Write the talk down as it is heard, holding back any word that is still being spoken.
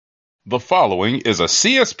The following is a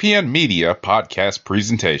CSPN Media podcast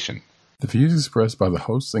presentation. The views expressed by the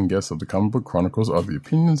hosts and guests of the Comic Book Chronicles are the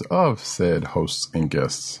opinions of said hosts and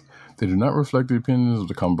guests. They do not reflect the opinions of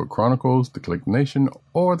the Comic Book Chronicles, the Click Nation,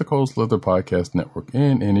 or the Cold Slither Podcast Network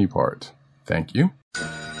in any part. Thank you. Good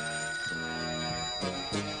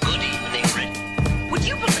evening, Rick. Would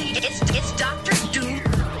you believe it's Dr. Doom?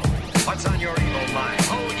 What's on your evil mind?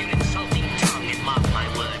 Hold your insulting tongue and mock my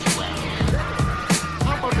words well.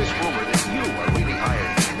 How about this rumor that you are really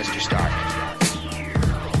hired by Mr. Stark?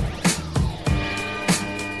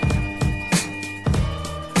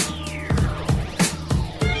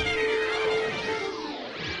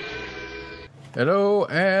 Hello,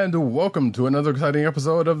 and welcome to another exciting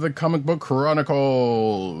episode of the Comic Book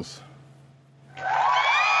Chronicles.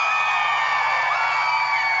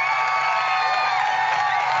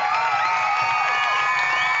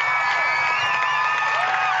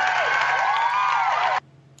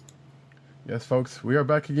 Yes, folks, we are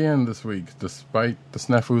back again this week, despite the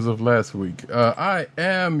snafus of last week. I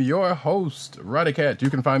am your host, Roddycat. You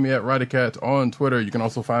can find me at Roddycat on Twitter. You can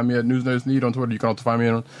also find me at News Nerds Need on Twitter. You can also find me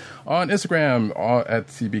on Instagram at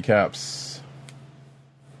CBCaps.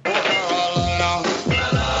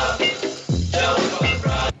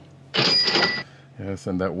 Yes,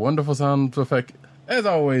 and that wonderful sound effect, as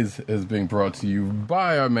always, is being brought to you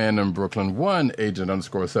by our man in Brooklyn,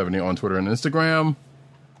 @Agent_70 on Twitter and Instagram.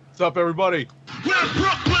 What's up, everybody? Where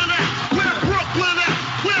Brooklyn at? Where Brooklyn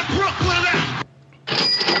at? Where Brooklyn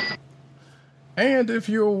at? And if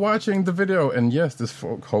you're watching the video, and yes,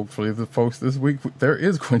 hopefully the folks this week, there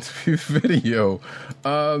is going to be video,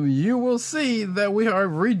 you will see that we are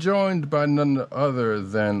rejoined by none other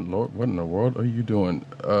than, Lord, what in the world are you doing?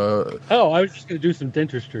 I was just going to do some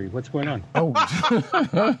dentistry. What's going on? Oh,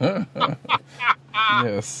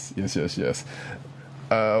 yes.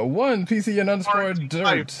 One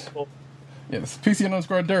PCN_Dirt. Yes,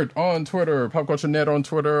 PCN_Dirt on Twitter, PopCultureNet on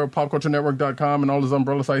Twitter, PopCultureNetwork.com, and all his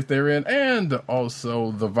umbrella sites therein, and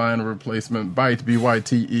also the Vine replacement Byte,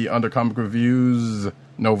 BYTE, under Comic Reviews,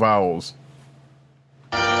 no vowels.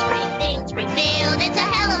 Springfield, it's a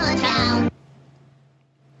hell of a town.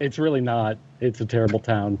 It's really not. It's a terrible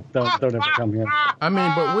town. Don't ever come here. I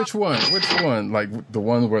mean, but which one? Which one? Like, the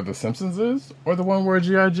one where The Simpsons is? Or the one where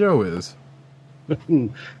G.I. Joe is?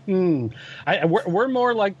 We're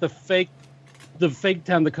more like the fake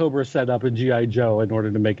town the Cobra set up in G.I. Joe in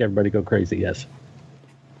order to make everybody go crazy. Yes.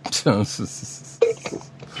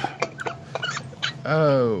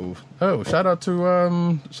 Oh! Shout out to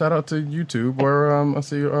YouTube where I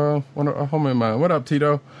see one a homie of mine. What up,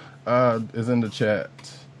 Tito? Is in the chat.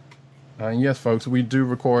 Yes, folks, we do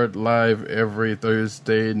record live every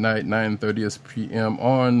Thursday night, 9:30 p.m.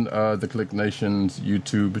 on the Click Nation's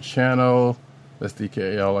YouTube channel. That's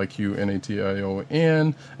DKALIQNATION.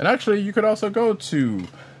 And actually, you could also go to, you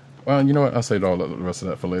know what? I'll save all the rest of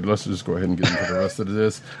that for later. Let's just go ahead and get into the rest of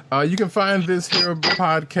this. You can find this here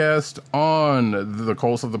podcast on the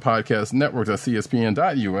Cold Slither Podcast Network at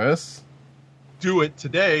CSPN.US. Do it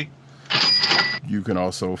today. You can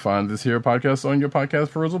also find this here podcast on your podcast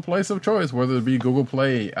perusal place of choice, whether it be Google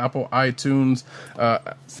Play, Apple iTunes,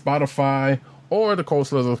 Spotify, or the Cold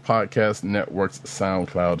Slither Podcast Network's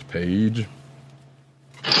SoundCloud page.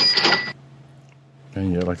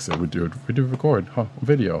 And yeah, like I said, we do record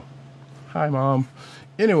video. Hi, Mom.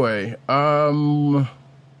 Anyway,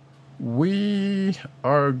 we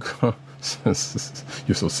are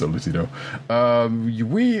you're so silly, Tito.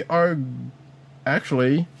 We are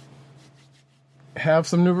actually have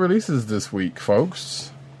some new releases this week,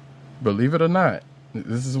 folks. Believe it or not,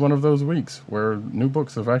 this is one of those weeks where new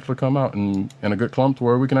books have actually come out in a good clump to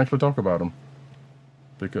where we can actually talk about them.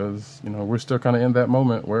 Because, we're still kind of in that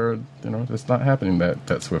moment where, it's not happening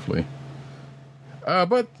that swiftly.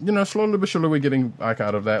 But, slowly but surely we're getting back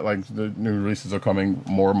out of that. Like, the new releases are coming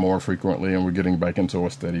more and more frequently, and we're getting back into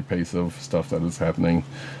a steady pace of stuff that is happening.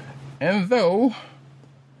 And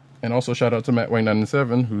also shout out to Matt Wayne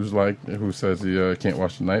 97, who says he can't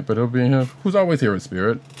watch tonight, but he'll be here. Who's always here at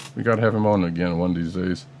Spirit. We got to have him on again one of these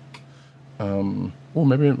days.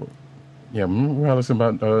 Maybe... Yeah, we'll listen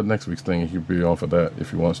about next week's thing. He'll be on for that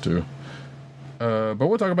if he wants to. But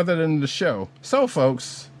we'll talk about that in the show. So,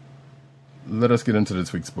 folks, let us get into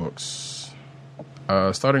this week's books.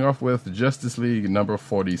 Starting off with Justice League number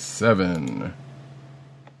 47.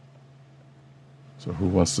 So, who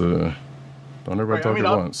wants to? Don't everybody talk at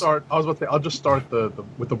once. I'll just start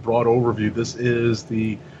with the broad overview. This is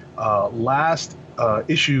the last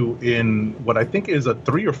issue in what I think is a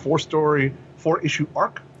 3 or 4 issue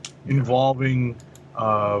arc. Involving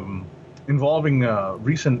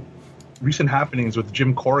recent happenings with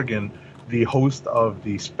Jim Corrigan, the host of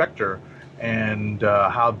the Spectre, and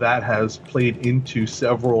how that has played into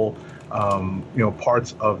several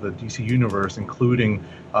parts of the DC universe, including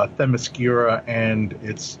Themyscira and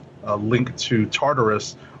its link to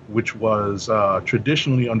Tartarus, which was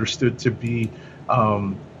traditionally understood to be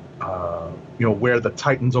where the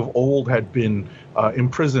Titans of old had been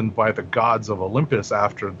imprisoned by the gods of Olympus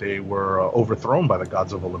after they were overthrown by the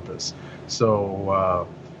gods of Olympus. So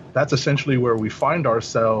that's essentially where we find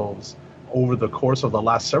ourselves over the course of the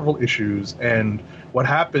last several issues. And what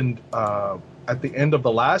happened at the end of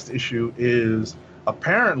the last issue is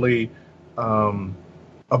apparently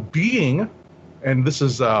a being, and this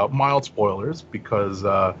is mild spoilers because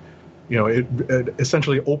it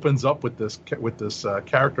essentially opens up with this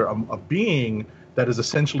character, a being that is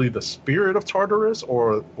essentially the spirit of Tartarus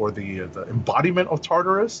or the embodiment of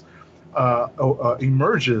Tartarus,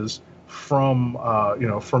 emerges from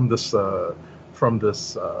this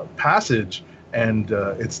passage, and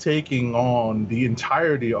it's taking on the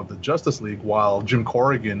entirety of the Justice League, while Jim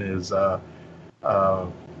Corrigan is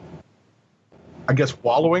I guess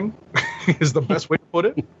wallowing is the best way to put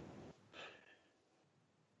it.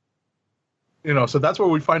 So that's where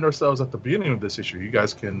we find ourselves at the beginning of this issue. You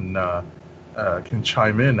guys can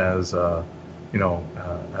chime in as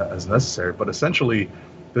necessary, but essentially,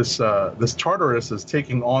 this Tartarus is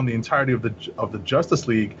taking on the entirety of the Justice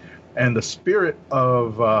League, and the spirit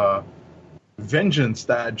of vengeance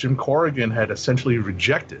that Jim Corrigan had essentially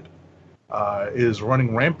rejected is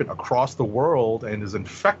running rampant across the world and is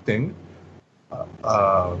infecting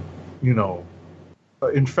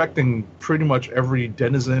pretty much every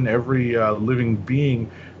denizen, every living being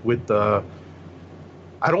with the.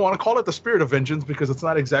 I don't want to call it the spirit of vengeance because it's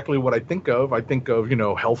not exactly what I think of. I think of,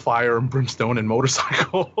 hellfire and brimstone and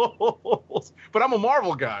motorcycles. But I'm a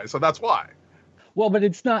Marvel guy, so that's why. Well, but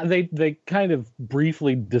it's not. They kind of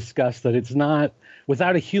briefly discussed that it's not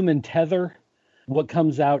without a human tether. What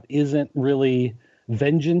comes out isn't really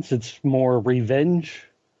vengeance; it's more revenge.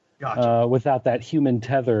 Gotcha. Without that human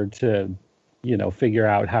tether to, figure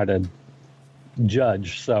out how to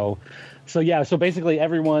judge. So basically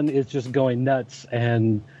everyone is just going nuts,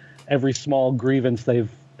 and every small grievance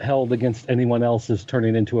they've held against anyone else is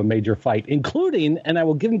turning into a major fight, including, and I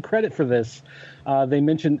will give them credit for this, they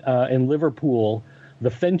mentioned in Liverpool,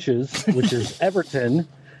 the Finches, which is Everton.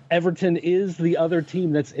 Everton is the other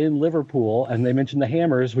team that's in Liverpool, and they mentioned the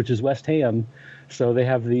Hammers, which is West Ham. So they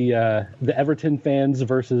have the Everton fans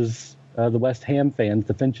versus the West Ham fans,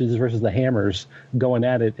 the Finches versus the Hammers, going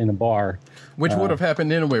at it in a bar. Which would have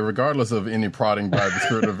happened anyway, regardless of any prodding by the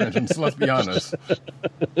spirit of vengeance. Let's be honest.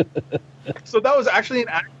 So that was actually an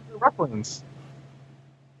accurate reference.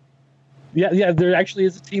 Yeah, there actually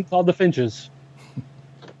is a team called the Finches.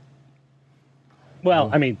 Well,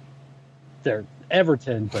 I mean, they're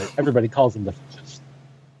Everton, but everybody calls them the Finches.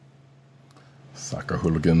 Soccer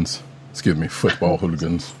hooligans. Excuse me, football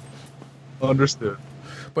hooligans. Understood.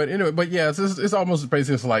 But anyway, it's almost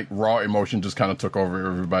basically like raw emotion just kind of took over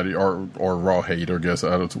everybody, or raw hate, I guess,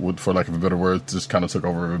 for lack of a better word, just kind of took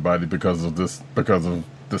over everybody because of this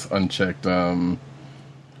unchecked,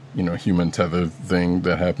 human tether thing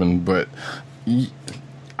that happened. But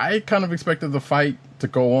I kind of expected the fight to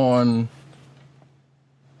go on,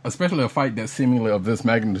 especially a fight that's seemingly of this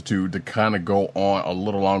magnitude, to kind of go on a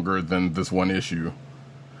little longer than this one issue.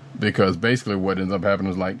 Because basically what ends up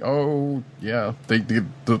happening is like, oh, yeah, the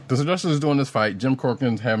Justice is doing this fight. Jim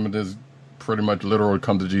Corrigan's having this pretty much literal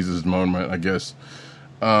come to Jesus moment, I guess.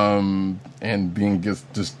 And being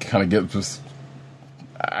just kind of gets this.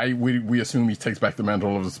 We assume he takes back the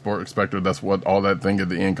mantle of the Spectre. That's what all that thing at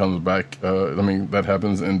the end comes back. That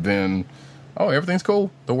happens. And then, everything's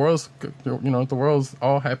cool. The world's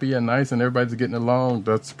all happy and nice and everybody's getting along.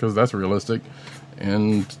 That's because that's realistic.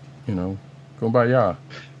 And, kumbaya.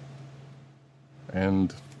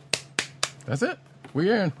 And that's it.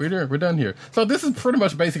 We're done here. So this is pretty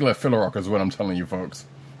much basically a filler arc, is what I'm telling you, folks.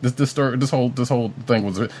 This whole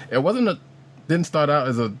thing didn't start out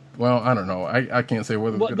as a, well, I don't know. I can't say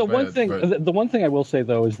whether it's good or bad. The one thing I will say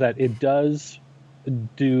though is that it does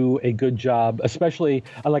do a good job, especially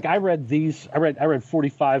like I read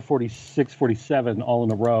 45, 46, 47 all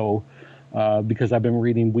in a row. Because I've been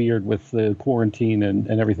reading weird with the quarantine and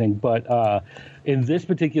everything. But in this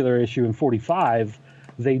particular issue, in 45,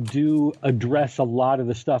 they do address a lot of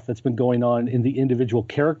the stuff that's been going on in the individual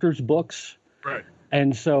characters' books. Right.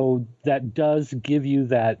 And so that does give you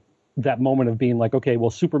that moment of being like, okay, well,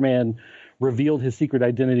 Superman revealed his secret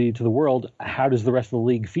identity to the world. How does the rest of the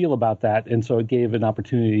league feel about that? And so it gave an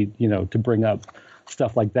opportunity, to bring up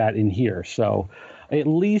stuff like that in here. So at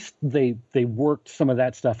least they worked some of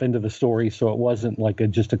that stuff into the story, so it wasn't like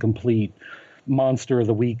just a complete monster of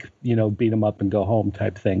the week, beat them up and go home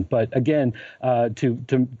type thing. But again,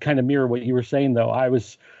 to kind of mirror what you were saying, though, I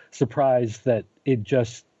was surprised that it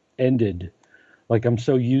just ended. Like, I'm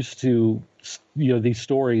so used to, these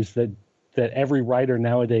stories that every writer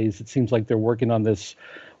nowadays, it seems like they're working on this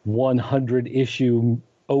 100 issue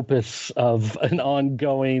opus of an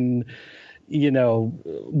ongoing,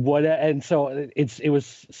 and so it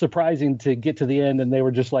was surprising to get to the end, and they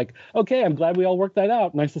were just like, okay, I'm glad we all worked that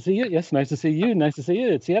out. Nice to see you. Yes, nice to see you. Nice to see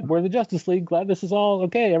you. Yep, we're the Justice League. Glad this is all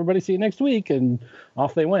okay. Everybody see you next week, and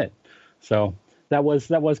off they went. So that was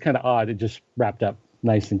kind of odd. It just wrapped up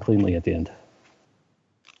nice and cleanly at the end.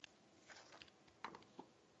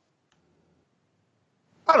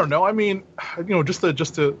 I don't know. I mean, just to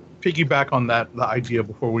piggyback on the idea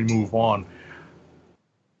before we move on.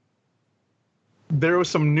 There was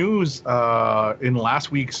some news in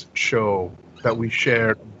last week's show that we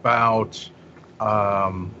shared about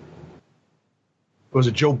was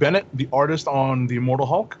it Joe Bennett, the artist on the Immortal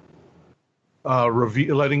Hulk,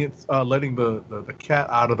 letting the cat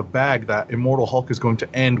out of the bag that Immortal Hulk is going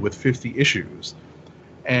to end with 50 issues,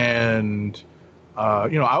 and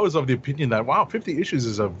I was of the opinion that 50 issues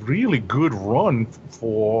is a really good run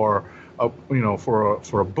for a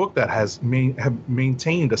book that has have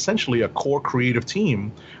maintained essentially a core creative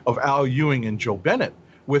team of Al Ewing and Joe Bennett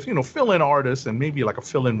with fill-in artists and maybe like a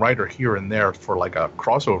fill-in writer here and there for like a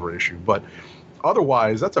crossover issue, but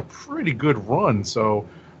otherwise that's a pretty good run. So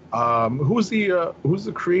who's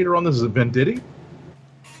the creator on this? Is it Venditti?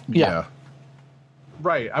 Yeah.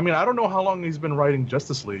 Right. I mean, I don't know how long he's been writing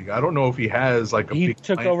Justice League. I don't know if he has like He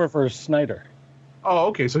took over for Snyder. Oh,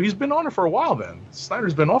 okay. So he's been on it for a while then.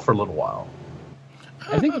 Snyder's been off for a little while.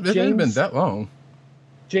 I think it hasn't been that long.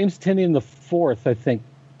 James Tynion IV, I think,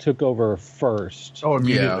 took over first. Oh,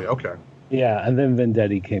 immediately. Yeah. Okay. Yeah, and then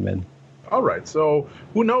Venditti came in. All right. So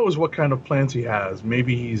who knows what kind of plans he has?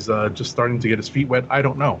 Maybe he's just starting to get his feet wet. I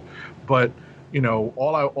don't know. But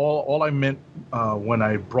all I meant when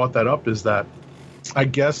I brought that up is that I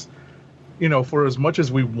guess for as much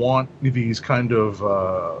as we want these kind of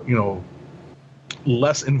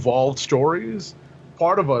less involved stories,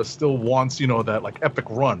 part of us still wants that like epic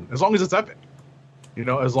run. As long as it's epic,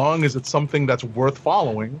 as long as it's something that's worth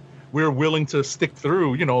following, we're willing to stick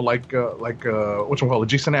through. Like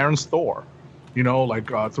Jason Aaron's Thor,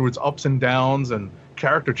 through its ups and downs and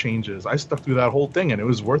character changes. I stuck through that whole thing and it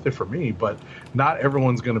was worth it for me. But not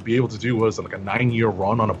everyone's going to be able to do like a 9-year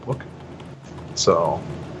run on a book. So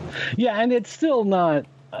yeah, and it's still not.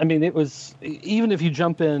 I mean, it was, even if you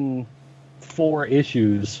jump in 4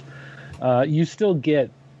 issues, you still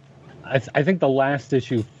get. I think the last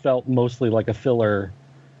issue felt mostly like a filler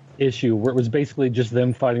issue, where it was basically just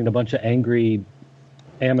them fighting a bunch of angry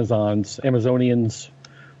Amazonians,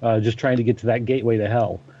 just trying to get to that gateway to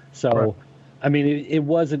hell. So, right. I mean, it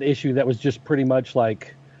was an issue that was just pretty much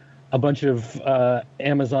like a bunch of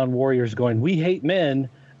Amazon warriors going, "We hate men."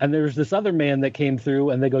 And there's this other man that came through,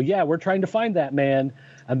 and they go, "Yeah, we're trying to find that man."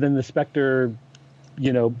 And then the Spectre,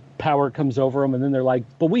 power comes over them, and then they're like,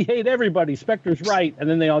 "But we hate everybody. Spectre's right." And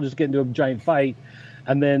then they all just get into a giant fight,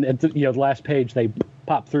 and then at the last page they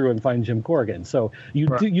pop through and find Jim Corrigan. So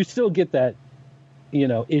you still get that,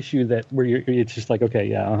 issue that where it's just like, okay,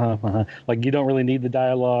 yeah, like you don't really need the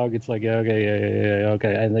dialogue. It's like, yeah,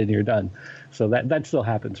 okay, and then you're done. So that still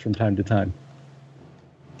happens from time to time.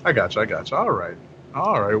 I gotcha. All right.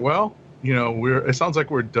 Well, it sounds like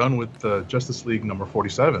we're done with Justice League number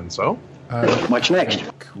 47. So, what's next?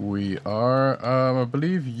 We are. I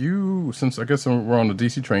believe since I guess we're on the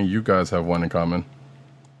DC train, you guys have one in common.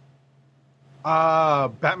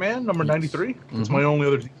 Batman number 93. It's my only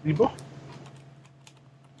other DC book.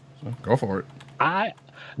 So go for it.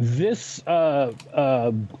 This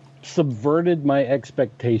subverted my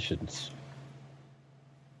expectations.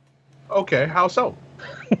 Okay, how so?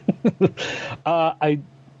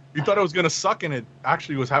 You thought it was going to suck, and it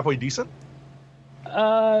actually was halfway decent?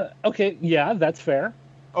 Okay, yeah, that's fair.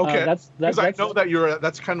 Okay, because I know that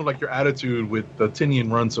that's kind of like your attitude with the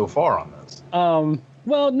Tynion run so far on this.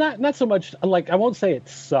 Well, not so much. Like, I won't say it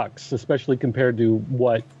sucks, especially compared to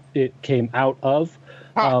what it came out of.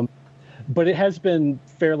 But it has been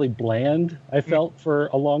fairly bland, I felt, for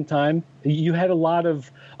a long time. You had a lot of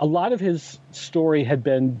his story had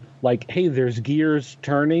been like, hey, there's gears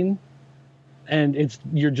turning, and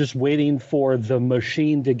you're just waiting for the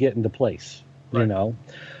machine to get into place, right.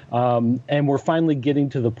 And we're finally getting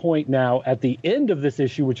to the point now at the end of this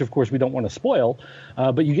issue, which of course we don't want to spoil,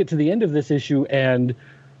 but you get to the end of this issue and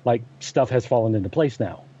like stuff has fallen into place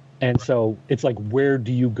now. And so it's like, where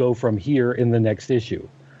do you go from here in the next issue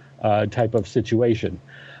type of situation.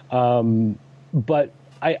 But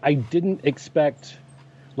I didn't expect,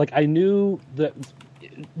 like, I knew that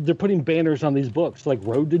they're putting banners on these books like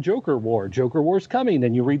Road to Joker War. Joker War's coming.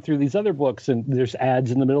 And you read through these other books and there's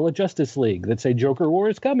ads in the middle of Justice League that say Joker War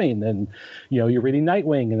is coming. And, you know, you're reading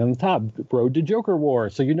Nightwing and on the top, Road to Joker War.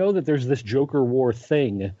 So you know that there's this Joker War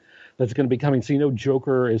thing that's going to be coming. So you know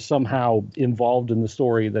Joker is somehow involved in the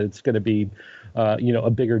story, that it's going to be, you know,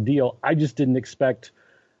 a bigger deal. I just didn't expect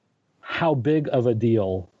how big of a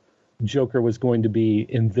deal Joker was going to be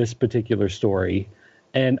in this particular story.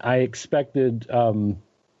 And I expected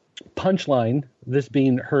Punchline, this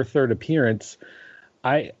being her third appearance,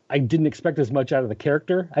 I didn't expect as much out of the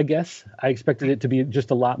character, I guess. I expected it to be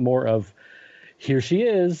just a lot more of, here she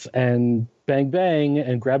is, and bang, bang,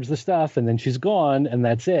 and grabs the stuff, and then she's gone, and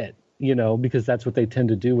that's it. You know, because that's what they tend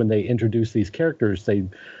to do when they introduce these characters. They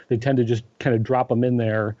tend to just kind of drop them in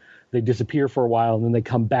there. They disappear for a while, and then they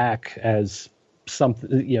come back as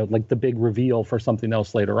something, you know, like the big reveal for something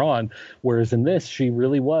else later on. Whereas in this, she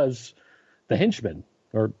really was the henchman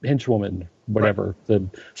or henchwoman, whatever, right.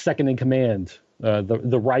 The second in command,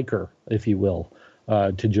 the Riker, if you will,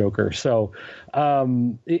 to Joker. So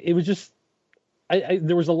it was just,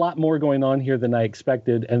 there was a lot more going on here than I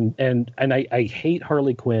expected, and I hate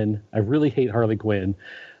Harley Quinn. I really hate Harley Quinn.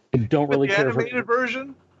 I don't really care for the animated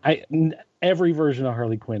version. Every version of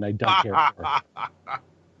Harley Quinn, I don't care for.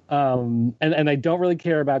 And I don't really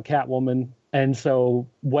care about Catwoman. And so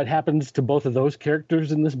what happens to both of those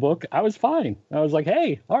characters in this book, I was fine. I was like,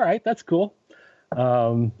 hey, all right, that's cool.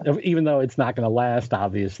 Even though it's not going to last,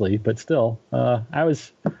 obviously, but still, I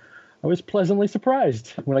was pleasantly surprised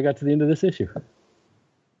when I got to the end of this issue.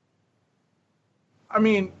 I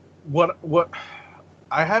mean, what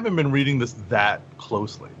I haven't been reading this that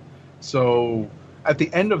closely. So at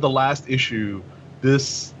the end of the last issue,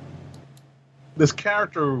 this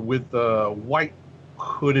character with the white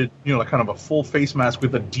hooded, you know, like kind of a full face mask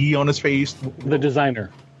with a D on his face. The designer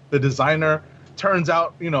turns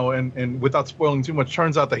out, you know, and without spoiling too much,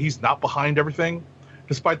 turns out that he's not behind everything,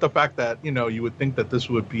 despite the fact that, you know, you would think that this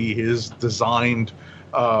would be his designed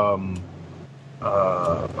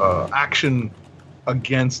action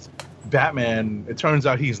against Batman. It turns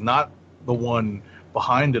out he's not the one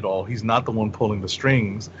behind it all. He's not the one pulling the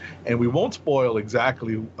strings, and we won't spoil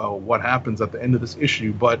exactly what happens at the end of this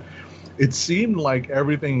issue, but it seemed like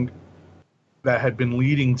everything that had been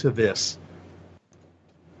leading to this,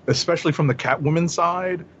 especially from the Catwoman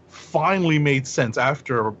side, finally made sense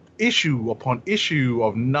after issue upon issue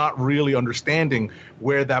of not really understanding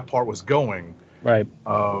where that part was going. Right.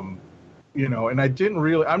 You know, and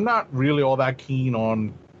I'm not really all that keen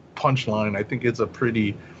on Punchline. I think it's a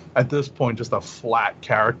pretty, at this point, just a flat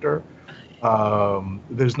character.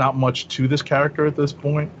 There's not much to this character at this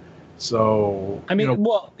point. So, I mean, you know,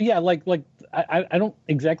 well, yeah, like I don't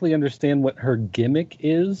exactly understand what her gimmick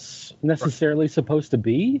is necessarily supposed to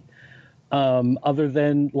be, other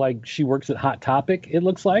than like she works at Hot Topic, it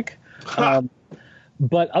looks like.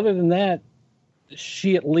 But other than that,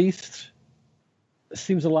 she at least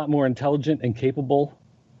seems a lot more intelligent and capable,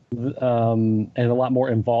 and a lot more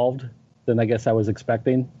involved than I guess I was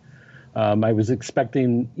expecting. I was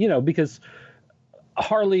expecting, you know, because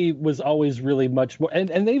Harley was always really much more,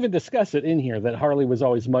 and they even discuss it in here, that Harley was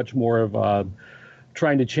always much more of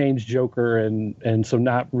trying to change Joker, and so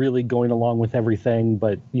not really going along with everything,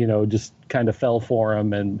 but, you know, just kind of fell for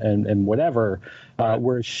him and whatever.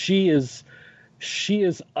 Whereas she is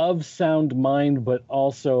of sound mind, but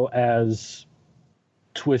also as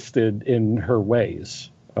twisted in her ways,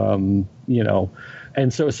 you know,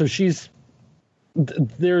 and so she's.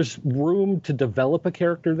 There's room to develop a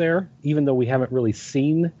character there, even though we haven't really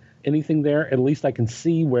seen anything there. At least I can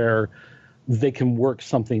see where they can work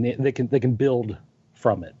something. They can build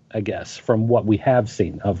from it, I guess, from what we have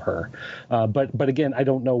seen of her. But again, I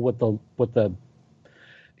don't know what the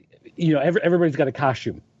you know, everybody's got a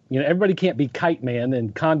costume. You know, everybody can't be Kite Man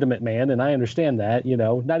and Condiment Man, and I understand that. You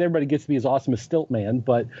know, not everybody gets to be as awesome as Stilt Man,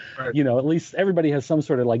 but right. You know, at least everybody has some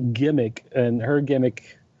sort of like gimmick, and her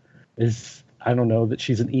gimmick is, I don't know, that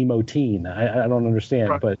she's an emo teen. I don't understand,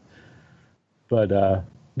 right.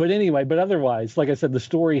 But anyway, but otherwise, like I said, the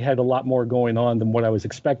story had a lot more going on than what I was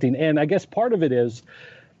expecting. And I guess part of it is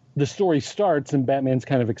the story starts and Batman's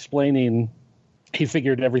kind of explaining he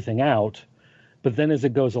figured everything out. But then as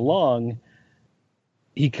it goes along,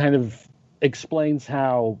 he kind of explains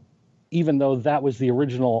how, even though that was the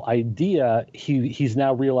original idea, he's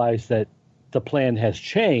now realized that the plan has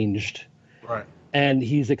changed. Right. And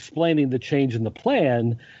he's explaining the change in the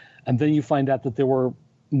plan. And then you find out that there were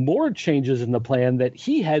more changes in the plan that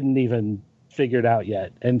he hadn't even figured out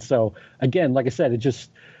yet. And so, again, like I said, it just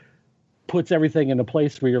puts everything into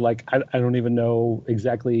place where you're like, I don't even know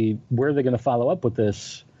exactly where they're going to follow up with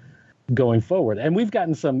this going forward. And we've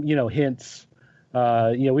gotten some, hints.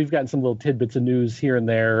 We've gotten some little tidbits of news here and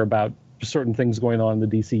there about certain things going on in the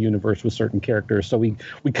DC universe with certain characters. So we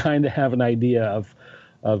kind of have an idea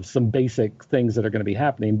of some basic things that are going to be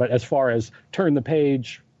happening. But as far as turn the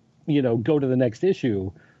page, go to the next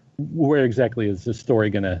issue, where exactly is this story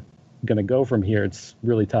going to go from here? It's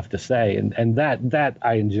really tough to say. And that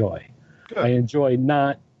I enjoy. Good. I enjoy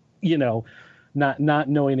not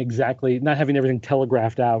knowing exactly, not having everything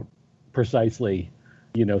telegraphed out precisely,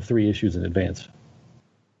 3 issues in advance.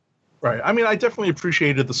 Right. I mean, I definitely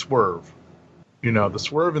appreciated the swerve. The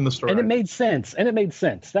swerve in the story. And it made sense.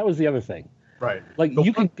 That was the other thing. Right. Like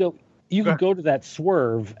you could go to that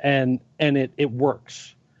swerve and it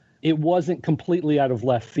works. It wasn't completely out of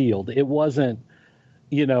left field. It wasn't,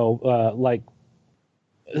 it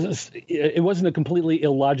wasn't a completely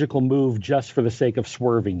illogical move just for the sake of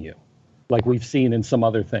swerving you, like we've seen in some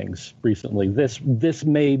other things recently. This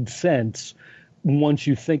made sense once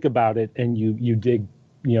you think about it and you dig,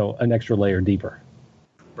 an extra layer deeper.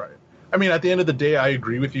 Right. I mean, at the end of the day, I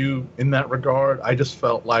agree with you in that regard. I just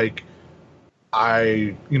felt like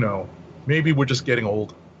maybe we're just getting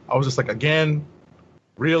old. I was just like, again,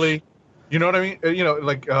 really? You know what I mean?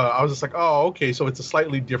 I was just like, oh, okay, so it's a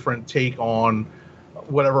slightly different take on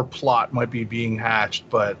whatever plot might be being hatched.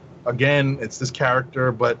 But again, it's this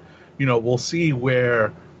character. But, we'll see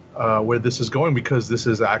where this is going, because this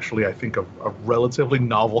is actually, I think, a relatively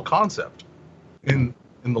novel concept in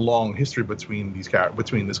the long history between this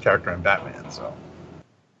character and Batman. So.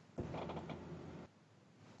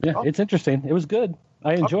 Yeah, It's interesting. It was good.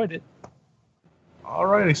 I enjoyed it. All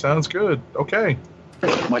righty, sounds good. Okay.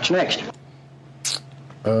 What's next?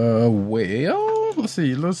 Well, let's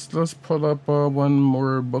see. Let's pull up one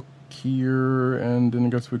more book here, and then I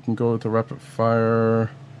guess we can go to rapid fire.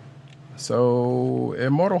 So,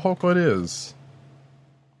 Immortal Hulk it is.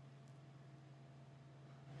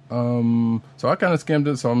 So I kind of skimmed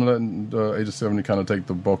it, so I'm letting Age of 70 kind of take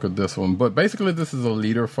the bulk of this one. But basically, this is a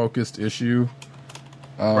leader-focused issue.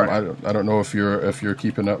 Right. I don't know if you're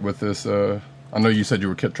keeping up with this. I know you said you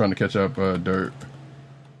were trying to catch up, Dirt.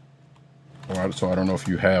 So I don't know if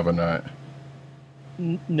you have or not.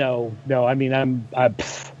 No. I mean,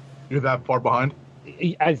 You're that far behind?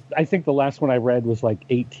 I think the last one I read was like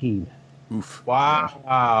 18. Oof.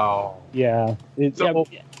 Wow. Yeah.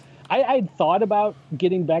 I thought about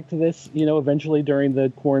getting back to this, eventually during the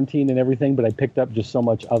quarantine and everything, but I picked up just so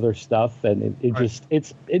much other stuff, and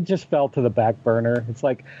it just fell to the back burner. It's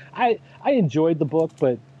like I enjoyed the book,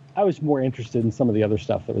 but I was more interested in some of the other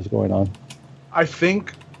stuff that was going on. I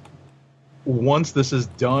think once this is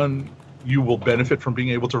done, you will benefit from being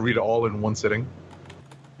able to read it all in one sitting.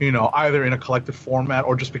 Either in a collective format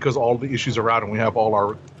or just because all the issues are out and we have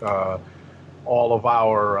all of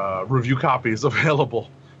our review copies available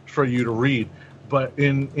for you to read. But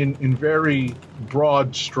in very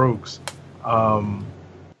broad strokes,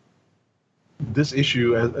 this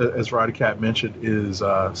issue, as Roddy Cat mentioned, is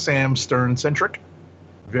Sam Stern centric,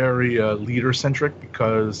 very leader centric,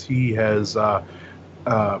 because he has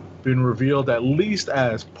been revealed at least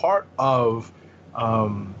as part of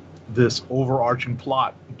this overarching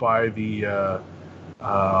plot by the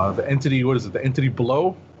entity. What is it? The entity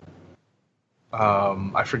below.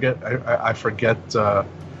 I forget. I forget.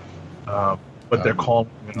 What they're calling.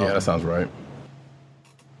 Yeah, that sounds right.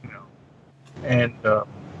 And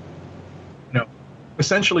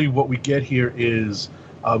essentially, what we get here is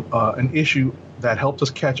an issue that helps us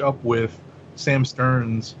catch up with Sam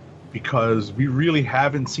Stearns, because we really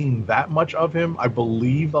haven't seen that much of him. I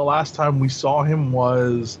believe the last time we saw him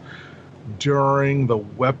was during the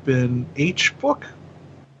Weapon H book.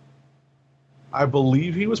 I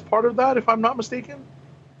believe he was part of that, if I'm not mistaken.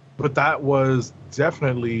 But that was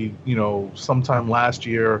definitely, sometime last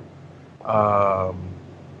year,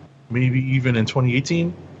 maybe even in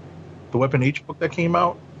 2018, the Weapon H book that came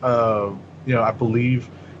out. I believe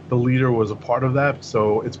the leader was a part of that.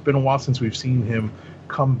 So it's been a while since we've seen him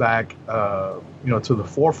come back, to the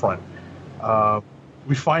forefront.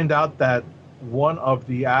 We find out that one of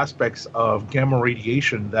the aspects of gamma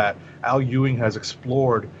radiation that Al Ewing has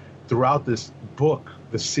explored throughout this book,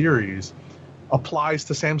 this series, applies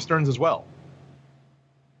to Sam Stearns as well.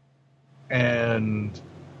 And,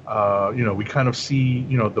 we kind of see,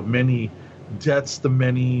 the many deaths, the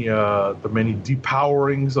many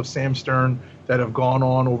depowerings of Sam Stern that have gone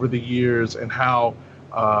on over the years, and how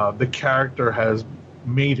the character has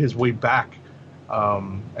made his way back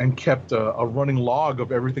and kept a running log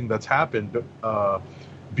of everything that's happened,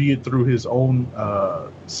 be it through his own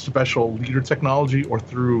special leader technology or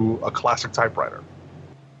through a classic typewriter.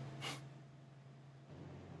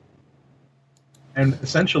 And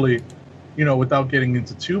essentially, without getting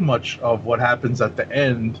into too much of what happens at the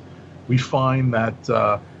end, we find that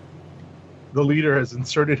the leader has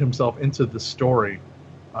inserted himself into the story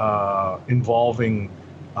involving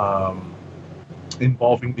the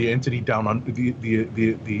entity down on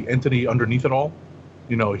the entity underneath it all.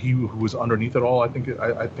 He who was underneath it all, I think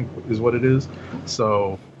is what it is.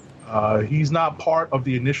 So he's not part of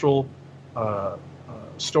the initial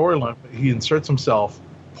storyline, but he inserts himself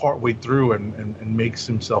partway through and makes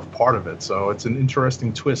himself part of it. So it's an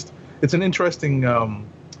interesting twist. It's an interesting,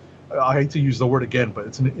 I hate to use the word again, but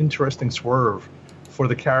it's an interesting swerve for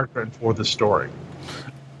the character and for the story.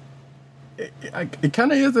 It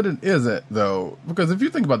kind of is and it isn't, though, because if you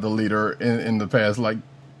think about the leader in the past, like,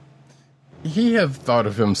 he have thought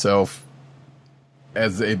of himself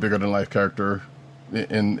as a bigger than life character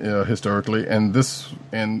in historically, and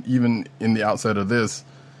even in the outside of this,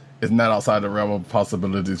 is not outside the realm of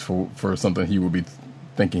possibilities for something he would be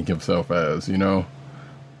thinking himself as,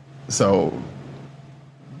 So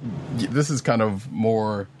this is kind of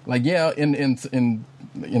more like,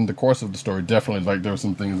 in the course of the story, definitely, like, there were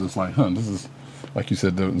some things that's like, this is, like you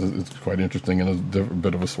said, it's quite interesting and a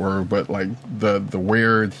bit of a swerve, but like the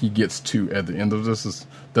where he gets to at the end of this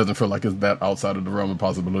doesn't feel like it's that outside of the realm of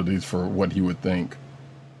possibilities for what he would think,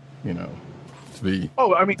 to be.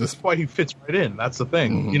 Oh, I mean, that's why he fits right in. That's the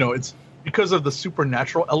thing. Mm-hmm. It's because of the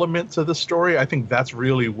supernatural element to the story. I think that's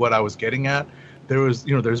really what I was getting at.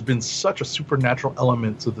 There's been such a supernatural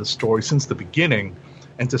element to the story since the beginning,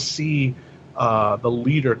 and to see the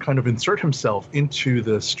leader kind of insert himself into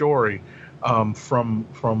the story from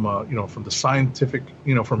the scientific,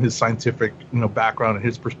 from his scientific background and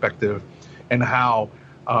his perspective, and how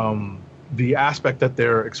the aspect that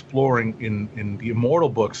they're exploring in the Immortal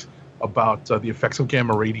books about the effects of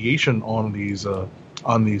gamma radiation on these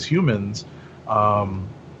humans.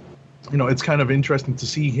 It's kind of interesting to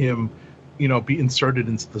see him be inserted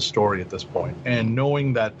into the story at this point, and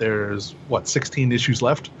knowing that there's 16 issues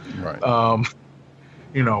left. Right.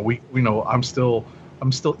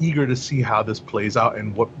 I'm still eager to see how this plays out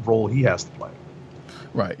and what role he has to play.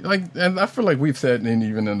 Right. And I feel like we've said, and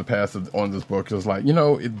even in the past on this book, it's like,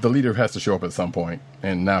 the leader has to show up at some point,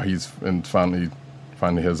 and now he's finally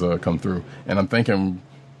has come through. And I'm thinking,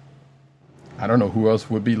 I don't know who else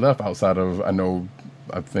would be left outside of,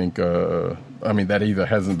 that either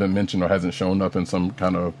hasn't been mentioned or hasn't shown up in some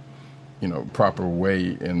kind of, proper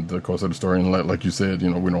way in the course of the story. And like you said,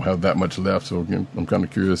 we don't have that much left. So I'm kind of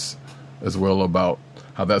curious as well about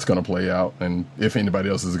how that's going to play out, and if anybody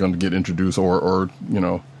else is going to get introduced or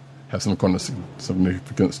have some kind of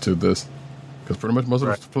significance to this. Because pretty much most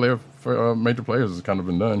of the major players has kind of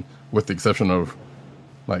been done, with the exception of,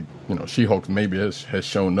 She-Hulk maybe has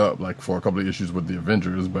shown up, for a couple of issues with the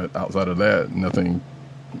Avengers, but outside of that, nothing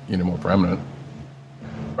any more prominent.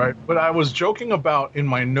 Right. What I was joking about in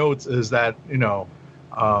my notes is that,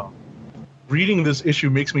 reading this issue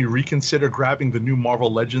makes me reconsider grabbing the new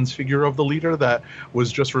Marvel Legends figure of the leader that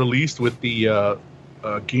was just released with the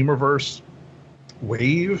Gamerverse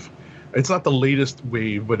wave. It's not the latest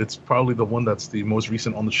wave, but it's probably the one that's the most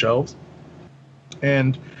recent on the shelves.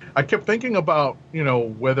 And I kept thinking about,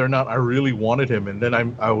 whether or not I really wanted him. And then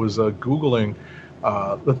I was Googling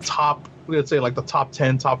the top, let's say, the top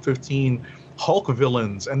 10, top 15 Hulk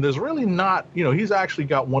villains. And there's really not, he's actually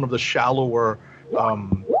got one of the shallower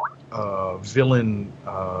villain,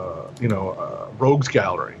 rogues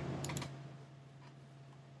gallery.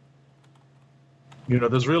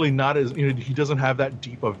 There's really not as, he doesn't have that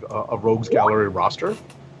deep of a rogues gallery roster.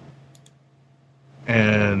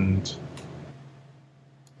 And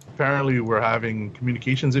apparently we're having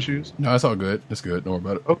communications issues. No, it's all good. It's good. Don't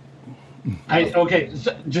worry about it.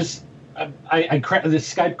 The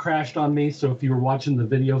Skype crashed on me, so if you were watching the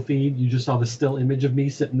video feed, you just saw the still image of me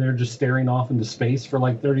sitting there just staring off into space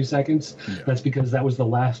for 30 seconds. Yeah. That's because that was the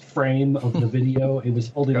last frame of the video it was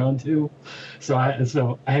holding on to. So I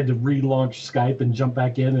had to relaunch Skype and jump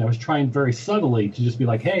back in, and I was trying very subtly to just be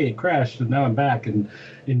like, hey, it crashed, and now I'm back, and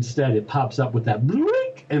instead it pops up with that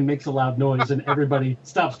blink and makes a loud noise, and everybody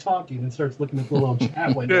stops talking and starts looking at the little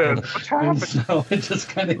chat window. And so it just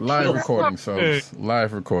kind of live recordings, folks.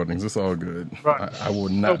 Live recordings. It's all good. Right. I will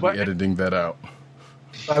not be editing that out.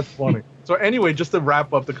 That's funny. So anyway, just to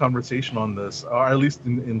wrap up the conversation on this, or at least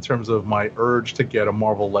in terms of my urge to get a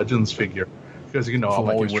Marvel Legends figure, because I'm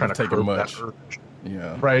always trying to curb that urge.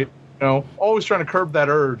 Yeah. Right. Always trying to curb that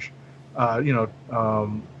urge.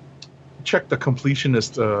 check the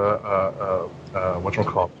completionist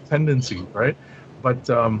tendency, right? But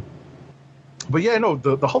yeah, no,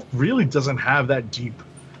 the Hulk really doesn't have that deep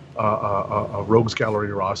rogues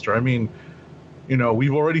gallery roster. I mean, you know,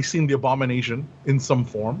 we've already seen the Abomination in some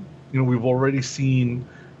form. You know, we've already seen,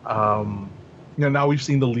 now we've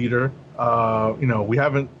seen the Leader. We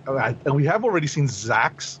have already seen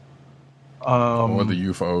Zax. Or the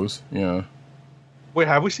UFOs, yeah. Wait,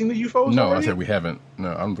 have we seen the UFOs? No, already? I said we haven't.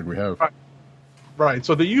 No, I don't think we have. Right.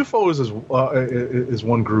 So the UFOs is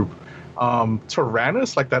one group.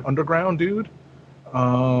 Tyrannus, like that underground dude.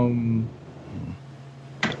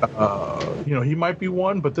 He might be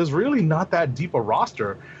one, but there's really not that deep a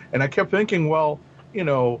roster. And I kept thinking, well, you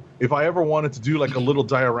know, if I ever wanted to do like a little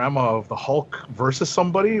diorama of the Hulk versus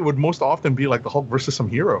somebody, it would most often be like the Hulk versus some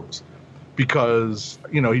heroes, because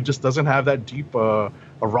you know he just doesn't have that deep a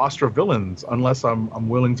roster of villains unless I'm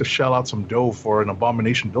willing to shell out some dough for an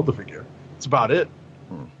Abomination Build-A-Figure. That's about it.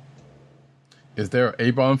 Is there an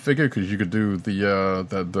A-Bomb figure? Because you could do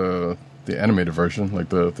the animated version, like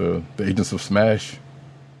the Agents of Smash.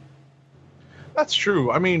 That's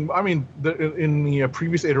true. I mean, in the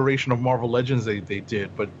previous iteration of Marvel Legends, they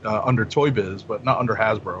did, but under Toy Biz, but not under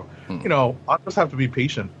Hasbro. You know, I'll just have to be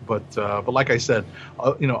patient. But like I said,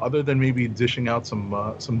 other than maybe dishing out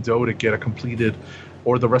some dough to get a completed,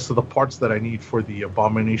 or the rest of the parts that I need for the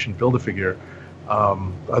Abomination Build-A-Figure,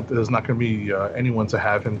 there's not going to be anyone to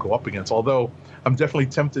have him go up against. Although I'm definitely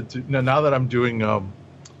tempted to. Now that I'm doing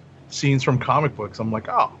scenes from comic books, I'm like,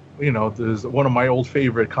 oh. You know, there's one of my old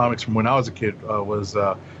favorite comics from when I was a kid was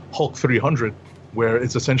Hulk 300, where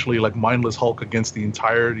it's essentially like mindless Hulk against the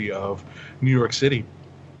entirety of New York City,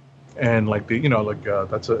 and like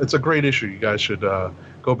it's a great issue. You guys should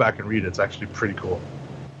go back and read it. It's actually pretty cool.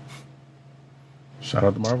 Shout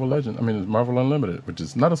out to Marvel Legend. I mean, it's Marvel Unlimited, which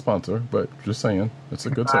is not a sponsor, but just saying, it's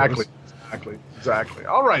a good service. Exactly.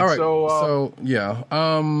 All right. So yeah.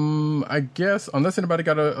 I guess unless anybody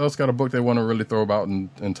else got a book they want to really throw about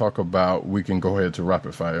and talk about, we can go ahead to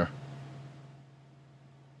rapid fire.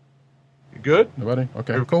 You good? Nobody?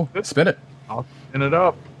 Okay, cool. Good? Spin it. I'll spin it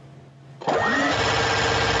up.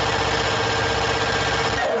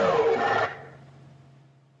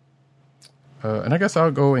 And I guess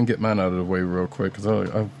I'll go and get mine out of the way real quick because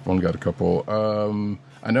I've only got a couple.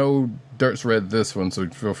 I know Dirt's read this one, so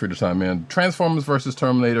feel free to chime in. Transformers versus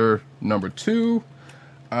Terminator #2.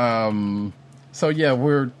 So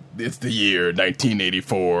yeah, it's the year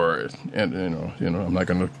 1984, and you know, I'm not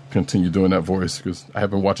going to continue doing that voice because I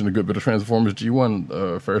have been watching a good bit of Transformers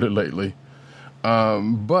G1 fairly lately.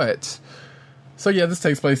 But so yeah, this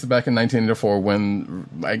takes place back in 1984 when,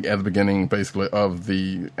 like, at the beginning, basically, of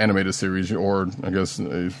the animated series, or I guess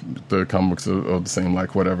the comics are the same,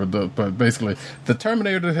 like whatever. But basically, the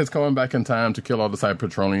Terminator has come back in time to kill all the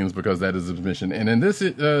Cybertronians because that is his mission. And in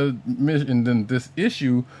this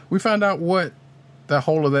issue, we find out what the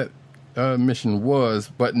whole of that mission was,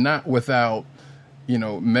 but not without, you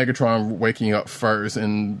know, Megatron waking up first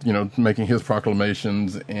and, you know, making his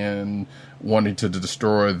proclamations and wanting to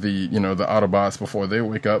destroy the Autobots before they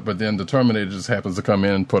wake up. But then the Terminator just happens to come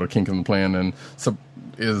in and put a kink in the plan and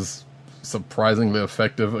is surprisingly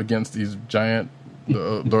effective against these giant,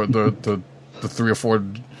 the 3 or 4,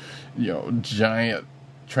 you know, giant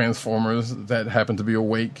Transformers that happen to be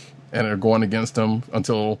awake and are going against them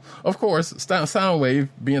until, of course, Soundwave,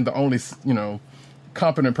 being the only, you know,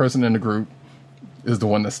 competent person in the group, is the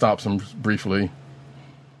one that stops him briefly,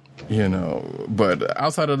 you know. But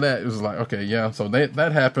outside of that, it was like, okay, yeah. So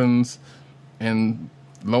that happens, and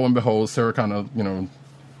lo and behold, Sarah Connor, you know,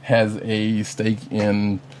 has a stake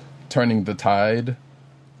in turning the tide,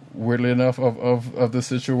 weirdly enough, of the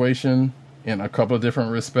situation in a couple of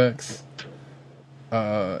different respects,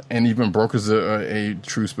 and even brokers a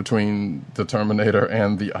truce between the Terminator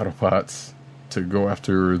and the Autobots to go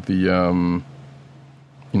after the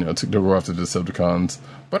to go after the Decepticons.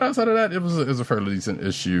 But outside of that, it was a fairly decent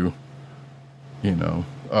issue, you know,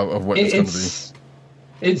 of what it's going to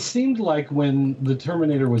be. It seemed like when the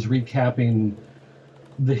Terminator was recapping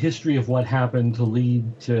the history of what happened to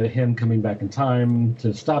lead to him coming back in time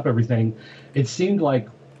to stop everything, it seemed like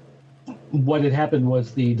what had happened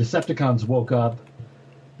was the Decepticons woke up,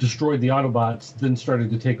 destroyed the Autobots, then started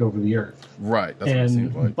to take over the Earth. Right. That's what it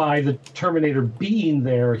seems like. By the Terminator being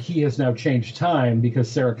there, he has now changed time because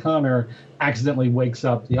Sarah Connor accidentally wakes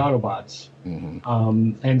up the Autobots.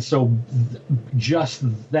 Mm-hmm. And so just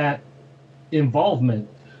that involvement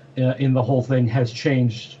in the whole thing has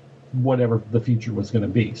changed whatever the future was going to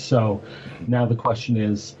be. So now the question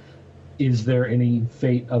is there any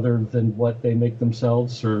fate other than what they make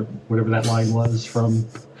themselves, or whatever that line was from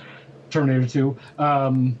Terminator 2?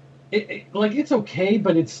 like it's okay,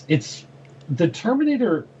 but it's the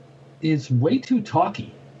Terminator is way too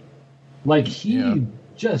talky. Like he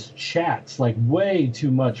just chats like way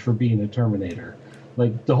too much for being a Terminator.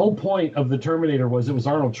 Like the whole point of the Terminator was it was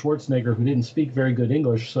Arnold Schwarzenegger who didn't speak very good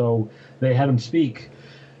English, so they had him speak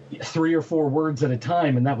 3 or 4 words at a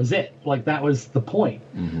time, and that was it. Like that was the point.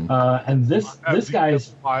 And this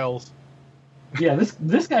guy's files. Yeah,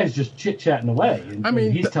 this guy's just chit chatting away. And, I mean,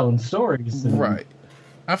 and he's telling stories. And, right.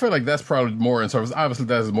 I feel like that's probably more in service. Obviously,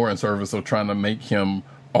 that is more in service of trying to make him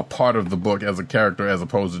a part of the book as a character, as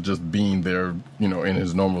opposed to just being there, in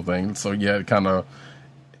his normal thing. So yeah,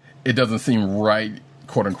 it doesn't seem right,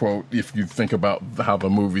 quote unquote, if you think about how the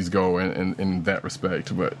movies go in that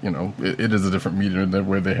respect. But it is a different medium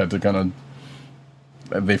where they had to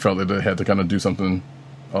they felt that they had to kind of do something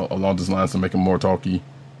along those lines to make him more talky.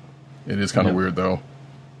 It is kind of weird, though.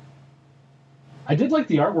 I did like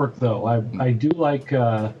the artwork, though. I do like...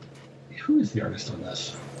 who is the artist on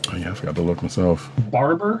this? Oh, yeah, I forgot to look myself.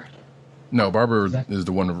 Barber? No, Barber is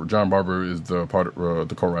the one... John Barber is the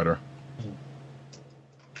co-writer.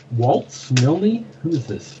 Waltz Milne? Who is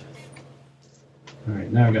this? All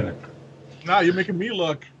right, now I got to... Nah, you're making me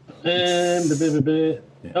look. And...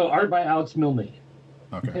 Oh, art by Alex Milne.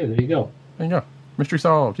 Okay, there you go. There you go. Mystery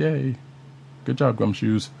solved. Yay. Good job,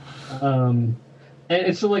 Gumshoes.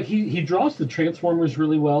 And so, like, he draws the Transformers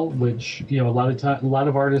really well, which a lot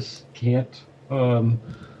of artists can't.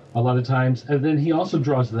 A lot of times, and then he also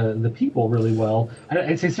draws the people really well.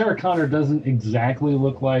 I'd say Sarah Connor doesn't exactly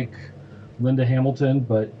look like Linda Hamilton,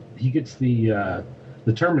 but he gets the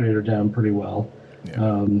Terminator down pretty well.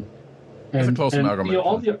 Yeah. It's a close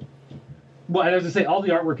amalgamation. Well, and as I say, all the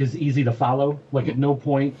artwork is easy to follow. Like at no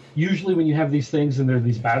point, usually when you have these things and there are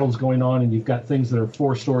these battles going on, and you've got things that are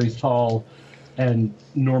 4 stories tall and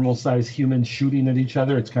normal-sized humans shooting at each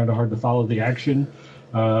other, it's kind of hard to follow the action.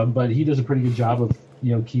 But he does a pretty good job of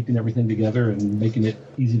keeping everything together and making it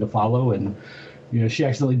easy to follow. And she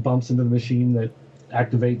accidentally bumps into the machine that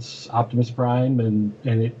activates Optimus Prime, and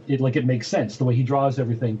it makes sense the way he draws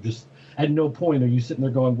everything. Just at no point are you sitting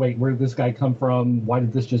there going, wait, where did this guy come from? Why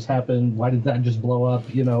did this just happen? Why did that just blow up?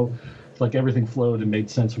 It's like everything flowed and made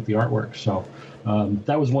sense with the artwork. So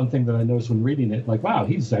that was one thing that I noticed when reading it. Like, wow,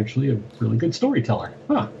 he's actually a really good storyteller.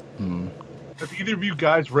 Huh. Have either of you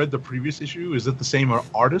guys read the previous issue? Is it the same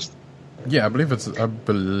artist? Yeah, I believe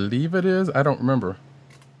it is. I don't remember.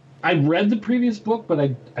 I read the previous book, but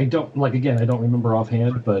I don't, like, again, I don't remember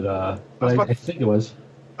offhand, but I think it was.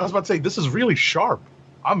 I was about to say, this is really sharp.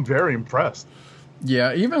 I'm very impressed.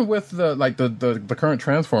 Yeah, even with the current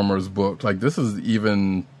Transformers book, like this is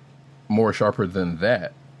even more sharper than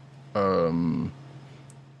that.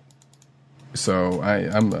 So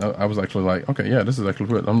I was actually like, okay, yeah, this is actually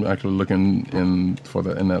good. I'm actually looking in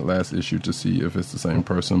that last issue to see if it's the same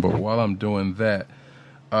person. But while I'm doing that,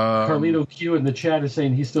 Carlito Q in the chat is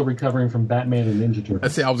saying he's still recovering from Batman and Ninja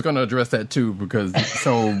Turtles. See, I was going to address that too, because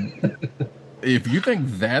if you think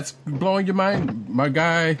that's blowing your mind, my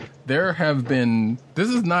guy, this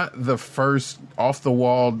is not the first off the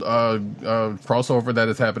wall crossover that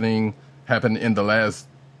has happened in the last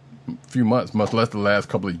few months, much less the last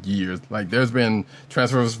couple of years. Like, there's been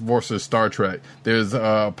Transformers versus Star Trek. There's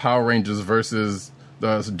Power Rangers versus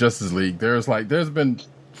the Justice League. There's been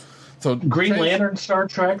Green Lantern Star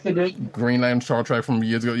Trek they did. Green Lantern Star Trek from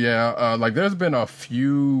years ago. Yeah, there's been a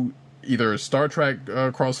few either Star Trek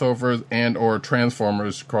crossovers and or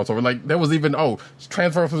Transformers crossover. Like there was even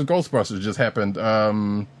Transformers Ghostbusters just happened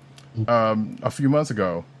a few months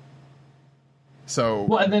ago.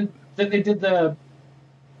 So and then they did the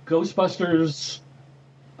Ghostbusters,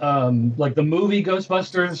 like the movie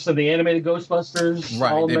Ghostbusters and the animated Ghostbusters.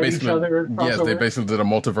 Right, all they met each other. Yes, they basically did a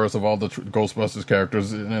multiverse of all the Ghostbusters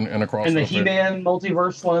characters in a crossover. And the He-Man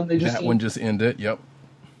multiverse one, one just ended. Yep.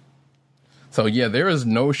 So yeah, there is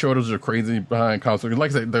no shortage of crazy behind comics.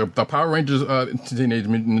 Like I said, the Power Rangers Teenage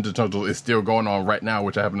Mutant Ninja Turtles is still going on right now,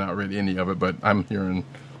 which I have not read any of it, but I'm hearing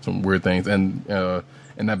some weird things. And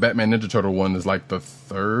that Batman Ninja Turtle one is like the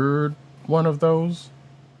third one of those,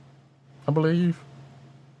 I believe.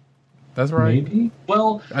 That's right. Maybe.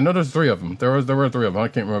 Well, I know there's 3 of them. There were 3 of them. I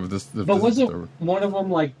can't remember this. But wasn't one of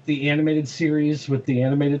them like the animated series with the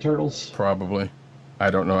animated turtles? Probably.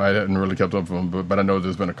 I don't know. I hadn't really kept up with them, but I know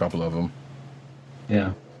there's been a couple of them.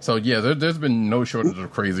 Yeah. So yeah, there's been no shortage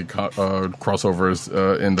of crazy crossovers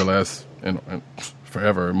in the last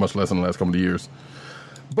forever, much less in the last couple of years.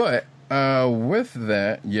 But with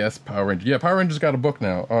that, yes, Power Rangers. Yeah, Power Rangers got a book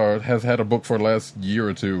now, or has had a book for the last year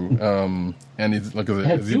or two. And he's like,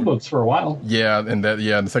 had 2 books for a while. Yeah, and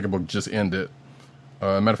the second book just ended.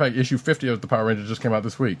 Matter of fact, issue 50 of the Power Rangers just came out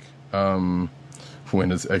this week.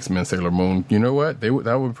 when it's X-Men Sailor Moon. You know what?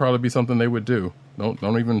 That would probably be something they would do.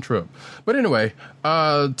 Don't even trip. But anyway,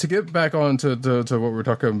 to get back on to what we're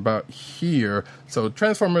talking about here. So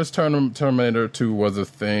Transformers Terminator 2 was a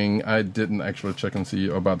thing. I didn't actually check and see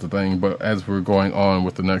about the thing, but as we're going on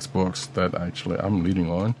with the next books that actually I'm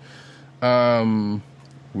leading on,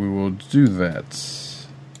 we will do that.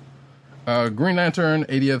 Green Lantern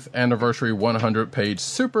 80th Anniversary 100-page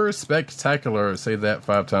Super Spectacular. Say that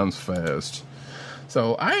 5 times fast.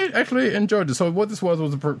 So I actually enjoyed it. So what this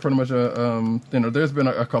was pretty much there's been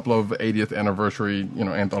a couple of 80th anniversary,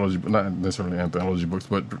 anthology, not necessarily anthology books,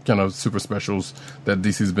 but kind of super specials that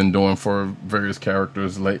DC's been doing for various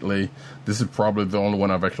characters lately. This is probably the only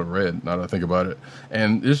one I've actually read, now that I think about it.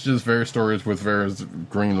 And it's just various stories with various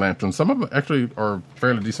Green Lanterns. Some of them actually are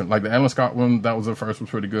fairly decent. Like the Alan Scott one, that was the first, was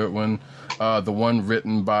a pretty good one. The one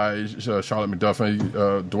written by Charlotte McDuffie,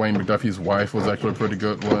 Dwayne McDuffie's wife, was actually a pretty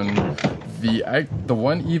good one. The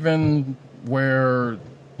one even where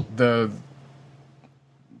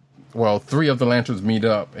three of the Lanterns meet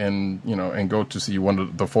up and go to see one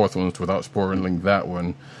of the fourth ones without spoiling that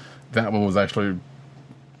one. That one was actually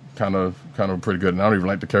kind of pretty good. And I don't even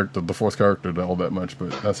like the fourth character all that much, but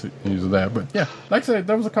that's usually that. But yeah, like I said,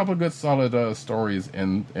 there was a couple of good solid stories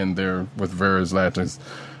in there with various Lanterns.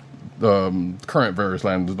 Current various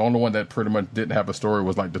Lanterns. The only one that pretty much didn't have a story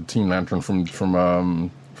was like the Teen Lantern from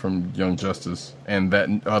Young Justice, and that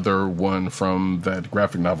other one from that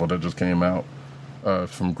graphic novel that just came out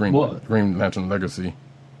from Green Lantern Legacy.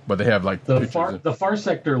 But they have like the Far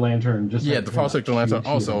Sector Lantern. The Far Sector Lantern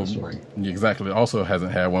also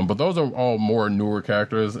hasn't had one. But those are all more newer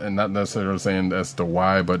characters, and not necessarily saying that's the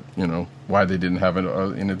why, but why they didn't have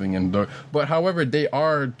anything in the. But however, they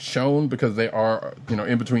are shown because they are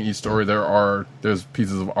in between each story there's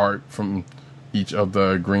pieces of art from each of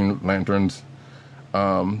the Green Lanterns.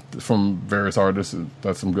 From various artists.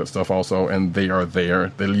 That's some good stuff also, and they are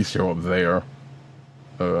there. They at least show up there.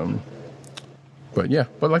 But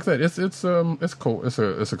like I said, it's cool. It's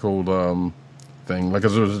a cool thing. Like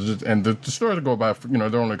and the stories go by.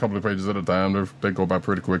 They're only a couple of pages at a time. They go by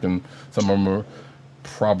pretty quick, and some of them are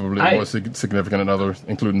probably more significant than others,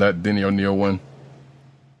 including that Denny O'Neil one.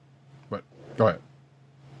 But go ahead.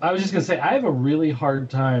 I was just gonna say I have a really hard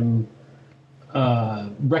time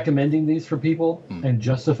recommending these for people and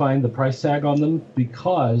justifying the price tag on them,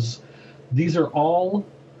 because these are all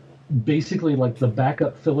basically like the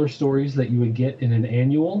backup filler stories that you would get in an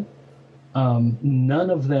annual. None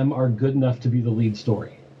of them are good enough to be the lead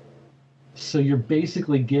story. So you're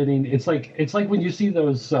basically getting, it's like when you see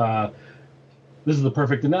those, this is the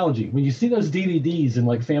perfect analogy. When you see those DVDs in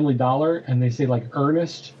like Family Dollar and they say like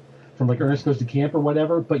Ernest, from like Ernest Goes to Camp or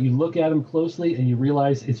whatever, but you look at them closely and you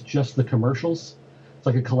realize it's just the commercials. It's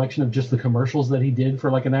like a collection of just the commercials that he did for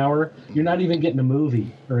like an hour. You're not even getting a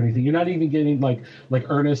movie or anything. You're not even getting like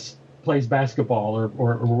Ernest plays basketball or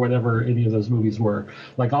whatever any of those movies were.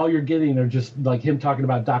 Like all you're getting are just like him talking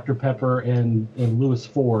about Dr. Pepper and Lewis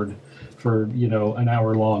Ford for an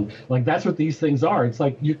hour long. Like that's what these things are. It's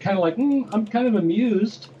like you're kind of like I'm kind of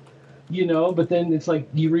amused. But then it's like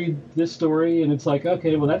you read this story and it's like,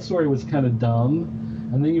 okay, well, that story was kind of dumb.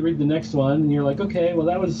 And then you read the next one and you're like, okay, well,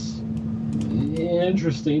 that was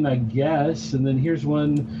interesting, I guess. And then here's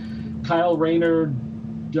one, Kyle Rayner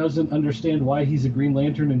doesn't understand why he's a Green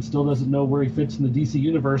Lantern and still doesn't know where he fits in the DC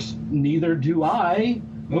universe. Neither do I.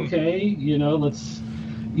 Okay, let's,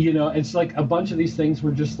 it's like a bunch of these things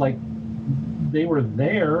were just like, they were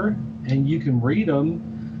there and you can read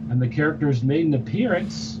them and the characters made an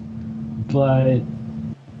appearance. But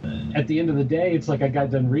at the end of the day, it's like I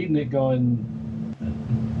got done reading it going,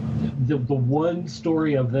 the one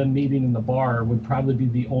story of them meeting in the bar would probably be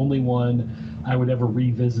the only one I would ever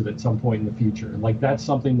revisit at some point in the future. Like that's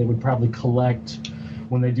something they would probably collect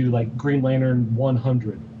when they do like Green Lantern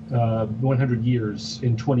 100 years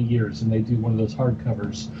in 20 years, and they do one of those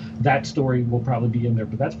hardcovers. That story will probably be in there,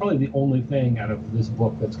 but that's probably the only thing out of this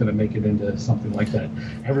book that's going to make it into something like that.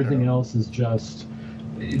 Everything else is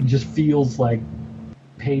it just feels like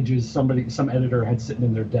pages some editor had sitting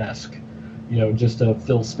in their desk, just to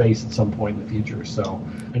fill space at some point in the future. So,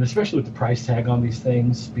 and especially with the price tag on these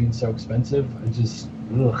things being so expensive, I just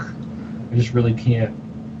really can't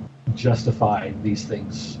justify these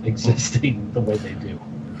things existing the way they do.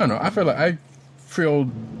 I don't know. I feel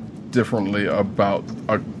differently about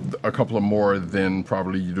a couple of more than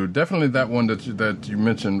probably you do. Definitely that one that you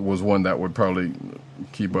mentioned was one that would probably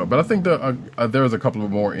keep up. But I think there's a couple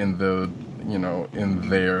of more in there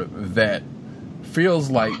that feels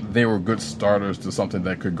like they were good starters to something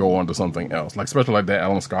that could go on to something else. Like especially like that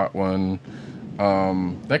Alan Scott one.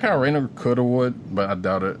 That kind of Rainer could have would, but I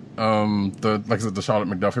doubt it. Like I said, the Charlotte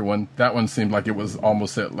McDuffie one, that one seemed like it was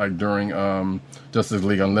almost set like during Justice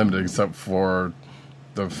League Unlimited, except for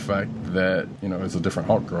the fact that it's a different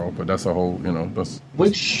Hawk Girl. But that's a whole that's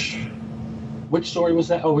Which story was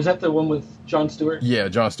that? Oh, was that the one with Jon Stewart? Yeah,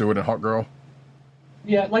 Jon Stewart and Hawk Girl.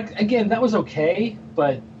 Yeah, like again, that was okay,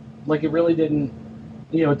 but like it really didn't.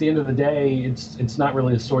 At the end of the day, it's not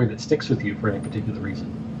really a story that sticks with you for any particular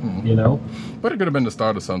reason. But it could have been the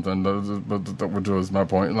start of something, which was my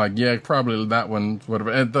point. Like, yeah, probably that one, whatever.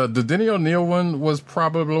 And the Denny O'Neil one was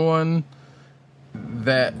probably one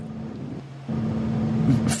that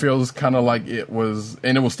feels kind of like it was,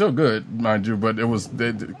 and it was still good, mind you, but it was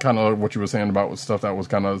kind of what you were saying about stuff that was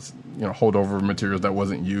kind of, holdover materials that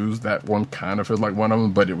wasn't used. That one kind of feels like one of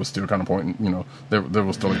them, but it was still kind of pointing, there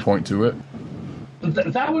was still a point to it.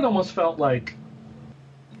 That one almost felt like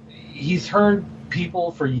he's heard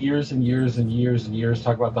people for years and years and years and years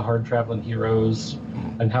talk about the hard traveling heroes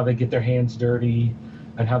and how they get their hands dirty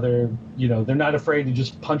and how they're not afraid to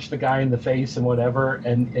just punch the guy in the face and whatever.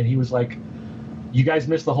 And he was like, you guys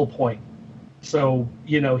missed the whole point. So,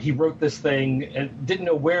 he wrote this thing and didn't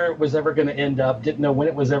know where it was ever going to end up, didn't know when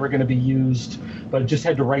it was ever going to be used, but just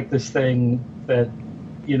had to write this thing that,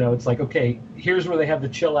 it's like, okay, here's where they have the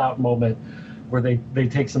chill out moment where they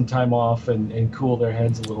take some time off and cool their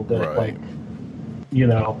heads a little bit. Right. Like,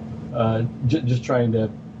 just trying to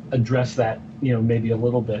address that, maybe a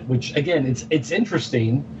little bit, which again, it's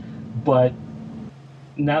interesting, but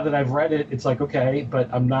now that I've read it, it's like, okay, but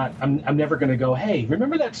I'm never going to go, hey,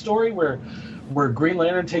 remember that story where Green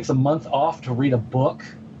Lantern takes a month off to read a book?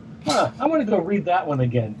 I want to go read that one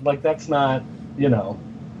again. Like, that's not,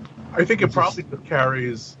 I think it probably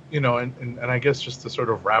carries, and I guess just to sort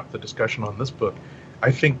of wrap the discussion on this book,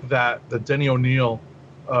 I think that the Denny O'Neil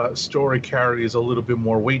story carries a little bit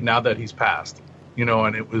more weight now that he's passed,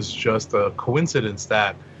 and it was just a coincidence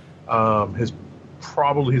that his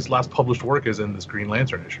last published work is in this Green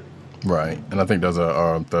Lantern issue. Right, and I think there's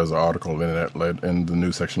an article in in the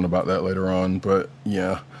news section about that later on. But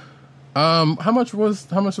yeah, how much was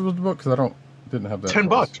the book? Because didn't have that. $10,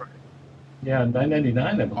 right? Yeah,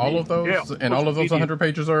 $9.99. All of those, yeah, and all of those 100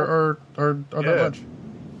 pages are that much.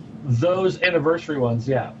 Those anniversary ones,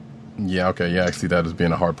 yeah. Yeah, okay, yeah, I see that as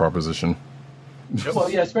being a hard proposition. Well,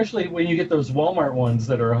 yeah, especially when you get those Walmart ones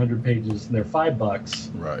that are 100 pages and they're $5.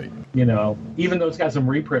 Right. Even though it's got some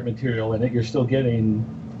reprint material in it, you're still getting,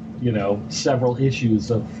 several issues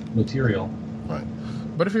of material. Right.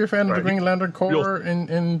 But if you're a fan of the Green Lantern Corps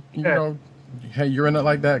and hey, you're in it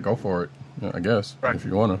like that, go for it. I guess if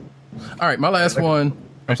you want to. All right, my last one.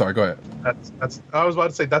 I'm sorry. Go ahead. That's. I was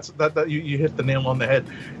about to say that you hit the nail on the head.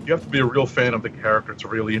 You have to be a real fan of the character to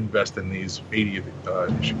really invest in these 80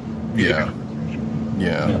 issues. Yeah.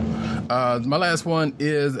 My last one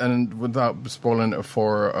is, and without spoiling it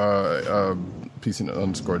for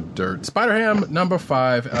PC_Dirt, Spider-Ham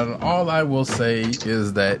 #5. And all I will say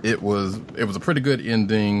is that it was a pretty good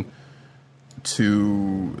ending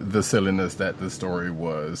to the silliness that the story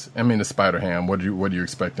was. I mean, it's Spider-Ham. What are you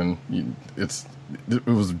expecting? It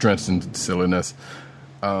was drenched in silliness.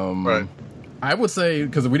 Right. I would say,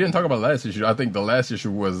 because we didn't talk about last issue, I think the last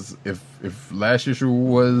issue was, if last issue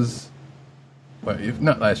was, well, if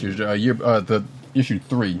not last issue, the issue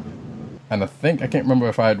 3, and I can't remember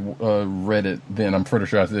if I had read it then. I'm pretty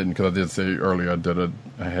sure I didn't, because I did say earlier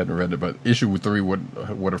I hadn't read it, but issue 3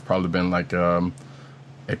 would have probably been like a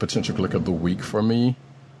potential click of the week for me,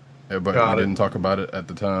 but I didn't talk about it at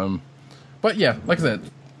the time. But yeah, like I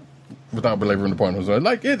said, without belaboring the point,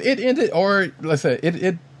 like it ended, or let's say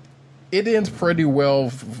it ends pretty well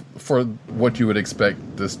for what you would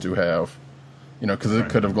expect this to have, because it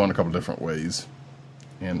could have gone a couple different ways.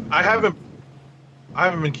 And I haven't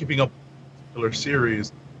been keeping up with the particular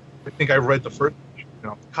series. I think I read the first,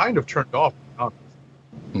 kind of turned off,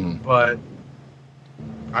 but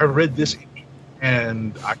I read this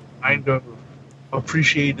and I kind of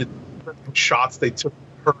appreciated certain shots they took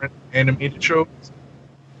from current animated shows.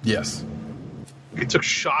 Yes. They took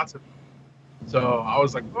shots of it. So I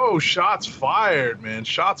was like, oh, shots fired, man.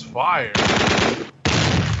 Shots fired.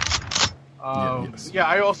 Yeah,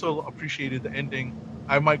 I also appreciated the ending.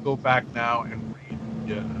 I might go back now and read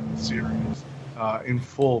the series in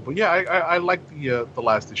full. But yeah, I like the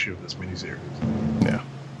last issue of this miniseries. Yeah.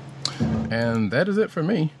 And that is it for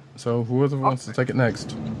me. So whoever wants to take it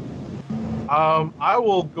next. I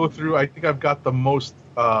will go through. I think I've got the most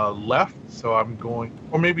left, so I'm going,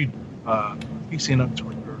 or maybe PC on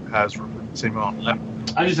Twitter has the same amount left.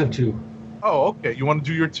 I just have 2. Oh, okay. You want to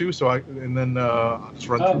do your 2? I'll just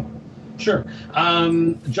run through. Sure.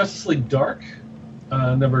 Justice League Dark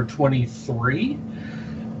number 23.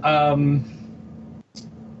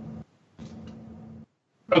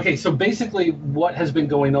 Okay, so basically what has been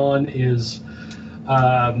going on is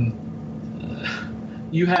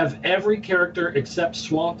you have every character except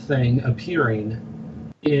Swamp Thing appearing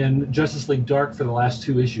in Justice League Dark for the last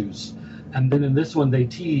 2 issues. And then in this one, they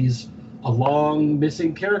tease a long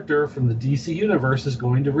missing character from the DC universe is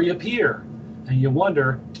going to reappear. And you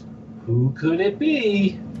wonder, who could it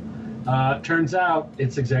be? Turns out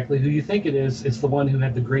it's exactly who you think it is. It's the one who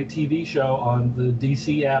had the great TV show on the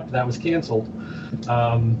DC app that was canceled.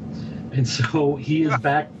 And so he is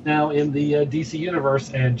back now in the DC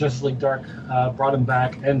universe, and Justice League Dark brought him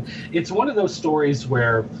back. And it's one of those stories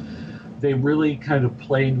where they really kind of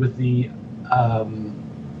played with the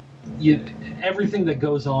everything that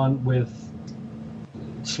goes on with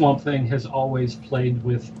Swamp Thing has always played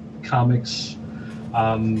with comics.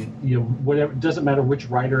 Whatever, it doesn't matter which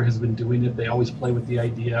writer has been doing it, they always play with the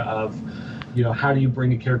idea of, how do you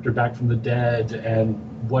bring a character back from the dead, and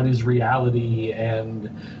what is reality, and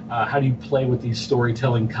how do you play with these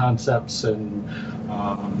storytelling concepts, and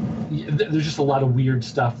there's just a lot of weird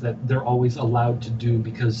stuff that they're always allowed to do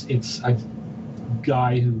because it's a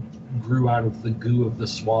guy who grew out of the goo of the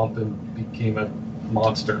swamp and became a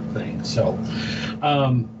monster thing. So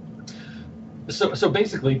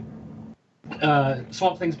basically,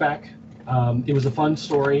 Swamp Thing's back. It was a fun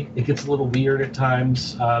story. It gets a little weird at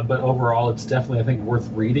times, but overall, it's definitely, I think, worth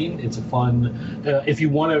reading. It's a fun. If you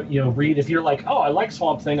want to, read. If you're like, oh, I like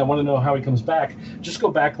Swamp Thing, I want to know how he comes back. Just go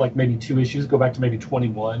back like maybe 2 issues. Go back to maybe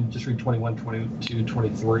 21. Just read 21, 22,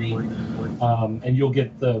 23, and you'll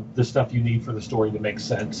get the stuff you need for the story to make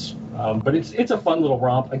sense. But it's a fun little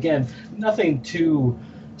romp. Again, nothing too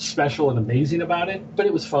special and amazing about it, but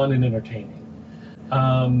it was fun and entertaining.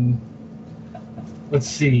 Let's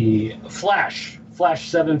see. Flash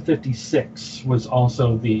 756 was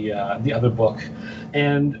also the other book,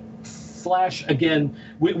 and Flash again.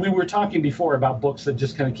 We were talking before about books that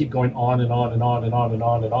just kind of keep going on and on and on and on and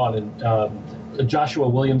on and on. And Joshua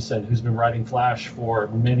Williamson, who's been writing Flash for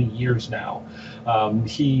many years now,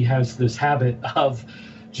 he has this habit of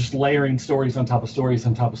just layering stories on top of stories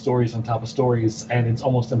on top of stories on top of stories, and it's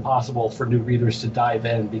almost impossible for new readers to dive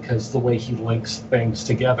in because the way he links things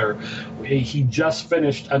together. He just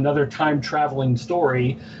finished another time-traveling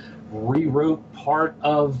story, rewrote part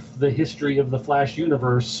of the history of the Flash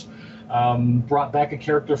universe, brought back a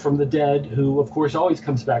character from the dead, who, of course, always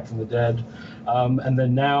comes back from the dead, and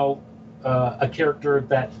then now a character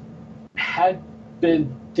that had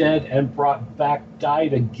been dead and brought back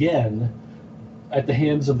died again at the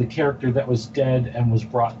hands of the character that was dead and was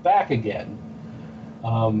brought back again.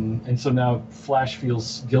 And so now Flash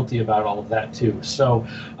feels guilty about all of that too. So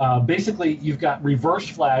basically you've got Reverse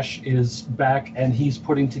Flash is back, and he's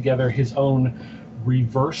putting together his own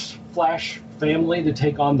Reverse Flash family to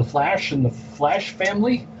take on the Flash and the Flash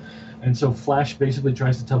family. And so Flash basically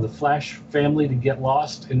tries to tell the Flash family to get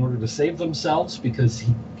lost in order to save themselves because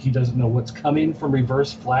he doesn't know what's coming from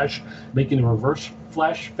Reverse Flash, making a Reverse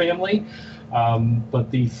Flash family.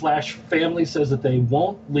 But the Flash family says that they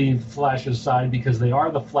won't leave Flash's side because they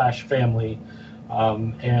are the Flash family.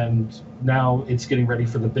 And now it's getting ready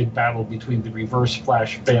for the big battle between the Reverse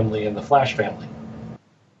Flash family and the Flash family.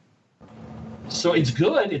 So it's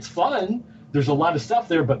good. It's fun. There's a lot of stuff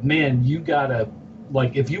there, but man, you gotta,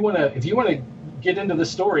 like, if you wanna get into the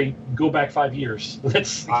story, go back 5 years.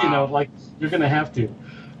 That's, you're gonna have to.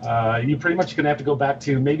 You're pretty much going to have to go back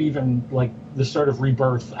to maybe even like the start of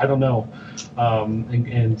Rebirth. I don't know,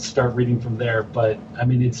 and start reading from there. But I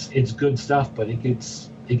mean, it's good stuff, but it gets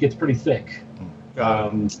pretty thick.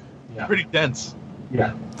 Pretty dense.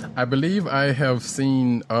 Yeah, I believe I have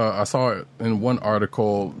seen. I saw it in one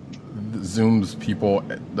article. Zoom's people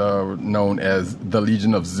known as the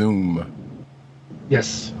Legion of Zoom.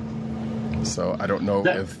 Yes. So I don't know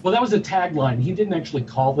if. Well, that was a tagline. He didn't actually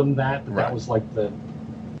call them that, but that was like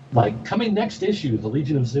coming next issue, the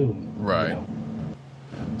Legion of Zoom. Right.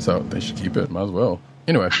 So they should keep it. Might as well.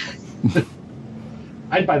 Anyway.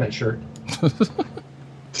 I'd buy that shirt.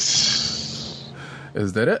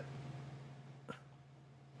 Is that it?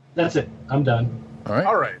 That's it. I'm done.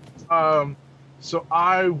 All right. So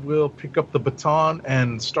I will pick up the baton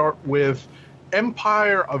and start with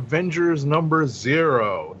Empire Avengers number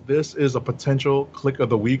 0. This is a potential click of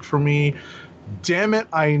the week for me. Damn it,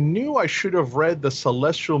 I knew I should have read the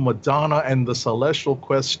Celestial Madonna and the Celestial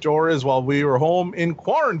Quest stories while we were home in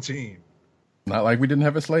quarantine. Not like we didn't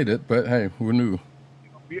have it slated, but hey, who knew?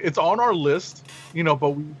 It's on our list, but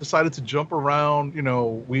we decided to jump around.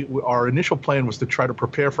 Our initial plan was to try to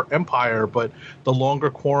prepare for Empire, but the longer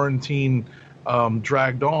quarantine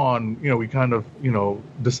dragged on, we kind of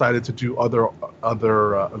decided to do other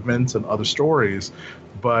events and other stories.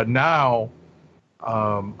 But now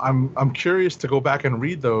I'm curious to go back and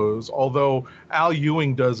read those. Although Al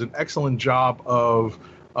Ewing does an excellent job of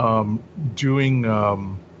doing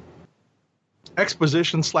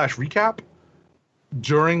exposition / recap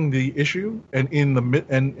during the issue and in the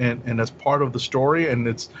and as part of the story, and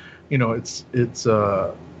it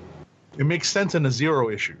makes sense in a zero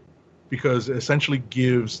issue because it essentially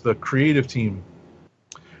gives the creative team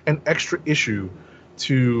an extra issue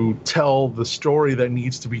to tell the story that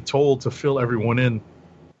needs to be told to fill everyone in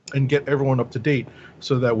and get everyone up to date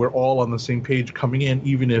so that we're all on the same page coming in,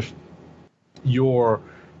 even if you're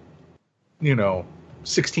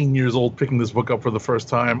 16 years old picking this book up for the first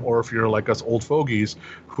time, or if you're like us old fogies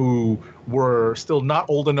who were still not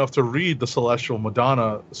old enough to read the Celestial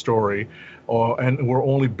Madonna story, and were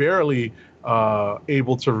only barely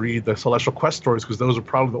able to read the Celestial Quest stories because those are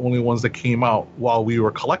probably the only ones that came out while we were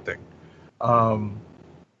collecting. The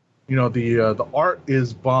art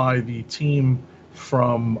is by the team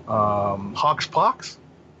from Hawks Pox,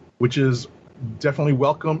 which is definitely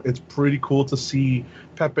welcome. It's pretty cool to see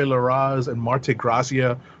Pepe Larraz and Marte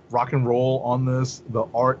Gracia rock and roll on this. The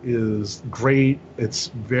art is great. It's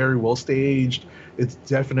very well staged. It's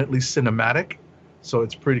definitely cinematic, so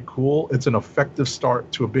it's pretty cool. It's an effective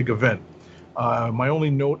start to a big event. My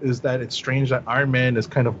only note is that it's strange that Iron Man is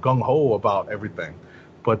kind of gung-ho about everything,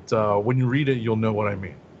 but when you read it, you'll know what I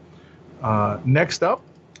mean. Next up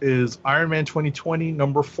is Iron Man 2020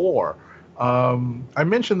 number 4. I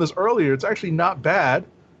mentioned this earlier. It's actually not bad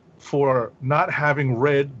for not having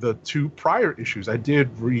read the 2 prior issues. I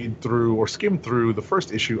did read through or skim through the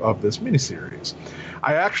first issue of this miniseries.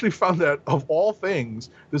 I actually found that, of all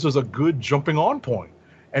things, this was a good jumping on point.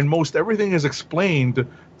 And most everything is explained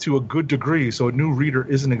to a good degree, so a new reader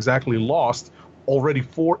isn't exactly lost already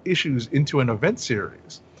 4 issues into an event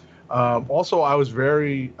series. Also, I was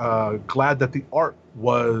very glad that the art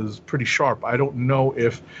was pretty sharp. I don't know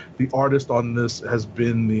if the artist on this has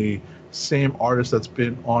been the same artist that's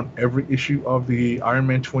been on every issue of the Iron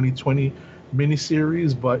Man 2020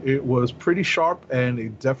 miniseries, but it was pretty sharp and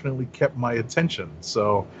it definitely kept my attention.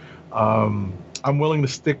 So I'm willing to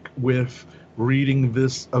stick with reading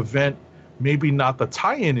this event, maybe not the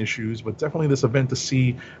tie-in issues, but definitely this event to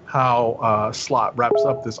see how Slott wraps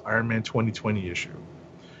up this Iron Man 2020 issue.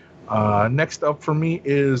 Next up for me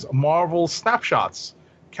is Marvel Snapshots,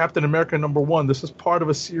 Captain America #1. This is part of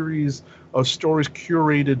a series of stories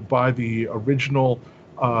curated by the original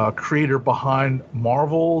creator behind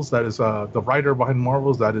Marvels, that is the writer behind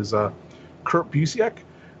Marvels, that is Kurt Busiek.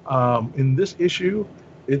 In this issue,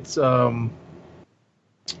 it's I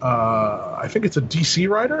think it's a DC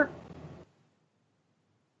writer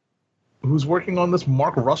who's working on this,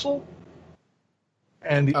 Mark Russell.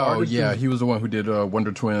 And the artist he was the one who did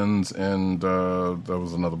Wonder Twins, and there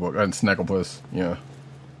was another book, and Snagglepuss. Yeah.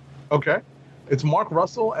 Okay, it's Mark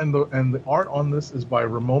Russell, and the art on this is by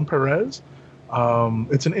Ramon Perez.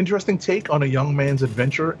 It's an interesting take on a young man's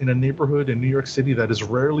adventure in a neighborhood in New York City that is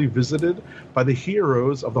rarely visited by the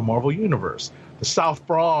heroes of the Marvel Universe. The South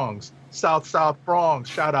Bronx, South Bronx.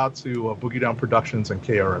 Shout out to Boogie Down Productions and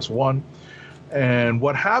KRS-One. And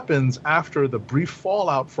what happens after the brief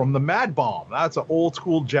fallout from the Mad Bomb? That's an old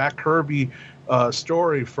school Jack Kirby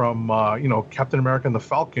story from Captain America and the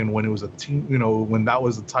Falcon, when it was a team, when that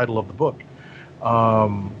was the title of the book.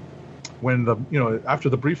 When after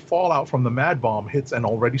the brief fallout from the Mad Bomb hits an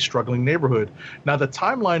already struggling neighborhood. Now the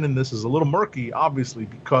timeline in this is a little murky, obviously,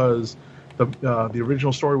 because the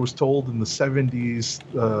original story was told in the 70s,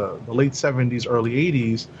 the late 70s, early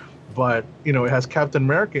 80s. But, it has Captain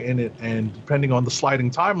America in it, and depending on the sliding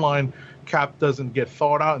timeline, Cap doesn't get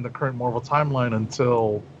thawed out in the current Marvel timeline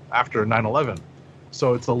until after 9/11.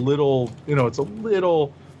 So it's a little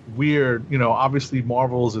weird. Obviously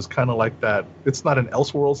Marvel's is kind of like that. It's not an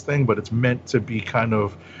Elseworlds thing, but it's meant to be kind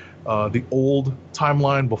of the old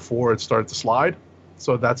timeline before it started to slide.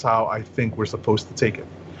 So that's how I think we're supposed to take it.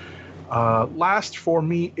 Last for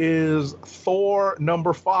me is Thor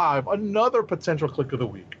 #5, another potential click of the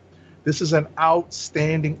week. This is an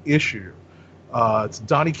outstanding issue. It's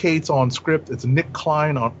Donny Cates on script. It's Nick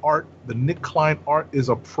Klein on art. The Nick Klein art is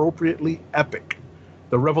appropriately epic.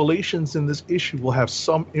 The revelations in this issue will have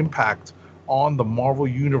some impact on the Marvel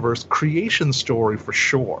Universe creation story for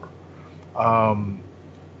sure.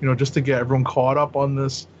 Just to get everyone caught up on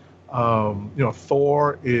this,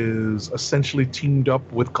 Thor is essentially teamed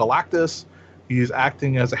up with Galactus. He's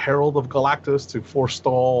acting as a herald of Galactus to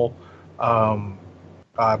forestall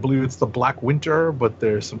I believe it's the Black Winter, but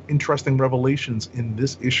there's some interesting revelations in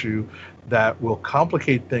this issue that will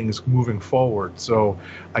complicate things moving forward. So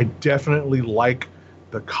I definitely like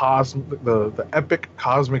the epic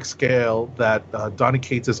cosmic scale that Donny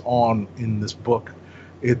Cates is on in this book.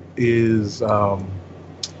 It is,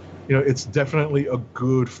 it's definitely a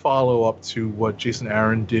good follow-up to what Jason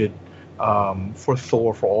Aaron did for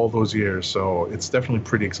Thor for all those years. So it's definitely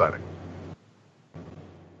pretty exciting.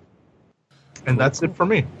 And that's it for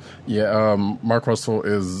me. Yeah, Mark Russell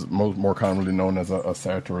is more commonly known as a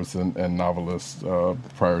satirist and novelist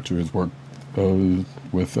prior to his work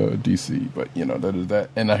with DC. But that is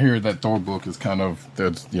that. And I hear that Thor book is kind of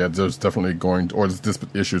there's definitely this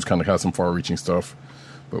issue is kind of has some far-reaching stuff.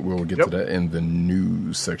 But we'll get to that in the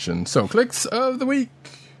news section. So, clicks of the week.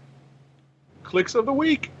 Clicks of the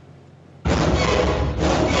week.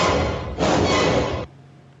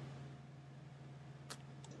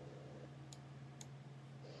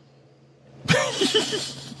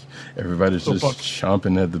 Everybody's just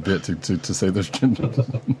chomping at the bit to say this.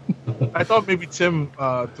 I thought maybe Tim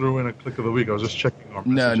threw in a click of the week. I was just checking our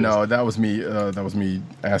messages. No, that was me. That was me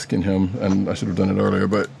asking him, and I should have done it earlier.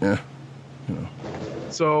 But yeah,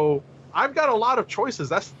 So I've got a lot of choices.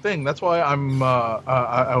 That's the thing. That's why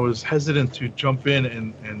I was hesitant to jump in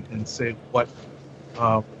and say what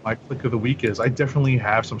my click of the week is. I definitely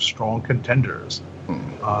have some strong contenders.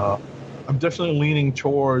 I'm definitely leaning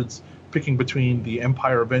towards picking between the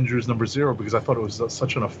Empire Avengers #0 because I thought it was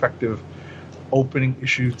such an effective opening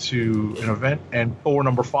issue to an event, and Thor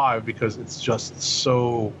 #5 because it's just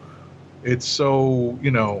so we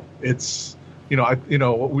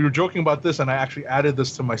were joking about this, and I actually added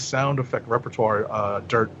this to my sound effect repertoire.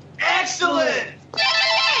 Dirt. Excellent.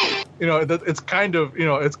 It's kind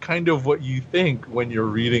of what you think when you're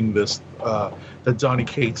reading this, the Donny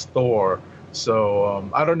Cates Thor. So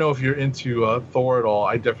I don't know if you're into Thor at all.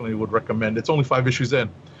 I definitely would recommend. It's only 5 issues in.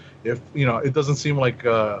 If it doesn't seem like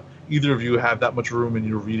either of you have that much room in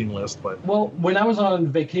your reading list. But when I was on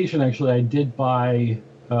vacation, actually, I did buy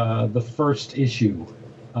the first issue.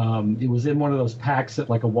 It was in one of those packs at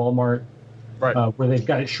like a Walmart, right, where they've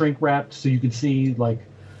got it shrink wrapped, so you could see like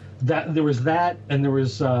that. There was that, and there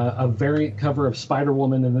was a variant cover of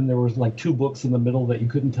Spider-Woman, and then there was like 2 books in the middle that you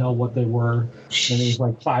couldn't tell what they were, and it was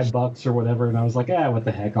like $5 or whatever. And I was like, what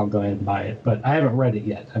the heck? I'll go ahead and buy it. But I haven't read it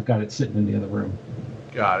yet. I've got it sitting in the other room.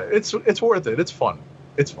 Got it. It's worth it. It's fun.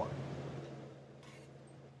 It's fun.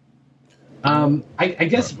 I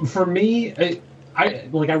guess for me, I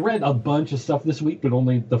read a bunch of stuff this week, but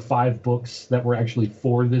only the 5 books that were actually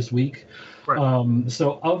for this week. Right.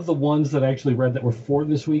 So of the ones that I actually read that were for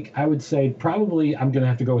this week, I would say probably I'm going to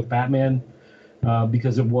have to go with Batman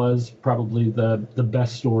because it was probably the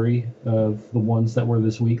best story of the ones that were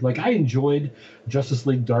this week. Like, I enjoyed Justice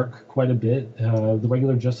League Dark quite a bit. The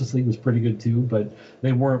regular Justice League was pretty good too, but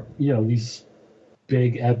they weren't, these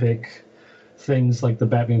big epic things like the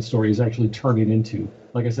Batman story is actually turning into.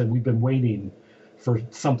 Like I said, we've been waiting for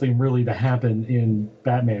something really to happen in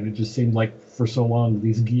Batman. It just seemed like for so long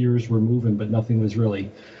these gears were moving, but nothing was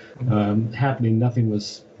really happening. Nothing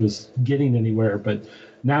was getting anywhere. But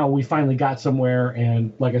now we finally got somewhere,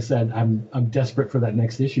 and like I said, I'm desperate for that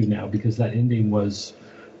next issue now because that ending was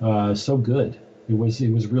so good. It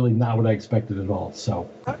was really not what I expected at all. So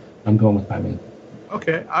I'm going with Batman.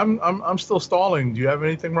 Okay, I'm still stalling. Do you have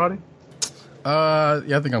anything, Roddy?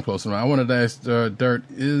 I think I'm close enough. I wanted to ask Dirt,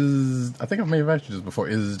 I think I may have asked you this before,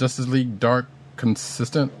 is Justice League Dark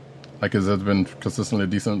consistent? Like, has it been consistently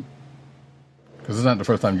decent? Because it's not the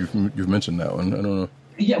first time you've mentioned that one. I don't know.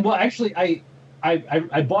 Yeah, well, actually,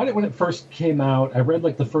 I bought it when it first came out. I read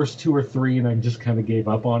like the first 2 or 3, and I just kind of gave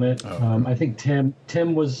up on it. Oh, I think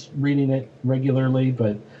Tim was reading it regularly,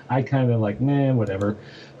 but I kind of like, whatever.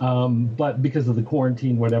 But because of the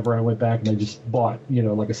quarantine, whatever, I went back and I just bought,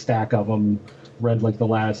 like a stack of them, read like the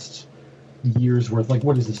last year's worth. Like,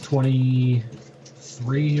 what is this,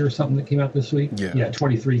 23 or something that came out this week? Yeah,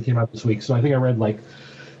 23 came out this week. So I think I read like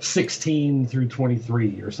 16 through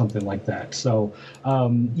 23 or something like that. So,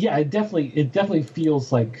 it definitely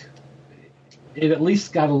feels like it at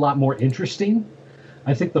least got a lot more interesting.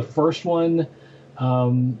 I think the first one,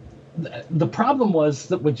 the problem was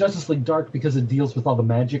that with Justice League Dark, because it deals with all the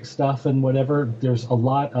magic stuff and whatever, there's a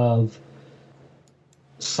lot of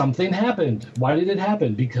something happened. Why did it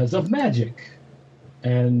happen? Because of magic.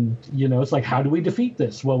 And, it's like, how do we defeat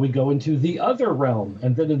this? Well, we go into the other realm.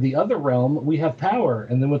 And then in the other realm, we have power.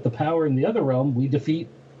 And then with the power in the other realm, we defeat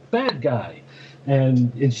bad guy.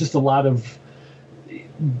 And it's just a lot of,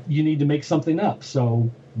 you need to make something up. So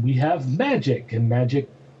we have magic, and magic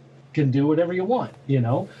can do whatever you want,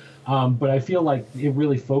 But I feel like it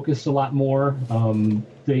really focused a lot more.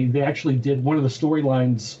 They actually did one of the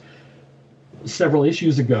storylines several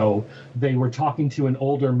issues ago. They were talking to an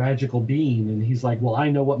older magical being, and he's like, well,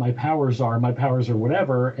 I know what my powers are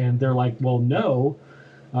whatever. And they're like, well, no,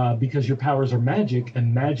 because your powers are magic,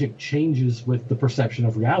 and magic changes with the perception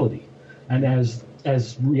of reality. And as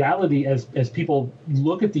reality, as people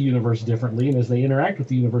look at the universe differently, and as they interact with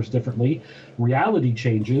the universe differently, reality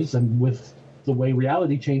changes, and with the way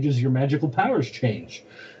reality changes, your magical powers change.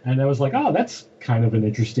 And I was like, oh, that's kind of an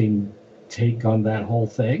interesting take on that whole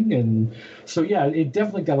thing. And so, yeah, it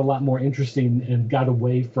definitely got a lot more interesting and got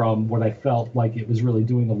away from what I felt like it was really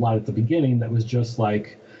doing a lot at the beginning. That was just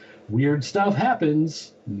like, weird stuff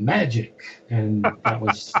happens, magic. And that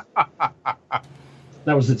was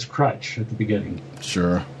its crutch at the beginning.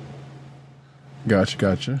 Sure.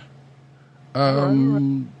 Gotcha.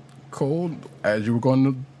 Cole, as you were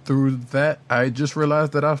going through that, I just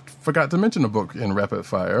realized that I forgot to mention a book in Rapid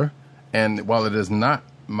Fire. And while it is not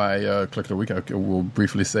my click of the week, I will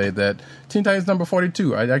briefly say that Teen Titans number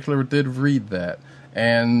 42, I actually did read that.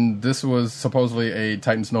 And this was supposedly a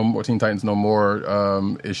Teen Titans No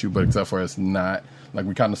More issue, but except for it's not. Like,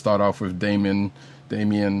 we kind of start off with Damian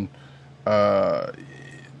in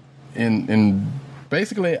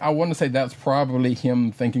basically, I want to say that's probably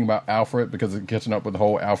him thinking about Alfred, because it's catching up with the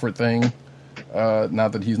whole Alfred thing. Now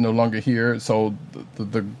that he's no longer here, so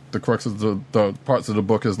the crux of the parts of the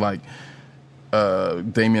book is like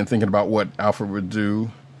Damian thinking about what Alfred would do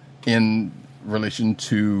in relation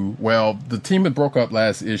to, well, the team had broke up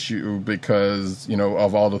last issue because, you know,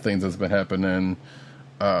 of all the things that's been happening,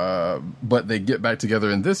 but they get back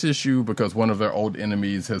together in this issue because one of their old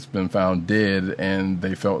enemies has been found dead, and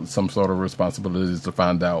they felt some sort of responsibilities to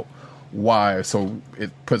find out why. So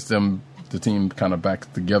it puts the team kind of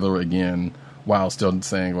back together again, while still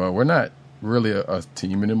saying, well, we're not really a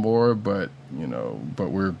team anymore, but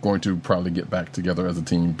we're going to probably get back together as a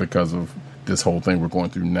team because of this whole thing we're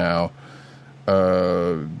going through now.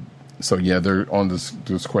 So yeah, they're on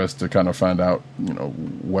this quest to kind of find out, you know,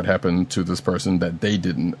 what happened to this person that they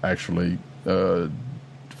didn't actually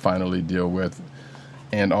finally deal with.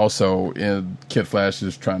 And also, Kid Flash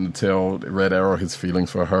is trying to tell Red Arrow his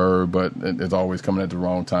feelings for her, but it's always coming at the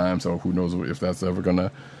wrong time. So who knows if that's ever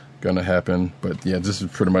gonna happen. But yeah, this is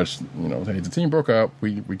pretty much, you know, hey, the team broke up.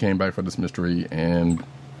 We came back for this mystery and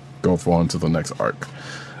go on to the next arc.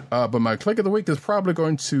 But my click of the week is probably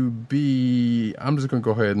going to be, I'm just going to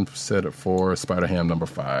go ahead and set it for Spider-Ham number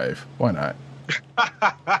 5. Why not?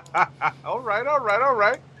 All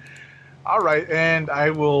right. And I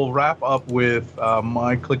will wrap up with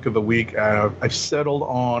my click of the week. I've settled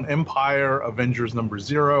on Empire Avengers number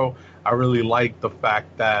 0. I really like the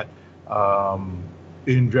fact that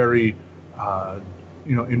in very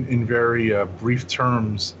brief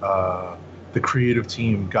terms, the creative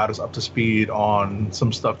team got us up to speed on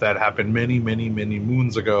some stuff that happened many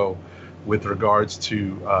moons ago with regards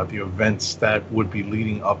to the events that would be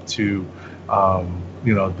leading up to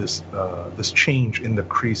this change in the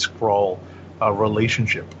Kree-Skrull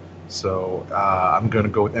relationship. So I'm going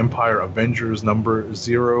to go with Empire Avengers number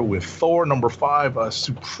 0, with Thor number 5 a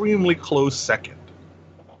supremely close second.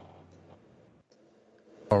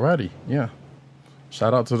 Alrighty, yeah.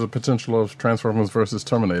 Shout out to the potential of Transformers versus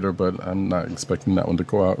Terminator, but I'm not expecting that one to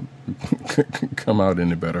come out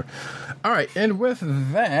any better. All right, and with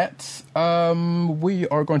that, we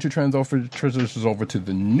are going to transition over to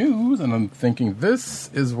the news, and I'm thinking this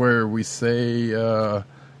is where we say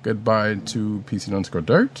goodbye to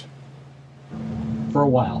PC_Dirt. For a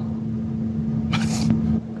while.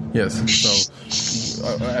 Yes, so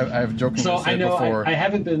I've jokingly said I know before. I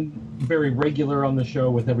haven't been very regular on the show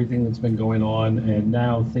with everything that's been going on, and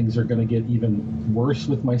now things are going to get even worse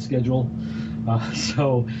with my schedule.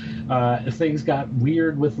 So things got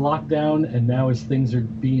weird with lockdown, and now as things are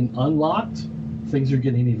being unlocked, things are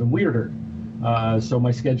getting even weirder. So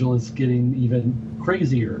my schedule is getting even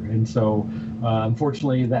crazier, and so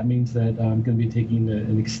unfortunately that means that I'm going to be taking I'm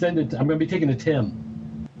going to be taking a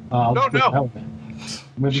Tim. No.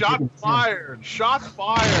 Shot fired.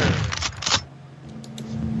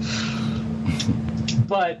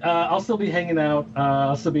 But I'll still be hanging out.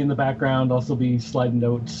 I'll still be in the background. I'll still be sliding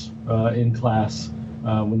notes in class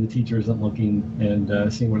when the teacher isn't looking,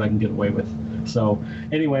 and seeing what I can get away with. So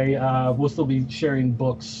anyway, we'll still be sharing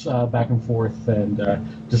books back and forth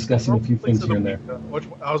and discussing a few things here and there.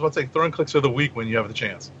 I was about to say, throwing clicks of the week when you have the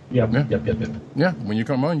chance. Yep. Yeah, when you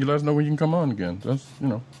come on, you let us know when you can come on again. That's,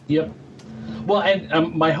 Yep. Well,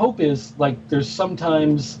 and my hope is, like, there's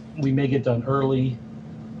sometimes we may get done early,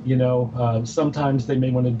 Sometimes they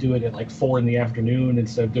may want to do it at like 4 in the afternoon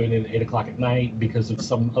instead of doing it at 8 o'clock at night because of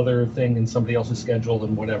some other thing in somebody else's schedule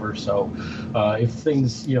and whatever. So if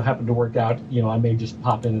things happen to work out, I may just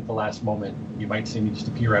pop in at the last moment. You might see me just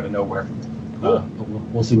appear out of nowhere. But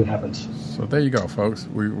we'll see what happens. So there you go, folks.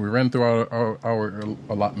 We ran through our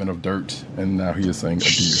allotment of dirt, and now he is saying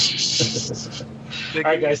adieu. All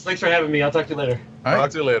right, guys. Thanks for having me. I'll talk to you later. All right.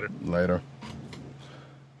 Talk to you later. Later.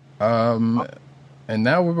 And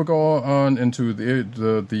now we will go on into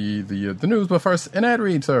the news, but first, an ad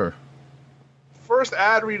read, sir. First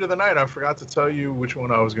ad read of the night. I forgot to tell you which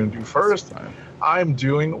one I was going to do first. I'm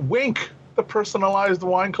doing Wink, the personalized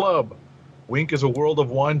wine club. Wink is a world of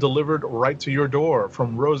wine delivered right to your door.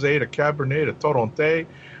 From rosé to Cabernet to Torrontés,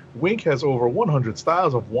 Wink has over 100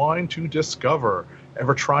 styles of wine to discover.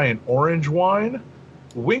 Ever try an orange wine?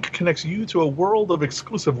 Wink connects you to a world of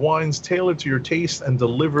exclusive wines tailored to your taste and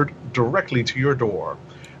delivered directly to your door.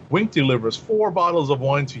 Wink delivers 4 bottles of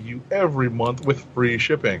wine to you every month with free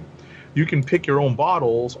shipping. You can pick your own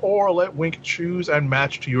bottles or let Wink choose and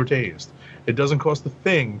match to your taste. It doesn't cost a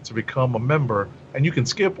thing to become a member, and you can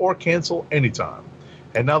skip or cancel anytime.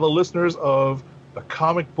 And now the listeners of the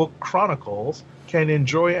Comic Book Chronicles can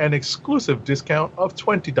enjoy an exclusive discount of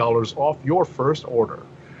 $20 off your first order.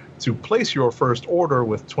 To place your first order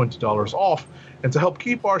with $20 off and to help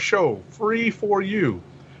keep our show free for you,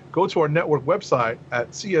 go to our network website at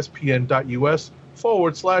cspn.us/wink.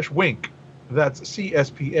 That's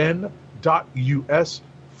cspn.us/WINC.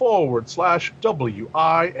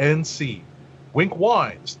 Wink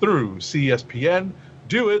Wines through CSPN.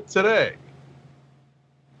 Do it today.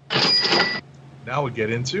 Now we get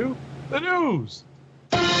into the news.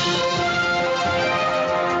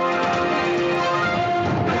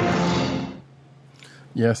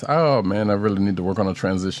 Yes. Oh man, I really need to work on a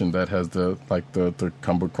transition that has the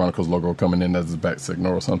Comic Book Chronicles logo coming in as a back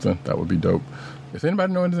signal or something. That would be dope. If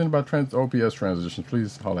anybody knows anything about OPS transitions,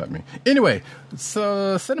 please holler at me. Anyway,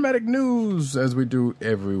 so cinematic news as we do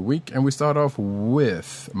every week, and we start off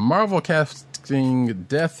with Marvel casting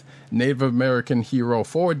Death, Native American hero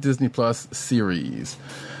for Disney Plus series.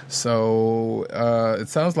 So it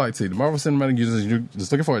sounds like, the Marvel Cinematic Universe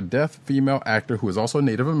is looking for a deaf female actor who is also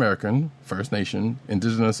Native American, First Nation,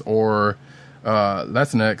 Indigenous, or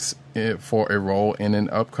Latinx for a role in an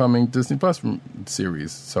upcoming Disney Plus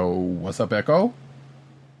series. So what's up, Echo?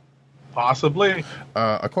 Possibly.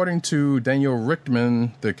 According to Daniel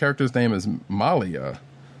Richtman, the character's name is Malia.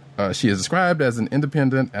 She is described as an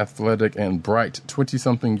independent, athletic, and bright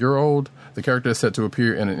 20-something-year-old. The character is set to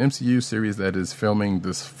appear in an MCU series that is filming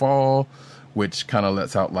this fall, which kind of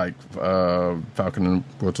lets out like Falcon and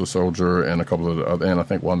Winter Soldier and a couple of the other, and I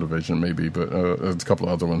think WandaVision maybe, but there's a couple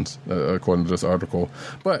of other ones according to this article.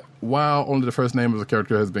 But while only the first name of the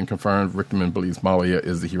character has been confirmed, Richtman believes Malia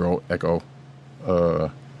is the hero Echo,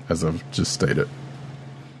 as I've just stated.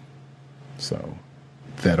 So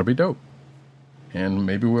that'll be dope. And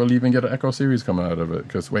maybe we'll even get an Echo series coming out of it.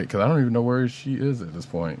 Because I don't even know where she is at this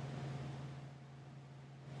point.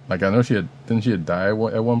 Like, I know didn't she die at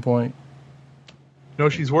one point? No,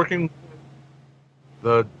 she's working with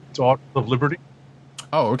the Daughters of Liberty.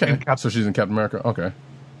 Oh, okay. So she's in Captain America. Okay.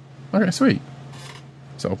 Okay, sweet.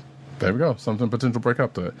 So, there we go. Something potential break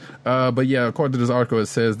up to it. But yeah, according to this article, it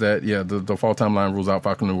says that, the fall timeline rules out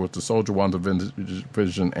Falcon and Winter Soldier,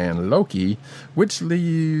 WandaVision, and Loki, which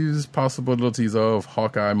leaves possibilities of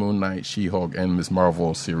Hawkeye, Moon Knight, She-Hulk, and Ms.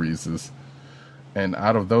 Marvel series. And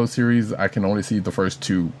out of those series, I can only see the first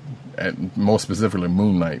two, and more specifically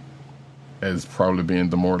Moon Knight, as probably being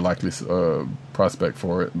the more likely prospect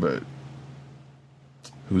for it. But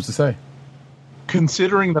who's to say?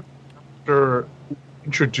 Considering that they're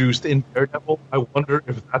introduced in Daredevil, I wonder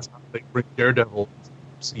if that's how they bring Daredevil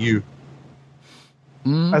to you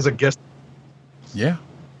as a guest. Yeah,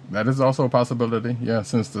 that is also a possibility. Yeah,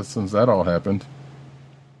 since that all happened.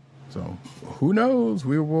 So who knows?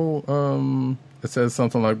 We will. It says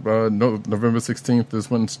something like November 16th. This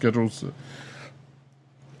one schedules.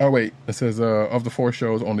 Oh wait, it says of the 4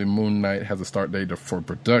 shows, only Moon Knight has a start date for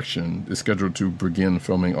production. It's scheduled to begin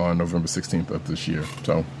filming on November 16th of this year.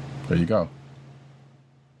 So there you go.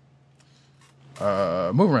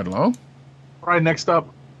 Moving right along. All right, next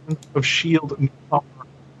up, of S.H.I.E.L.D.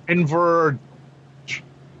 Denver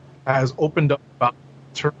has opened up about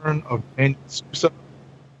the return of Daniel Sousa.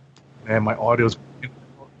 And my audio's...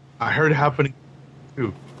 I heard it happening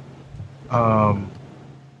too. I'll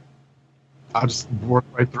just work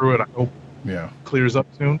right through it. I hope it clears up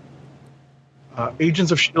soon.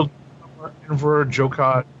 Agents of S.H.I.E.L.D. Denver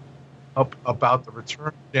Jokot up about the return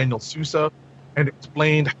of Daniel Sousa and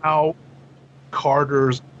explained how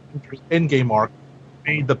Carter's Endgame arc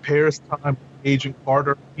made the pair's time with Agent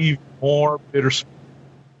Carter even more bittersweet.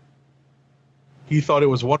 He thought it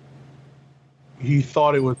was a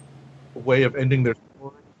way of ending their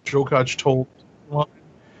story. Jokaj told him,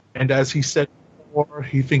 and as he said before,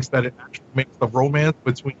 he thinks that it actually makes the romance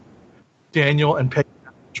between Daniel and Peggy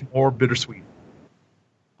much more bittersweet.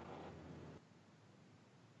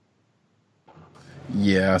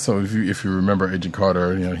 Yeah, so if you remember Agent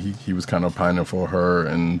Carter, he was kind of pining for her,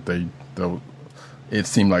 and it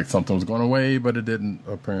seemed like something was going away, but it didn't.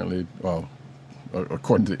 Apparently, well,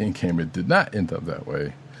 according to Incame, it did not end up that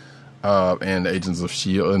way. And Agents of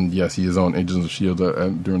S.H.I.E.L.D., and yes, he is on Agents of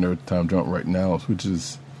S.H.I.E.L.D. during their time jump right now, which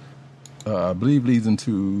is, I believe, leads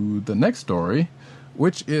into the next story,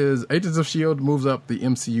 which is Agents of S.H.I.E.L.D. moves up the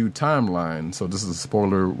MCU timeline. So this is a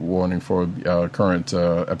spoiler warning for current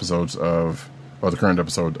episodes of, or the current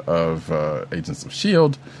episode of Agents of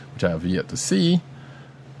S.H.I.E.L.D., which I have yet to see,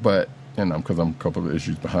 but. And because I'm a couple of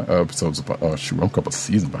issues behind, I'm a couple of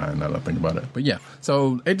seasons behind now that I think about it. But yeah,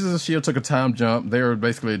 so Agents of S.H.I.E.L.D. took a time jump. They were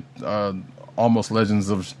basically almost Legends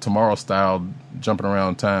of Tomorrow style, jumping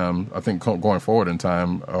around time. I think going forward in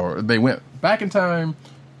time, or they went back in time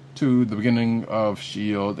to the beginning of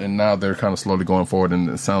S.H.I.E.L.D., and now they're kind of slowly going forward. And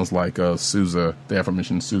it sounds like Sousa, the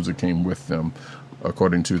aforementioned Sousa, came with them,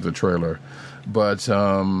 according to the trailer. But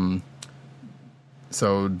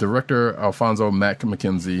so director Alfonso Mack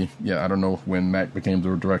McKenzie, I don't know when Mack became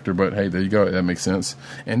the director, but hey, there you go, that makes sense.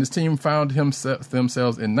 And his team found themselves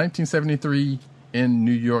in 1973 in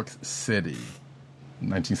New York City.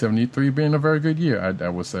 1973 being a very good year, I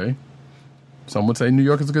would say. Some would say New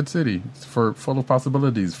York is a good city. It's full of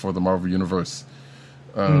possibilities for the Marvel Universe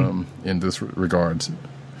in this regard.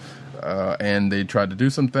 And they tried to do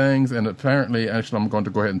some things, and apparently, actually, I'm going to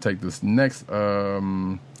go ahead and take this next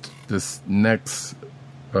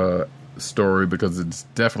story because it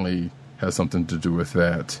definitely has something to do with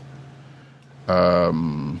that.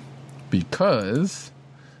 Because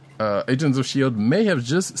Agents of S.H.I.E.L.D. may have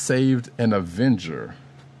just saved an Avenger.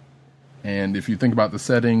 And if you think about the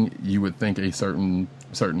setting, you would think a certain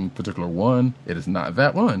particular one. It is not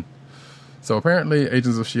that one. So apparently,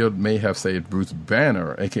 Agents of S.H.I.E.L.D. may have saved Bruce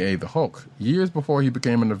Banner, a.k.a. the Hulk, years before he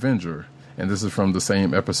became an Avenger. And this is from the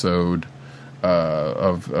same episode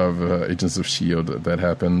of Agents of S.H.I.E.L.D. that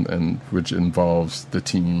happened, and which involves the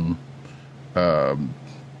team,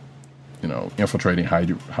 infiltrating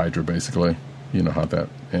Hydra, basically. You know how that,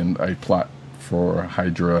 and a plot for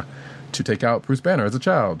Hydra to take out Bruce Banner as a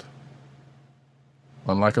child.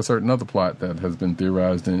 Unlike a certain other plot that has been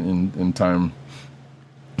theorized in time,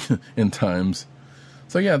 in times.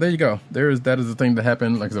 So yeah, there you go. That is the thing that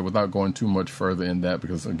happened. Like I said, without going too much further in that,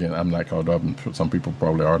 because again, I'm not caught up, and some people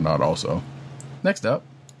probably are not also. Next up,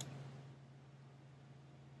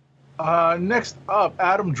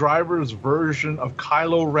 Adam Driver's version of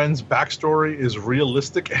Kylo Ren's backstory is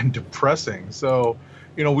realistic and depressing. So,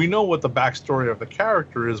 we know what the backstory of the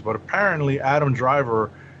character is, but apparently Adam Driver,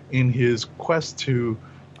 in his quest to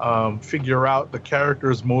figure out the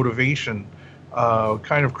character's motivation,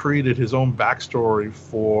 kind of created his own backstory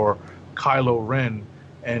for Kylo Ren.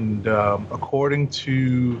 And according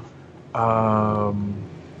to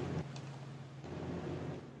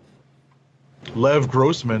Lev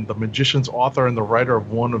Grossman, the Magician's author and the writer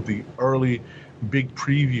of one of the early big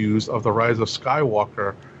previews of The Rise of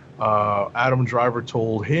Skywalker, Adam Driver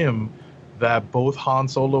told him that both Han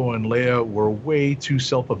Solo and Leia were way too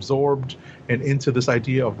self-absorbed and into this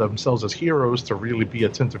idea of themselves as heroes to really be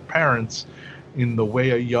attentive parents in the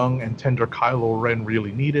way a young and tender Kylo Ren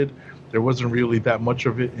really needed. There wasn't really that much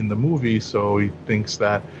of it in the movie, so he thinks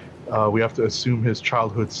that we have to assume his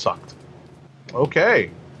childhood sucked. Okay.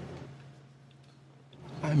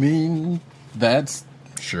 I mean, that's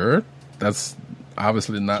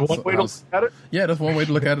obviously not. So one way to look at it? Yeah, that's one way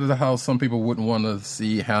to look at it, how some people wouldn't want to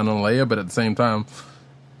see Han and Leia, but at the same time,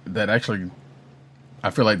 that actually,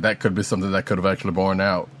 I feel like that could be something that could have actually borne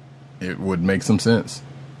out. It would make some sense.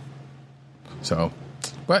 So,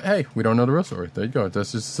 but hey, we don't know the real story. There you go.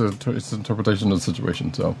 That's just it's an interpretation of the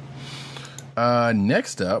situation. So,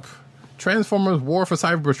 next up, Transformers War for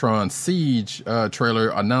Cybertron Siege trailer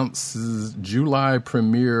announces July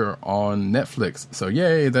premiere on Netflix. So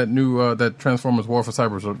yay, that new that Transformers War for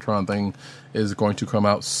Cybertron thing is going to come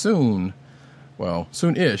out soon. Well,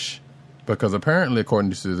 soon-ish, because apparently,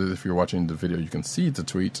 according to this, if you're watching the video, you can see the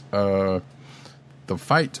tweet. The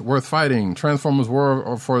fight worth fighting. Transformers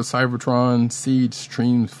War for Cybertron Siege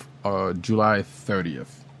streams July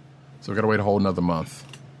 30th. So we got to wait a whole another month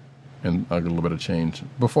and a little bit of change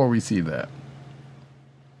before we see that.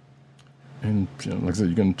 And like I said,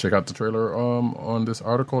 you can check out the trailer on this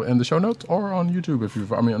article in the show notes or on YouTube if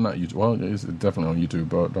you've. I mean, not YouTube. Well, it's definitely on YouTube,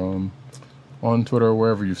 but on Twitter or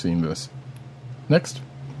wherever you've seen this. Next.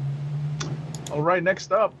 All right,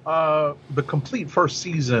 next up, the complete first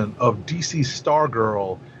season of DC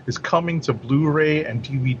Stargirl is coming to Blu-ray and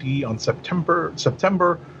DVD on September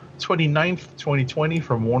 29th, 2020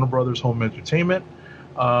 from Warner Brothers Home Entertainment.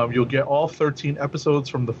 You'll get all 13 episodes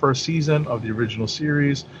from the first season of the original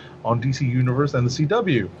series on DC Universe and the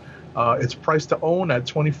CW. It's priced to own at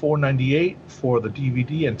 $24.98 for the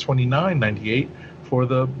DVD and $29.98 for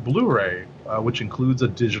the Blu-ray, which includes a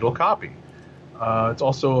digital copy. It's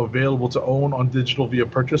also available to own on digital via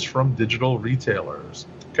purchase from digital retailers.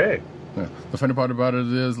 Okay. Yeah. The funny part about it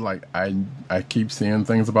is, like, I keep seeing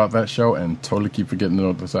things about that show and totally keep forgetting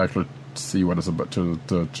to actually see what it's about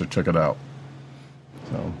to check it out.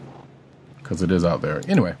 So, because it is out there.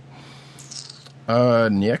 Anyway,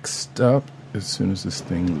 next up, as soon as this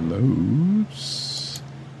thing loads,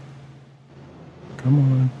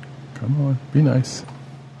 come on, be nice.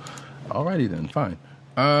 Alrighty then, fine.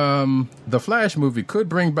 The Flash movie could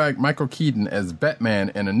bring back Michael Keaton as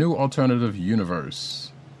Batman in a new alternative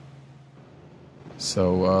universe.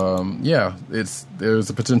 So, yeah, there's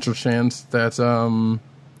a potential chance that,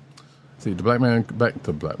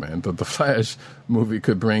 the Flash movie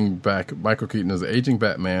could bring back Michael Keaton as the aging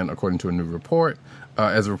Batman, according to a new report.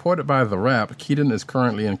 As reported by The Wrap, Keaton is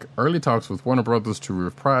currently in early talks with Warner Brothers to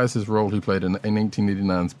reprise his role he played in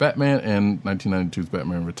 1989's Batman and 1992's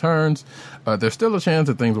Batman Returns. There's still a chance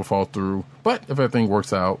that things will fall through, but if everything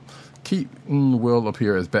works out, Keaton will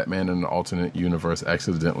appear as Batman in an alternate universe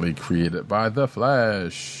accidentally created by The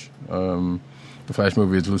Flash. The Flash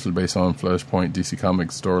movie is loosely based on Flashpoint DC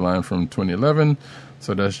Comics storyline from 2011,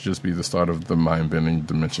 so that should just be the start of the mind-bending,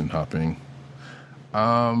 dimension-hopping.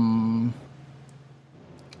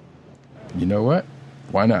 You know what?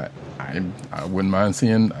 Why not? I wouldn't mind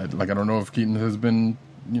seeing. I don't know if Keaton has been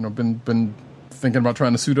thinking about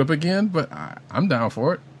trying to suit up again, but I'm down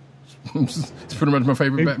for it. It's pretty much my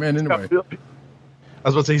favorite Batman anyway. I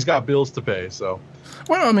was about to say he's got bills to pay, so.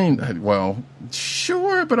 Well, I mean,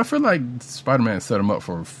 sure, but I feel like Spider-Man set him up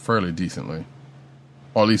for fairly decently,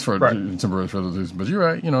 or at least for temporary reasons. But you're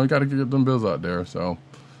right. You got to get them bills out there. So,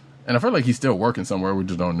 and I feel like he's still working somewhere. We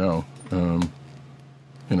just don't know.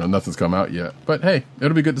 Nothing's come out yet. But hey,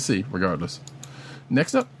 it'll be good to see, regardless.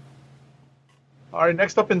 Next up. All right,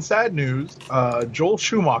 next up in sad news, Joel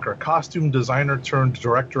Schumacher, costume designer turned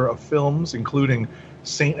director of films, including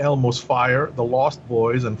St. Elmo's Fire, The Lost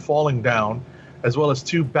Boys, and Falling Down, as well as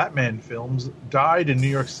 2 Batman films, died in New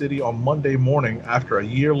York City on Monday morning after a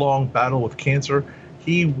year-long battle with cancer.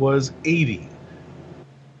 He was 80.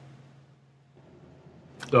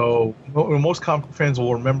 So most comic fans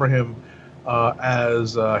will remember him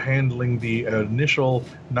as handling the initial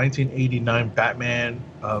 1989 Batman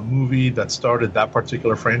movie that started that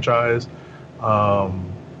particular franchise.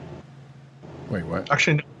 Wait, what?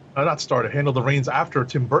 Actually, not started. Handled the reins after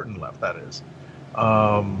Tim Burton left, that is.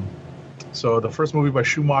 So the first movie by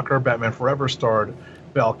Schumacher, Batman Forever, starred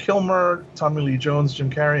Val Kilmer, Tommy Lee Jones, Jim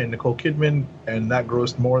Carrey, and Nicole Kidman, and that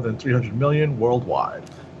grossed more than $300 million worldwide.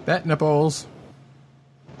 Bat nipples.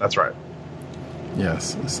 That's right.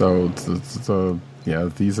 Yes. So yeah,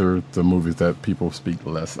 these are the movies that people speak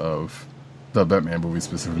less of. The Batman movies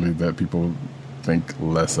specifically that people think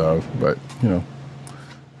less of, but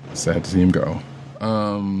sad to see him go.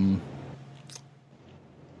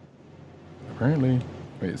 Apparently,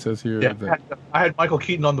 wait, it says here that I had Michael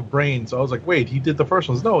Keaton on the brain, so I was like, wait, he did the first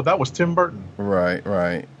ones. No, that was Tim Burton.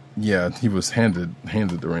 Right. Yeah, he was handed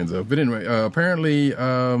the reins of. But anyway, apparently,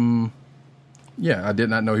 yeah, I did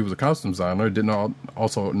not know he was a costume designer. I did not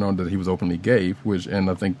also know that he was openly gay, and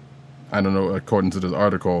I think, I don't know, according to this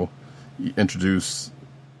article, he introduced,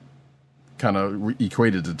 kind of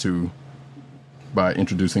equated the two by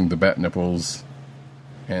introducing the bat nipples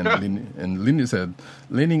and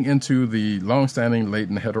leaning into the long-standing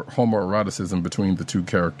latent homoeroticism between the two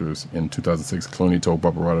characters. In 2006, Clooney told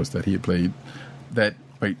Barbara Walters that he had played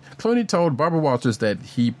Clooney told Barbara Walters that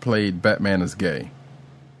he played Batman as gay,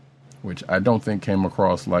 which I don't think came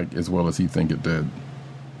across like as well as he think it did.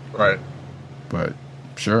 Right. But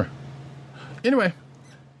sure. Anyway,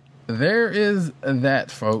 there is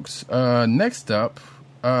that, folks. Next up,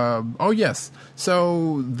 oh yes.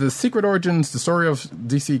 So the Secret Origins, the story of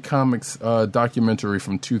DC Comics documentary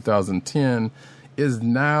from 2010 is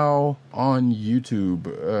now on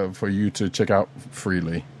YouTube for you to check out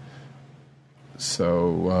freely.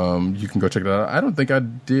 So you can go check it out. I don't think I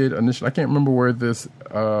did initially. I can't remember where this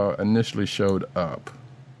initially showed up.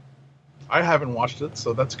 I haven't watched it,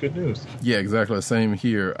 so that's good news. Yeah, exactly. Same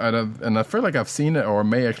here. And I feel like I've seen it or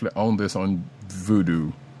may actually own this on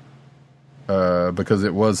Vudu. Because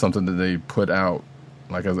it was something that they put out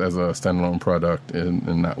like as a standalone product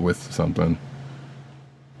and not with something.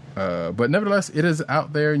 But nevertheless, it is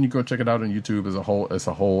out there, and you go check it out on YouTube. It's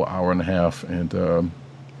a whole hour and a half, and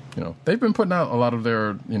you know, they've been putting out a lot of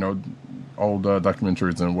their, you know, old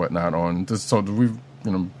documentaries and whatnot on this. So we've,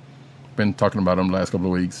 you know, been talking about them the last couple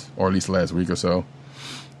of weeks, or at least last week or so.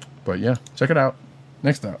 But yeah, check it out.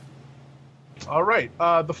 Next up. All right.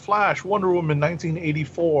 The Flash, Wonder Woman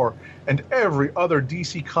 1984, and every other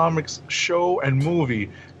DC Comics show and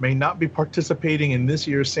movie may not be participating in this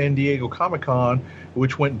year's San Diego Comic-Con,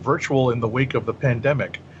 which went virtual in the wake of the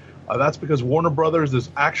pandemic. That's because Warner Brothers is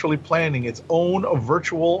actually planning its own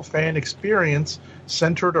virtual fan experience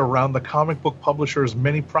centered around the comic book publisher's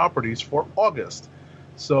many properties for August.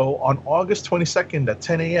 So on August 22nd at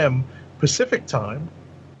 10 a.m. Pacific time,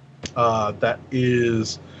 that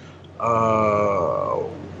is, what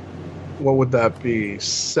would that be?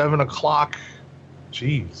 7 o'clock?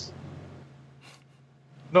 Jeez.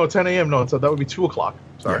 No, 10 a.m. No, so that would be 2 o'clock.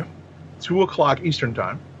 Sorry. Yeah. 2 o'clock Eastern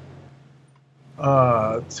time. 2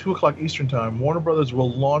 o'clock Eastern time, Warner Brothers will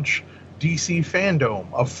launch DC Fandom,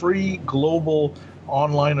 a free global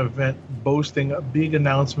online event boasting big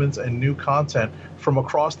announcements and new content from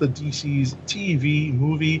across the DC's TV,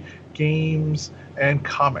 movie, games, and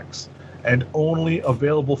comics, and only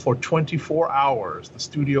available for 24 hours, the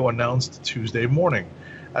studio announced Tuesday morning.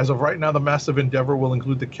 As of right now, the massive endeavor will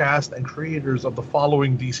include the cast and creators of the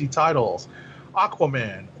following DC titles: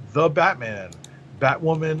 Aquaman, The Batman,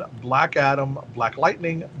 Batwoman, Black Adam, Black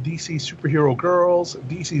Lightning, DC Superhero Girls,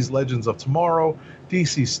 DC's Legends of Tomorrow,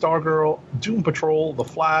 DC Stargirl, Doom Patrol, The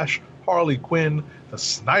Flash, Harley Quinn, the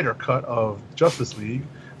Snyder Cut of Justice League,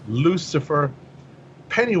 Lucifer,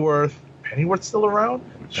 Pennyworth still around?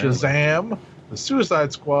 Shazam, The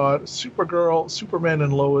Suicide Squad, Supergirl, Superman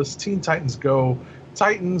and Lois, Teen Titans Go,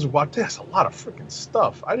 Titans. Wow, there's a lot of freaking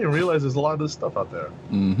stuff. I didn't realize there's a lot of this stuff out there.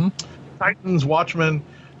 Mm-hmm. Titans, Watchmen,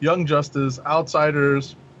 Young Justice,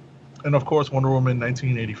 Outsiders, and of course Wonder Woman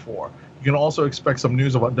 1984. You can also expect some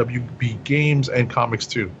news about WB games and comics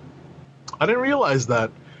too. I didn't realize that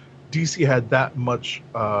DC had that much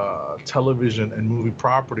television and movie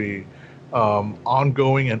property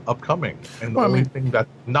ongoing and upcoming, and the only thing that's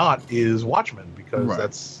not is Watchmen, because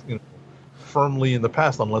that's, you know, firmly in the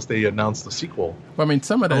past unless they announce the sequel. Well, I mean,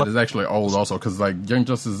 some of that is actually old also, because like Young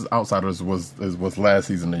Justice Outsiders was last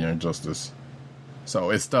season of Young Justice.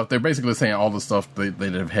 So it's stuff, they're basically saying all the stuff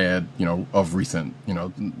they'd have had, you know, of recent, you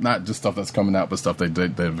know, not just stuff that's coming out, but stuff they've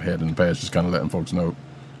had in the past, just kind of letting folks know.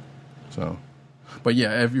 So, but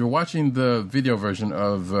yeah, if you're watching the video version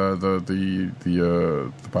of the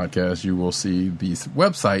podcast, you will see the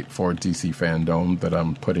website for DC Fandom that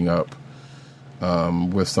I'm putting up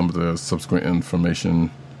with some of the subsequent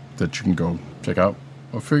information that you can go check out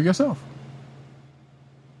for yourself.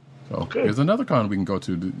 So here's another con we can go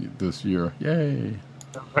to this year. Yay.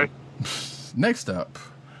 Okay. Next up,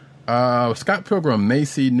 Scott Pilgrim may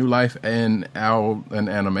see new life in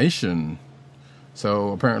animation.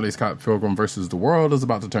 So apparently Scott Pilgrim vs. the World is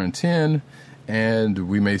about to turn 10, and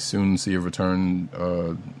we may soon see a return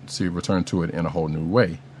to it in a whole new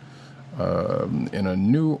way. In a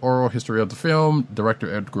new oral history of the film,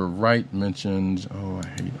 director Edgar Wright mentioned, I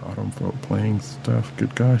hate Autumn Float playing stuff,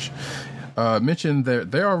 good gosh. Mentioned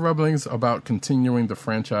that there are rumblings about continuing the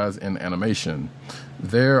franchise in animation.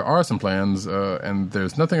 There are some plans, and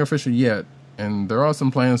there's nothing official yet. And there are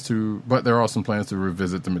some plans to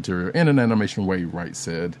revisit the material in an animation way, Wright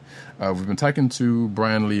said. We've been talking to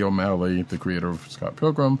Brian Lee O'Malley, the creator of Scott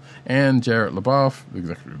Pilgrim, and Jared LaBeouf, the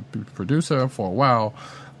executive producer, for a while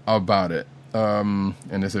about it. And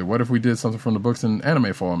they said, what if we did something from the books in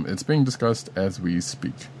anime form? It's being discussed as we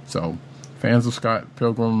speak. So, fans of Scott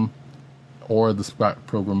Pilgrim or the Scott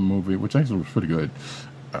Pilgrim movie, which actually was pretty good,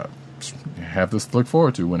 have this to look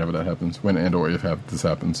forward to whenever that happens, when and or if this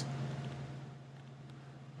happens.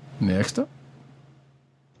 Next up.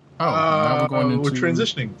 Now we're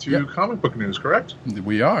transitioning to comic book news, correct?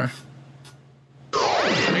 We are.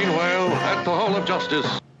 Meanwhile, at the Hall of Justice.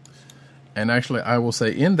 And actually, I will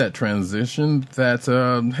say in that transition that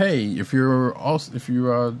hey, if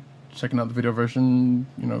you're checking out the video version,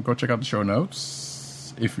 you know, go check out the show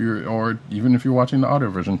notes. Even if you're watching the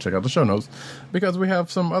audio version, check out the show notes, because we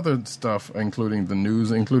have some other stuff, including the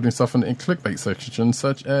news, including stuff in the clickbait section,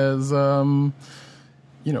 such as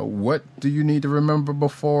you know, what do you need to remember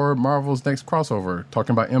before Marvel's next crossover?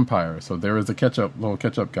 Talking about Empire. So there is a little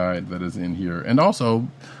catch-up guide that is in here. And also,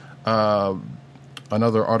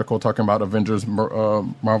 another article talking about Avengers,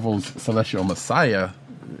 Marvel's Celestial Messiah,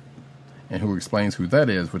 and who explains who that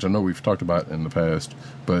is, which I know we've talked about in the past,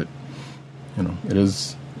 but it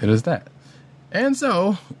is that. And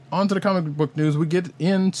so, on to the comic book news. We get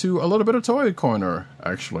into a little bit of Toy Corner,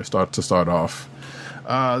 actually, start off.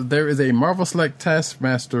 There is a Marvel Select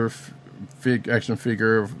Taskmaster action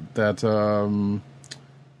figure that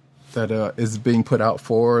is being put out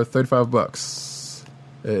for $35.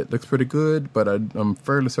 It looks pretty good, but I'm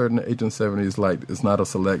fairly certain Agent 70 is like, it's not a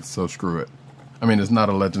Select, so screw it. I mean, it's not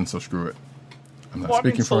a Legend, so screw it. I'm not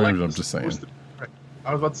speaking for him, I'm just saying.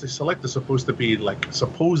 I was about to say Select is supposed to be like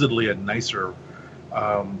supposedly a nicer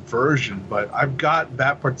version, but I've got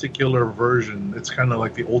that particular version. It's kind of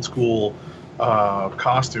like the old school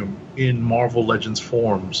costume in Marvel Legends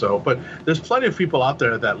form. So, but there's plenty of people out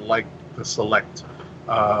there that like the Select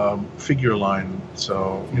figure line.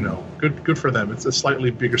 So, good for them. It's a slightly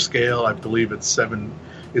bigger scale. I believe it's on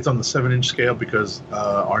the 7-inch scale because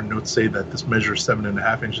our notes say that this measures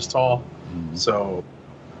 7.5 inches tall. Mm-hmm. So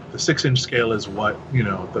the 6-inch scale is what,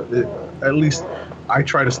 at least I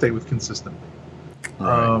try to stay with consistent.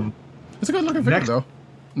 Right. It's a good looking figure, though.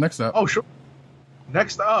 Next up. Oh, sure.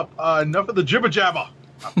 Next up, enough of the jibber jabber.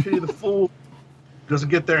 I pity the fool who doesn't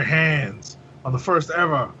get their hands on the first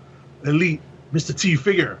ever Elite Mr. T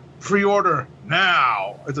figure. Pre-order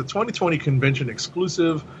now. It's a 2020 convention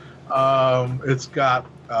exclusive. It's got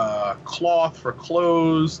cloth for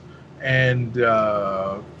clothes and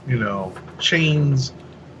chains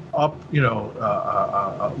up,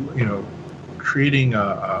 creating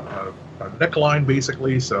a neckline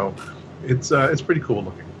basically. So it's pretty cool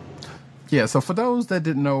looking. Yeah, so for those that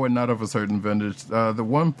didn't know and not of a certain vintage, the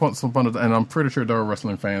one point, and I'm pretty sure there are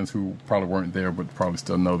wrestling fans who probably weren't there but probably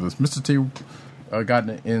still know this. Mr. T got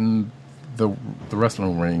in the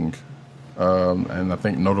wrestling ring, and I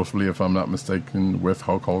think noticeably, if I'm not mistaken, with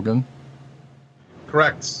Hulk Hogan.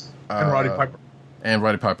 Correct. And Roddy Piper. And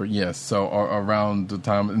Roddy Piper, yes. So around the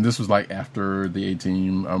time, and this was like after the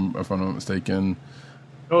A-Team, if I'm not mistaken.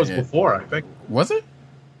 No, it was before, I think. Was it?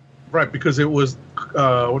 Right, because it was,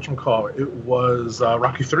 whatchamacallit, it was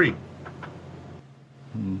Rocky 3.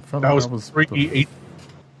 That was 3-8.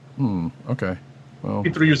 Okay. Well,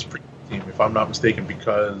 Rocky 3 was pre-team, if I'm not mistaken,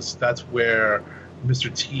 because that's where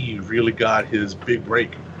Mr. T really got his big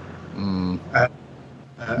break.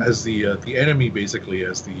 As the enemy, basically,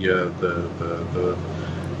 as the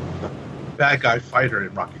bad guy fighter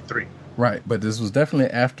in Rocky 3. Right, but this was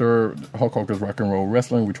definitely after Hulk Hogan's Rock and Roll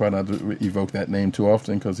Wrestling. We try not to evoke that name too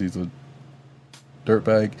often because he's a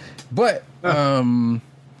dirtbag. But at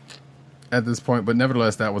this point, but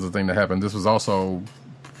nevertheless, that was the thing that happened. This was also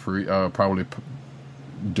probably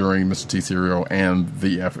during Mr. T serial and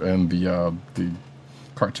the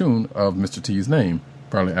cartoon of Mr. T's name.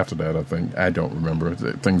 Probably after that, I think. I don't remember.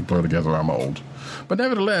 Things blur together. I'm old. But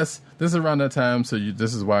nevertheless, this is around that time, so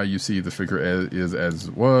this is why you see the figure as it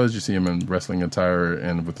was. You see him in wrestling attire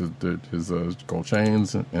and with his gold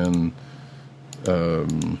chains and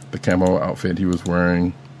the camo outfit he was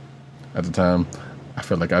wearing at the time. I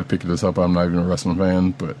felt like I'd pick this up. I'm not even a wrestling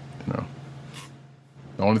fan, but, the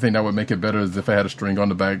only thing that would make it better is if I had a string on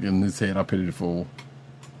the back and his head. I pity the fool.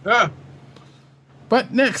 Yeah.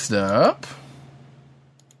 But next up...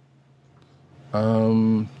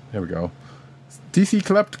 here we go. DC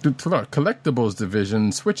Collectibles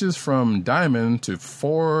division switches from Diamond to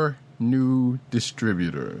 4 new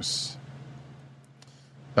distributors.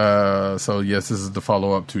 So yes, this is the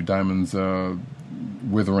follow-up to Diamond's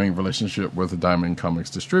withering relationship with the Diamond Comics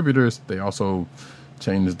distributors. They also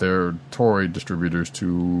changed their toy distributors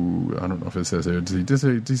to, I don't know if it says here,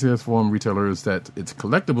 DC has informed retailers that its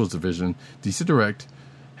Collectibles division, DC Direct,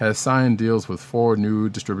 has signed deals with 4 new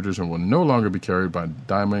distributors and will no longer be carried by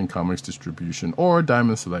Diamond Comics Distribution or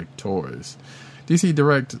Diamond Select Toys. DC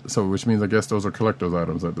Direct, so which means I guess those are collector's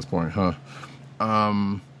items at this point, huh?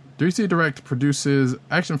 DC Direct produces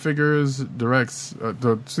action figures,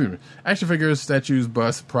 action figures, statues,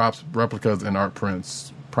 busts, props, replicas, and art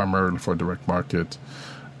prints, primarily for direct market.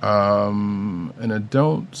 And I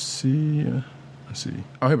don't see. Let's see.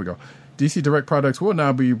 Oh, here we go. DC Direct products will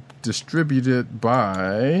now be distributed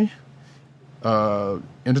by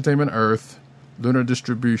Entertainment Earth, Lunar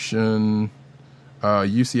Distribution,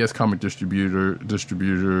 UCS Comic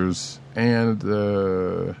Distributors, and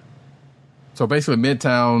so basically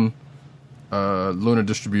Midtown, Lunar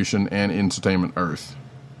Distribution, and Entertainment Earth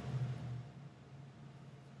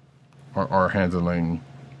are handling.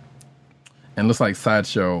 And looks like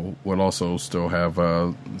Sideshow will also still have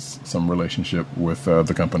some relationship with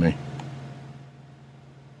the company.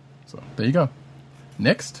 So there you go.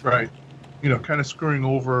 Next. Right. kind of screwing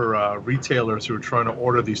over retailers who are trying to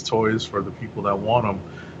order these toys for the people that want them.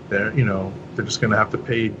 They're just going to have to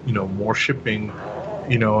pay, more shipping,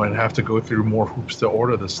 and have to go through more hoops to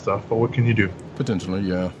order this stuff. But what can you do? Potentially,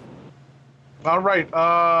 yeah. All right,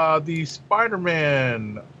 the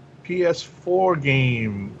Spider-Man PS4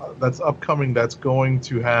 game that's upcoming, that's going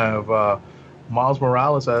to have Miles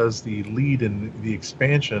Morales as the lead in the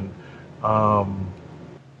expansion. Miles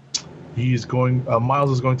is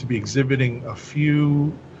going to be exhibiting a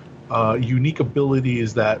few unique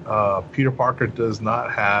abilities that Peter Parker does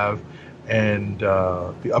not have, and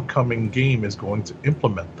the upcoming game is going to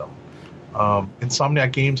implement them.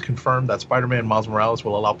 Insomniac Games confirmed that Spider-Man Miles Morales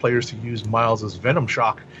will allow players to use Miles' Venom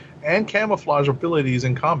Shock and camouflage abilities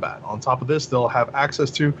in combat. On top of this, they'll have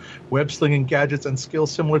access to web-slinging gadgets and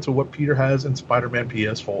skills similar to what Peter has in Spider-Man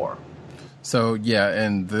PS4. So, yeah,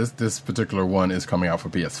 and this particular one is coming out for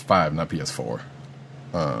PS5, not PS4.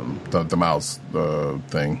 The Miles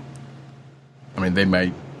thing. I mean, they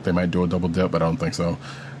might do a double dip, but I don't think so.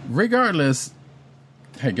 Regardless,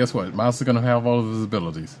 hey, guess what? Miles is going to have all of his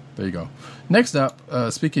abilities. There you go. Next up,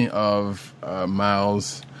 speaking of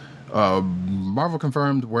Miles, Marvel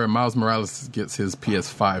confirmed where Miles Morales gets his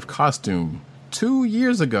PS5 costume 2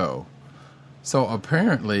 years ago. So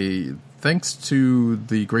apparently, thanks to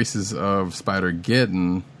the graces of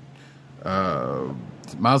Spider-Geddon,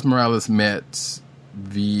 Miles Morales met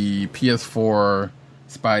the PS4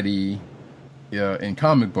 Spidey in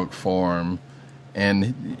comic book form,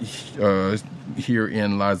 and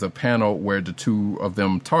herein lies a panel where the two of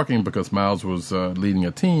them talking, because Miles was leading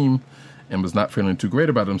a team and was not feeling too great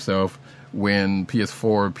about himself when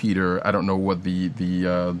PS4 Peter, I don't know what the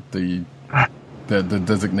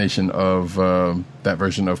designation of that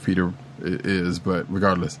version of Peter is, but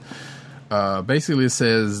regardless, basically it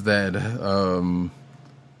says that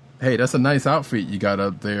hey, that's a nice outfit you got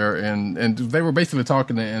up there, and they were basically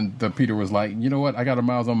talking, and the Peter was like, you know what, I got a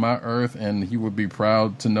Miles on my Earth, and he would be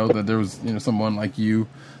proud to know that there was someone like you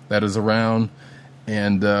that is around,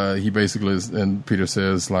 and he basically and Peter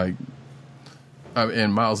says like,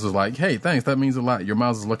 and Miles is like, hey, thanks, that means a lot. Your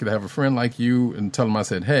Miles is lucky to have a friend like you, and tell him I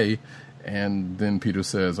said hey. And then Peter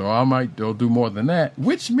says, I'll do more than that,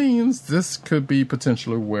 which means this could be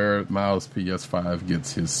potentially where Miles PS5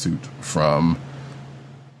 gets his suit from.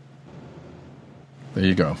 There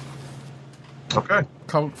you go. Okay.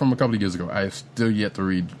 From a couple of years ago. I have still yet to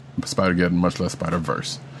read Spider-Geddon, much less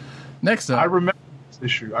Spider-Verse. Next up. I remember this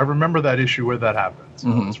issue. I remember that issue where that happened.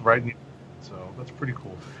 So it's right near. So that's pretty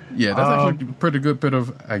cool. Yeah, that's actually a pretty good bit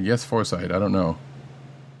of, I guess, foresight. I don't know.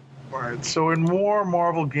 All right. So in more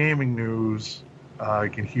Marvel gaming news, I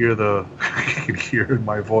can hear it in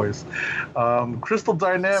my voice. Crystal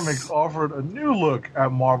Dynamics offered a new look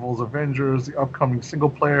at Marvel's Avengers, the upcoming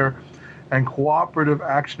single-player and cooperative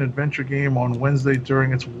action-adventure game, on Wednesday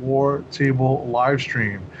during its War Table live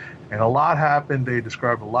stream. And a lot happened. They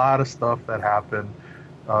described a lot of stuff that happened.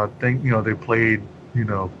 They played,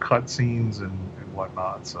 cut scenes and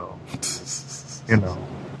whatnot. So,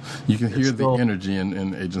 You can hear the energy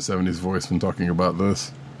in Agent 70's voice when talking about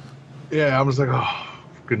this. Yeah, I was like, oh,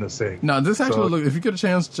 for goodness sake. No, this actually if you get a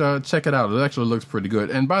chance to check it out, it actually looks pretty good.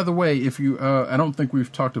 And by the way, if you, I don't think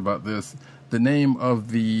we've talked about this, the name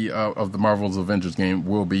of the Marvel's Avengers game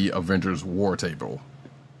will be Avengers War Table,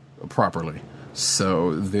 properly.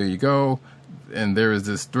 So there you go. And there is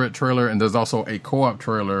this threat trailer, and there's also a co-op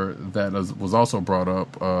trailer that was also brought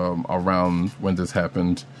up around when this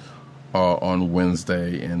happened on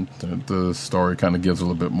Wednesday, and the story kind of gives a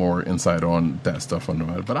little bit more insight on that stuff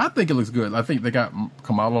under it. But I think it looks good. I think they got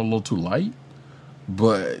Kamala a little too light,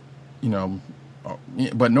 but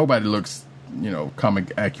but nobody looks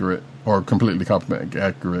comic accurate or completely comic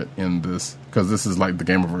accurate in this, because this is like the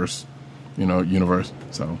Gamerverse universe.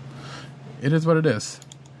 So it is what it is.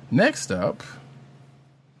 Next up,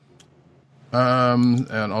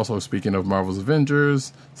 and also speaking of Marvel's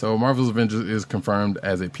Avengers, so Marvel's Avengers is confirmed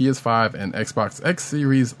as a PS5 and Xbox X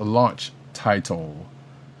Series launch title.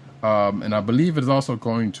 And I believe it is also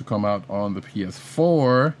going to come out on the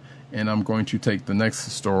PS4, and I'm going to take the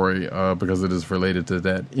next story because it is related to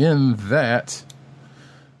that. In that,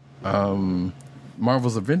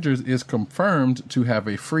 Marvel's Avengers is confirmed to have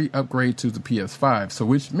a free upgrade to the PS5, so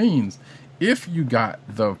which means if you got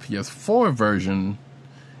the PS4 version,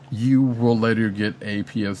 you will later get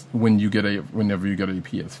whenever you get a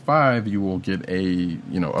PS5, you will get a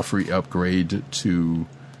free upgrade to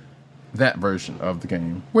that version of the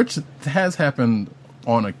game, which has happened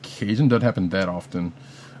on occasion. Doesn't happen that often,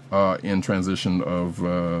 in transition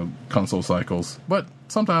of console cycles, but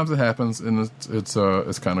sometimes it happens, and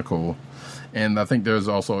it's kind of cool. And I think there's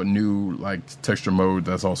also a new like texture mode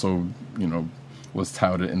that's also was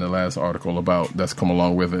touted in the last article about that's come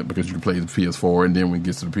along with it, because you can play the PS4, and then when it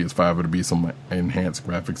gets to the PS5, it'll be some enhanced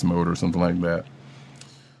graphics mode or something like that.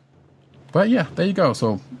 But yeah, there you go.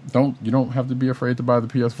 So you don't have to be afraid to buy the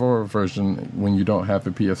PS4 version when you don't have the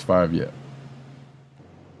PS5 yet.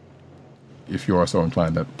 If you are so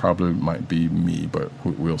inclined, that probably might be me, but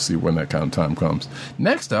we'll see when that kind of time comes.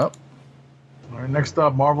 Next up,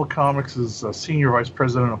 Marvel Comics' Senior Vice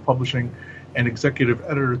President of Publishing and Executive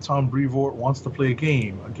Editor Tom Brevoort wants to play a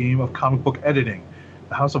game of comic book editing.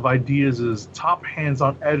 The House of Ideas' top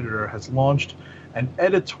hands-on editor has launched an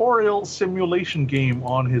editorial simulation game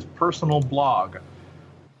on his personal blog.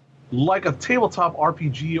 Like a tabletop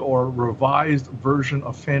RPG or revised version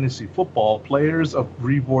of fantasy football, players of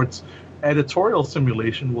Brevoort's editorial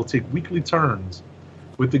simulation will take weekly turns,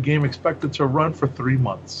 with the game expected to run for 3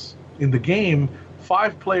 months. In the game,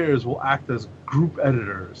 5 players will act as group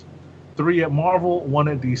editors, 3 at Marvel, 1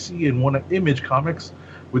 at DC, and 1 at Image Comics,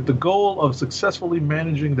 with the goal of successfully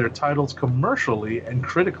managing their titles commercially and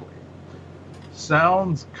critically.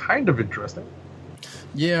 Sounds kind of interesting.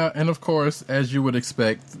 Yeah, and of course, as you would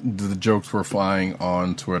expect, the jokes were flying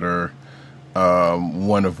on Twitter.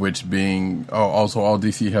 One of which being, also all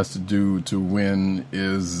DC has to do to win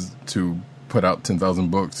is to put out 10,000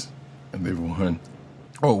 books, and they've won.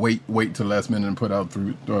 Oh, wait till last minute and put out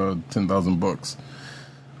through 10,000 books.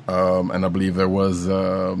 And I believe there was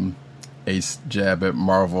a jab at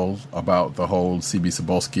Marvel about the whole CB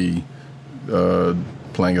Cebulski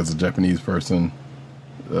playing as a Japanese person.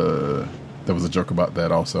 There was a joke about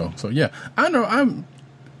that also. So yeah, I know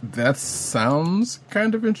that sounds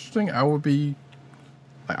kind of interesting. I would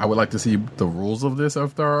like to see the rules of this,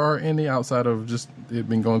 if there are any, outside of just it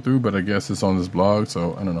being going through, but I guess it's on this blog,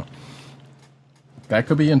 so I don't know. That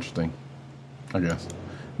could be interesting, I guess.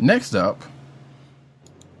 Next up,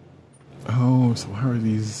 so how are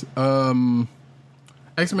these? X-Men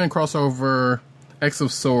crossover X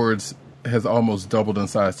of Swords has almost doubled in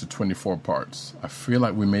size to 24 parts. I feel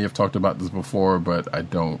like we may have talked about this before, but I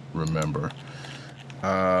don't remember.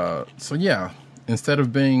 So yeah, instead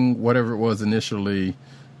of being whatever it was initially,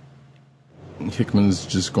 Hickman's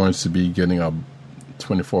just going to be getting a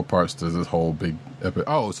 24 parts to this whole big epic.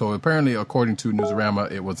 Oh, so apparently, according to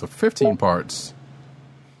Newsarama, it was a 15 parts.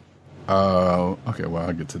 Okay, well,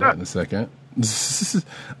 I'll get to that in a second. So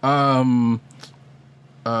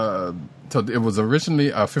it was originally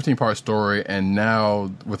a 15-part story, and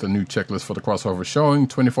now with a new checklist for the crossover showing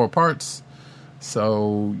 24 parts.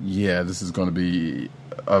 So yeah, this is going to be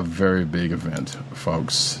a very big event,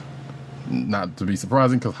 folks. Not to be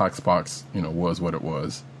surprising, because Hoxpox, was what it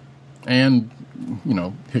was, and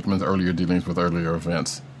Hickman's earlier dealings with earlier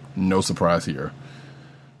events. No surprise here.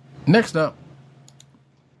 Next up,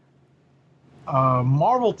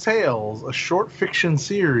 Marvel Tales, a short fiction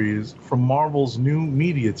series from Marvel's new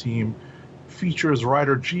media team, features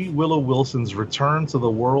writer G. Willow Wilson's return to the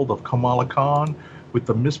world of Kamala Khan with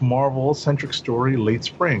the Miss Marvel-centric story Late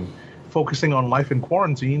Spring. Focusing on life in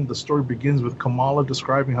quarantine, the story begins with Kamala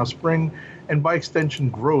describing how spring, and by extension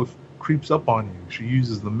growth, creeps up on you. She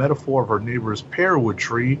uses the metaphor of her neighbor's pearwood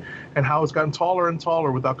tree and how it's gotten taller and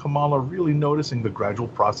taller without Kamala really noticing the gradual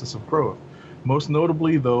process of growth. Most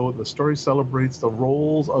notably, though, the story celebrates the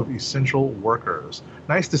roles of essential workers.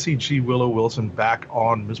 Nice to see G. Willow Wilson back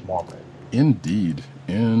on Ms. Marvel. Indeed.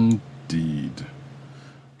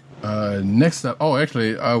 Next up,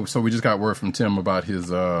 so we just got word from Tim about his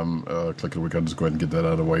click of the week. I'll just go ahead and get that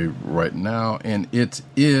out of the way right now. And it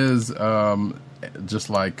is just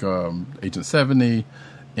like Agent 70,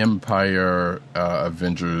 Empire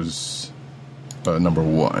Avengers number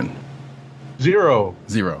 1. Zero,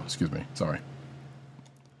 excuse me. Sorry.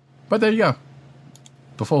 But there you go.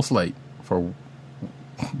 The full slate for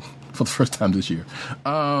the first time this year.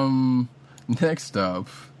 Next up,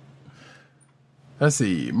 let's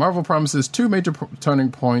see. Marvel promises 2 major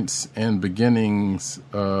turning points and beginning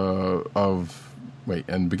of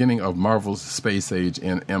Marvel's Space Age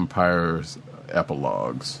and Empire's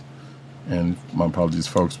epilogues. And my apologies,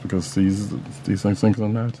 folks, because these things are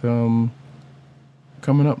not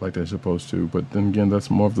coming up like they're supposed to. But then again, that's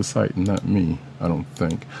more of the site and not me, I don't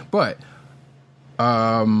think. But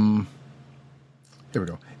here we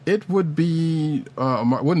go. It wouldn't be a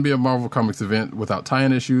Marvel Comics event without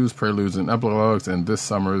tie-in issues, preludes, and epilogues, and this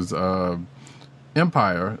summer's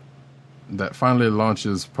Empire that finally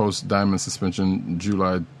launches post-Diamond suspension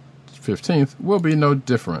July 15th will be no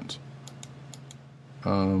different.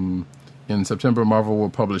 In September, Marvel will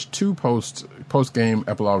publish 2 post-game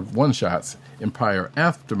epilogue one-shots, Empire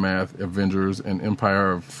Aftermath, Avengers, and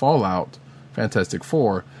Empire Fallout, Fantastic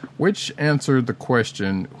Four, which answered the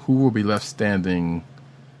question, who will be left standing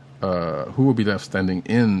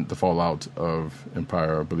in the fallout of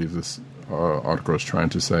Empire, I believe this article is trying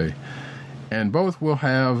to say. And both will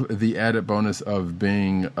have the added bonus of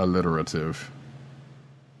being alliterative.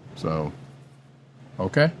 So,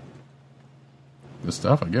 okay. Good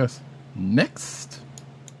stuff, I guess. Next.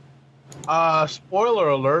 Spoiler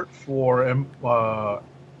alert for Empire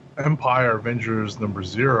Avengers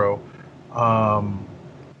 #0.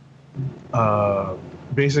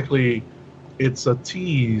 Basically, it's a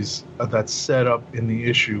tease that's set up in the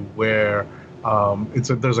issue where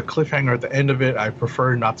there's a cliffhanger at the end of it. I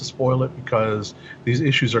prefer not to spoil it because these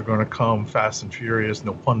issues are going to come fast and furious,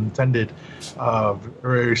 no pun intended,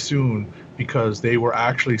 very soon, because they were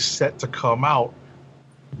actually set to come out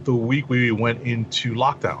the week we went into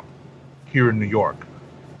lockdown here in New York.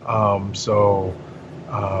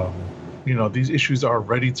 These issues are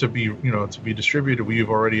ready to be, to be distributed. We've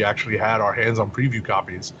already actually had our hands on preview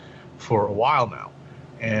copies for a while now.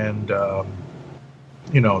 And,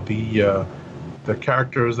 the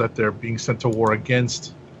characters that they're being sent to war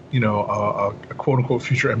against, a quote-unquote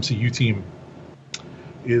future MCU team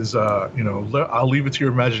is, I'll leave it to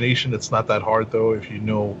your imagination. It's not that hard, though, if you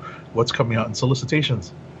know what's coming out in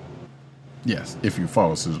solicitations. Yes, if you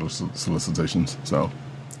follow solicitations. So,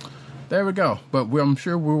 there we go. But I'm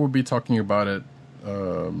sure we will be talking about it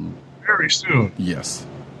very soon. Yes,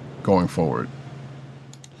 going forward.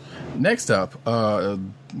 Next up,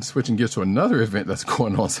 switching gears to another event that's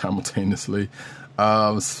going on simultaneously.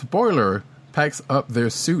 Spoiler packs up their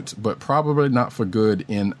suit, but probably not for good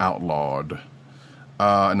in Outlawed.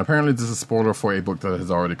 And apparently this is a spoiler for a book that has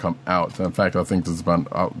already come out. In fact, I think this is about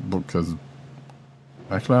a book because...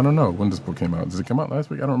 Actually, I don't know when this book came out. Did it come out last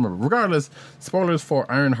week? I don't remember. Regardless, spoilers for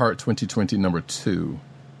Ironheart 2020 #2.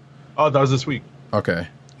 Oh, that was this week. Okay.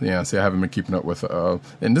 Yeah, see, I haven't been keeping up with...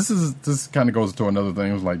 and this kind of goes to another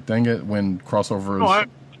thing. It was like, dang it, when crossovers... No, I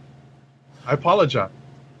apologize.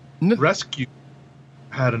 Rescue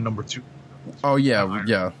had a #2. Oh, yeah,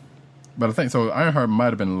 yeah. But I think... So, Ironheart might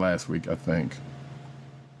have been last week, I think.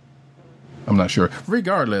 I'm not sure.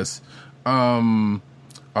 Regardless,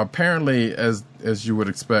 apparently, as you would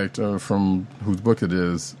expect from whose book it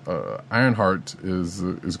is, Ironheart is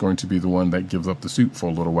going to be the one that gives up the suit for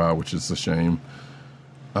a little while, which is a shame.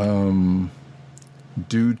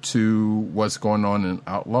 Due to what's going on in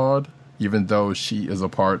Outlawed, even though she is a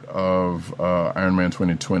part of Iron Man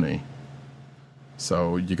 2020.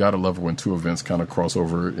 So you gotta love it when 2 events kind of cross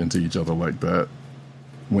over into each other like that,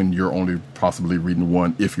 when you're only possibly reading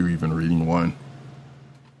one, if you're even reading one.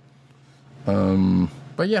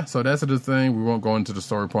 But yeah, so that's the thing. We won't go into the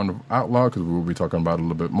story point of Outlaw because we will be talking about it a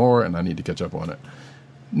little bit more, and I need to catch up on it.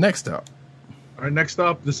 Next up. All right, next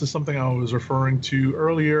up, this is something I was referring to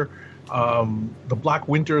earlier. The Black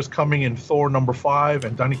Winter is coming in Thor #5,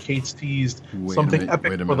 and Donny Cates teased something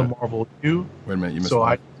epic for the Marvel U. Wait a minute, you missed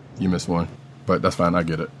one. You missed one, but that's fine. I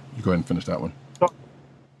get it. You go ahead and finish that one.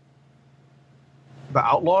 The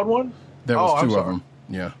Outlawed one? There was 2 of them.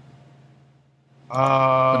 Yeah.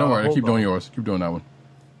 But don't worry, keep doing yours. Keep doing that one.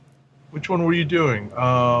 Which one were you doing?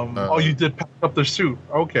 You did pack up their suit.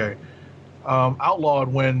 Okay.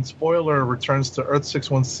 Outlawed, when Spoiler returns to Earth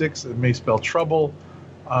 616, it may spell trouble.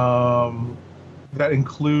 That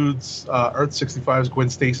includes Earth 65's Gwen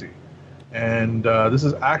Stacy. And this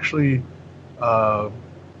is actually...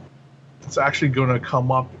 it's actually going to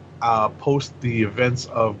come up post the events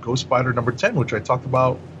of Ghost Spider #10, which I talked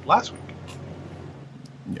about last week.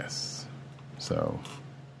 Yes. So...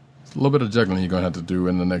 a little bit of juggling you're going to have to do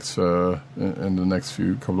in the next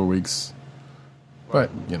few couple of weeks. But,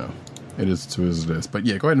 it is to as it is. But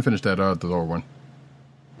yeah, go ahead and finish that the Thor one.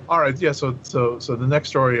 All right, yeah, so the next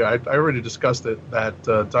story, I already discussed it, that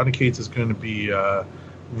Donny Cates is going to be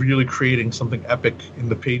really creating something epic in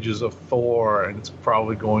the pages of Thor, and it's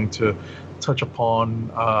probably going to touch upon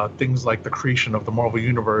things like the creation of the Marvel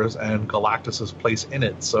Universe and Galactus's place in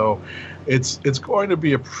it. So it's going to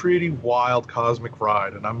be a pretty wild cosmic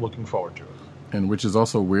ride, and I'm looking forward to it. And which is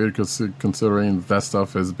also weird, considering that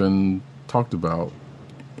stuff has been talked about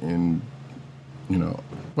in,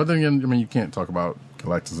 but then again, you can't talk about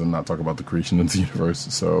Galactus and not talk about the creation of the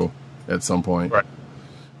universe, so at some point. Right.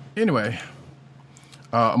 Anyway,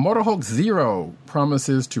 Immortal Hulk 0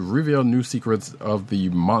 promises to reveal new secrets of the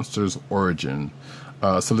monster's origin.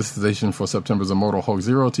 Solicitation for September's Immortal Hulk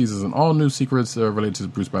 0 teases an all new secrets related to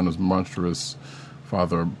Bruce Banner's monstrous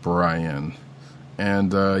father, Brian.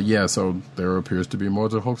 And so there appears to be more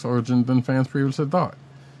to Hulk's origin than fans previously thought.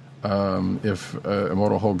 if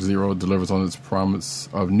Immortal Hulk Zero delivers on its promise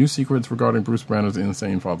of new secrets regarding Bruce Banner's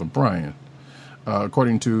insane father, Brian.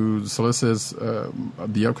 According to solicits,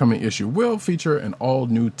 the upcoming issue will feature an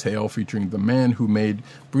all-new tale featuring the man who made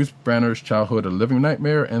Bruce Banner's childhood a living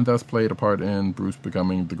nightmare and thus played a part in Bruce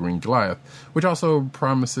becoming the Green Goliath, which also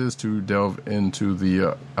promises to delve into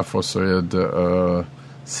the aforesaid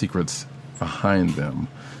secrets behind them.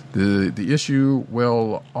 The issue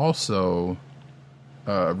will also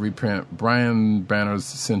reprint Brian Banner's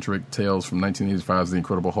centric tales from 1985's The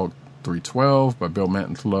Incredible Hulk 312 by Bill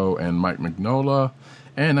Mantlo and Mike Mignola,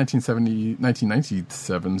 and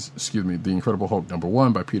 1997's The Incredible Hulk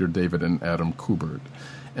 #1 by Peter David and Adam Kubert.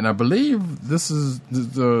 And I believe this was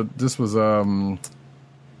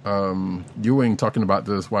Ewing talking about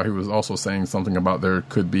this while he was also saying something about there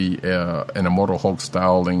could be an Immortal Hulk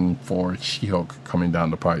styling for She-Hulk coming down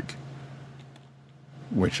the pike,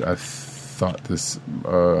 which I thought this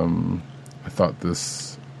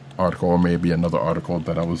article, or maybe another article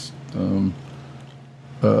that I was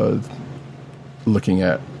looking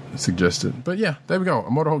at, suggested. But yeah, there we go.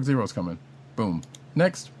 Immortal Hulk Zero is coming. Boom.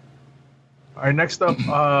 Next. All right, next up,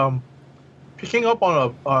 picking up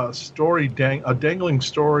on a story, a dangling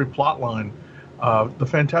story plotline. The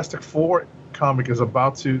Fantastic Four comic is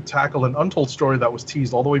about to tackle an untold story that was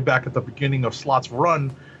teased all the way back at the beginning of Slott's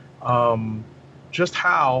run. Just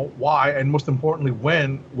how, why, and most importantly,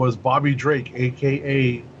 when was Bobby Drake,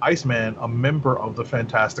 a.k.a. Iceman, a member of the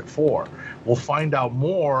Fantastic Four? We'll find out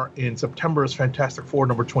more in September's Fantastic Four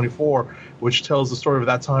 #24, which tells the story of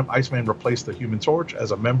that time Iceman replaced the Human Torch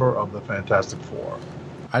as a member of the Fantastic Four.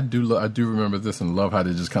 I do remember this and love how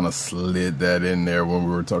they just kind of slid that in there when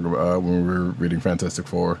we were talking about when we were reading Fantastic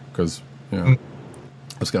Four, because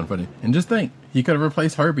it's kind of funny. And just think, he could have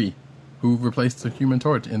replaced Herbie, who replaced the Human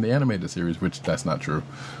Torch in the animated series, which that's not true.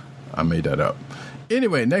 I made that up.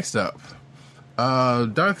 Anyway, next up,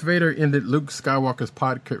 Darth Vader ended Luke Skywalker's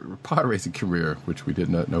pod racing career, which we did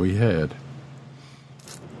not know he had.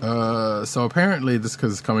 So apparently this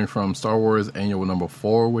is coming from Star Wars Annual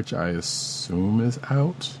 #4, which I assume is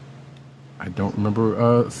out. I don't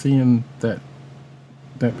remember seeing that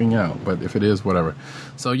being out, but if it is, whatever.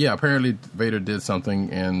 So yeah, apparently Vader did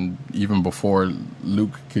something, and even before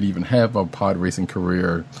Luke could even have a pod racing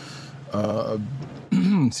career,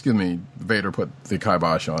 excuse me, Vader put the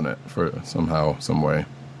kibosh on it for somehow, some way.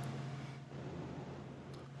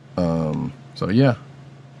 So yeah,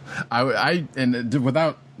 I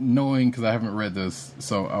without knowing, because I haven't read this,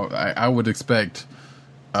 so I would expect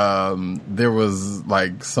there was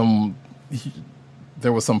like some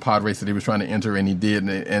pod race that he was trying to enter, and he did,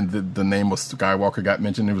 and the name of Skywalker got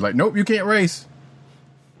mentioned. He was like, nope, you can't race.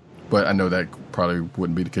 But I know that probably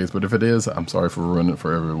wouldn't be the case. But if it is, I'm sorry for ruining it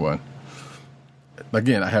for everyone.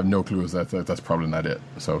 Again, I have no clue. That's probably not it.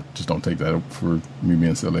 So just don't take that for me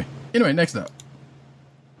being silly. Anyway, next up.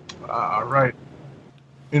 All right.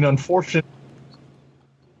 And unfortunate,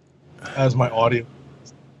 as my audio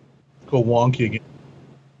go wonky again,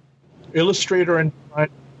 illustrator and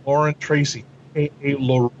designer Lauren Tracy, a.k.a.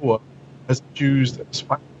 Lorua, has accused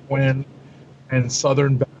Spider-Man and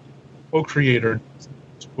Southern Baptist co-creator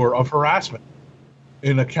of harassment.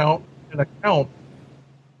 An account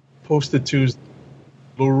posted Tuesday,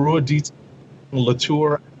 Lorua detailed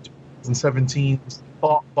Latour 2017's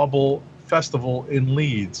Thought Bubble Festival in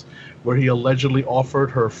Leeds, where he allegedly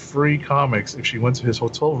offered her free comics if she went to his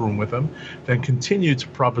hotel room with him, then continued to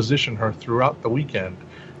proposition her throughout the weekend.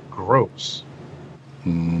 Gross.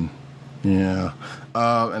 Yeah.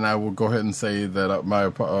 And I will go ahead and say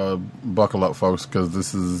that buckle up, folks, because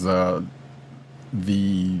this is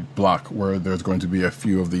the block where there's going to be a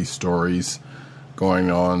few of these stories going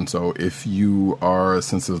on. So if you are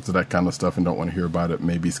sensitive to that kind of stuff and don't want to hear about it,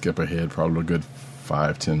 maybe skip ahead probably a good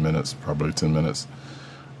 5-10 minutes, probably 10 minutes.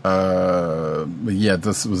 But yeah,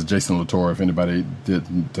 this was Jason Latour, if anybody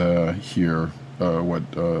didn't hear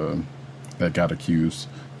what that got accused.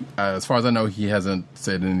 As far as I know, he hasn't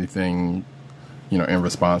said anything, in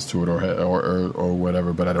response to it or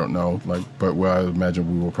whatever. But I don't know. But I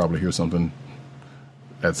imagine we will probably hear something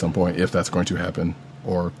at some point, if that's going to happen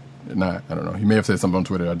or not. I don't know. He may have said something on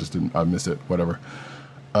Twitter. I missed it. Whatever.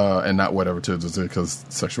 And not whatever too, because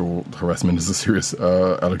sexual harassment is a serious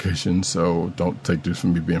allegation. So don't take this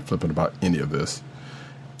from me being flippant about any of this.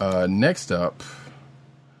 Next up.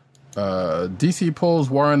 DC pulls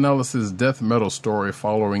Warren Ellis's death metal story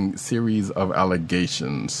following series of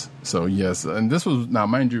allegations. So yes, and this was, now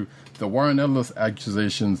mind you, the Warren Ellis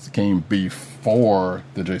accusations came before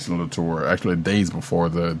the Jason Latour, actually days before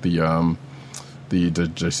the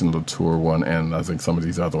Jason Latour one, and I think some of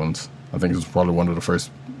these other ones. I think it was probably one of the first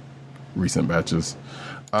recent batches.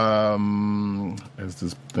 As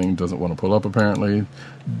this thing doesn't want to pull up, apparently.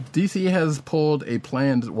 DC has pulled a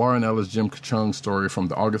planned Warren Ellis Jim Chung story from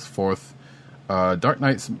the August 4th Dark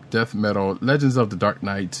Knight's Death Metal Legends of the Dark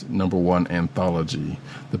Knight #1 anthology.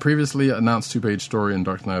 The previously announced 2-page story in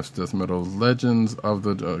Dark Knight's Death Metal Legends of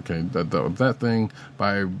the that thing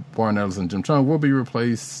by Warren Ellis and Jim Chung will be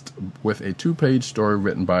replaced with a 2-page story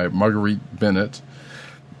written by Marguerite Bennett,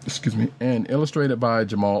 and illustrated by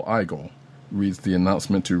Jamal Igle. Reads the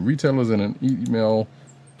announcement to retailers in an email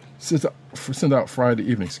sent out Friday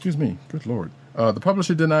evening. Good Lord. The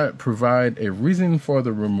publisher did not provide a reason for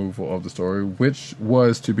the removal of the story, which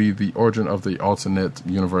was to be the origin of the alternate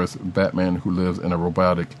universe Batman who lives in a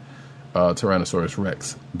robotic Tyrannosaurus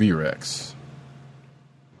Rex, B-Rex.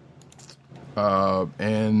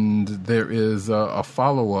 And there is a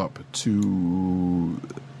follow-up to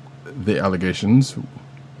the allegations,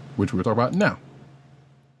 which we'll talk about now.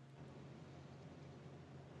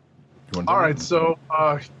 All right, so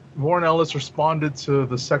Warren Ellis responded to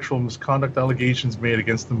the sexual misconduct allegations made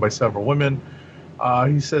against him by several women.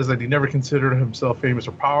 He says that he never considered himself famous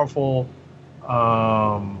or powerful.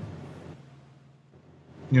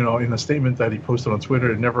 In a statement that he posted on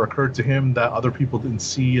Twitter, it never occurred to him that other people didn't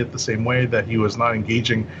see it the same way, that he was not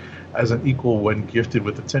engaging as an equal when gifted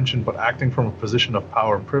with attention, but acting from a position of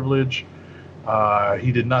power and privilege.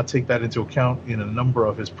 He did not take that into account in a number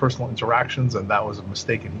of his personal interactions, and that was a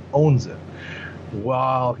mistake, and he owns it.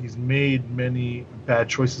 While he's made many bad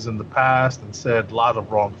choices in the past and said a lot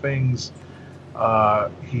of wrong things,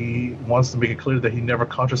 he wants to make it clear that he never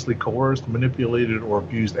consciously coerced, manipulated, or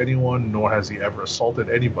abused anyone, nor has he ever assaulted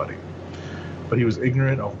anybody. But he was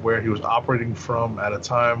ignorant of where he was operating from at a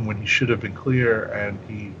time when he should have been clear, and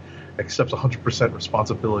he accepts 100%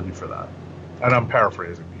 responsibility for that. And I'm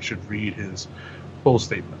paraphrasing. You should read his full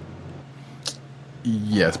statement.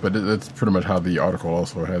 Yes, but it's pretty much how the article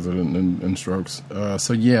also has it in strokes.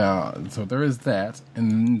 So there is that.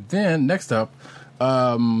 And then next up,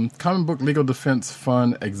 Comic Book Legal Defense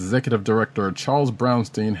Fund Executive Director Charles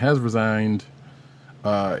Brownstein has resigned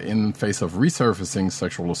in face of resurfacing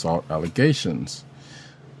sexual assault allegations.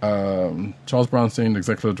 Charles Brownstein,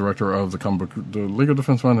 Executive Director of the Legal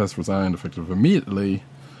Defense Fund, has resigned effective immediately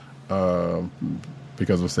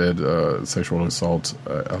because of said sexual assault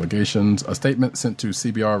allegations. A statement sent to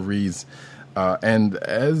CBR reads, and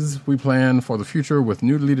as we plan for the future with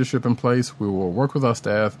new leadership in place, we will work with our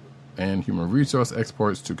staff and human resource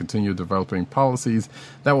experts to continue developing policies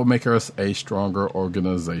that will make us a stronger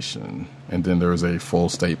organization. And then there is a full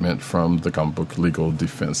statement from the Comic Book Legal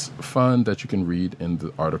Defense Fund that you can read in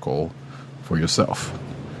the article for yourself.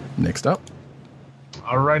 Next up.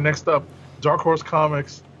 All right, next up, Dark Horse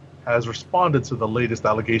Comics has responded to the latest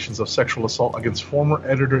allegations of sexual assault against former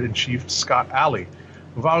editor-in-chief Scott Alley,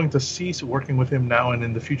 vowing to cease working with him now and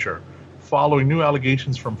in the future. Following new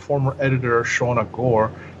allegations from former editor Shauna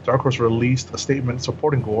Gore, Dark Horse released a statement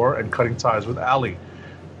supporting Gore and cutting ties with Alley.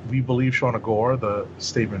 We believe Shauna Gore, the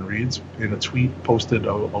statement reads, in a tweet posted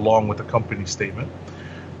along with the company statement.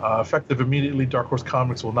 Effective immediately, Dark Horse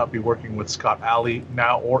Comics will not be working with Scott Alley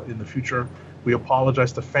now or in the future. We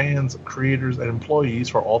apologize to fans, creators, and employees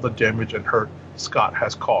for all the damage and hurt Scott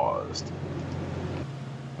has caused.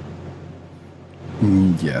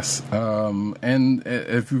 Yes. And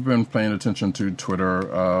if you've been paying attention to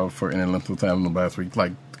Twitter for any length of time in the last week,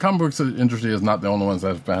 like, the comic books industry is not the only ones that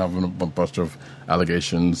have been having a bunch of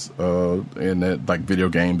allegations in it, like video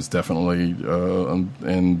games, definitely,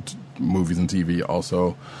 and movies and TV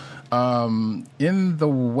also. In the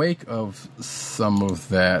wake of some of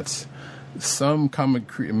that, some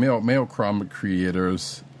male comic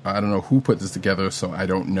creators, I don't know who put this together, so I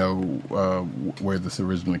don't know where this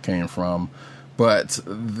originally came from, but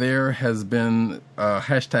there has been a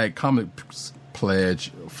hashtag comics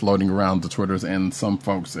pledge floating around the Twitters, and some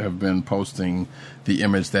folks have been posting the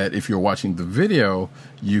image that if you're watching the video,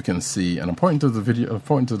 you can see, and I'm pointing to the video,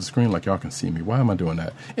 pointing to the screen like y'all can see me. Why am I doing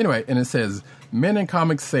that? Anyway, and it says, "Men in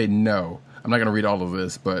comics say no." I'm not going to read all of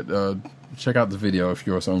this, but check out the video if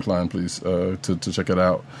you're so inclined, please, to check it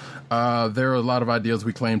out. There are a lot of ideas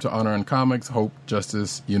we claim to honor in comics: hope,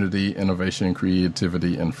 justice, unity, innovation,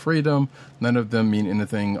 creativity, and freedom. None of them mean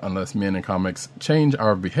anything unless men in comics change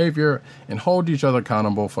our behavior and hold each other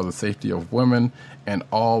accountable for the safety of women and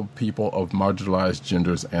all people of marginalized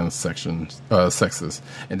genders and sexes.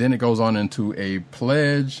 And then it goes on into a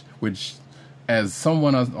pledge, which, as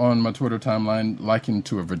someone on my Twitter timeline likened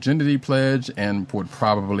to a virginity pledge, and would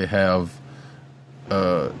probably have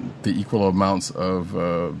the equal amounts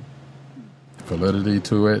of validity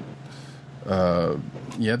to it.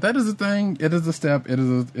 Yeah, that is a thing. It is a step. It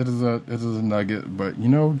is a nugget. But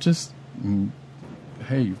just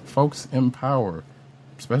Hey, folks in power,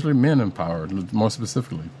 especially men in power, more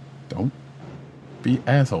specifically, don't be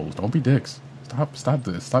assholes. Don't be dicks. Stop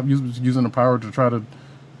this. Stop using the power to try to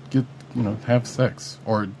get, have sex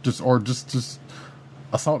or just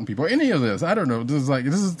assaulting people. Any of this, I don't know. This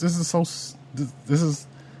is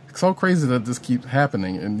so crazy that this keeps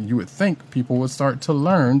happening, and you would think people would start to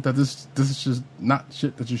learn that this is just not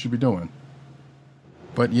shit that you should be doing.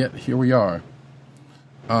 But yet here we are.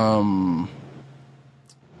 But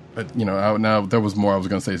now there was more I was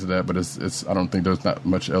going to say to that, but it's I don't think there's not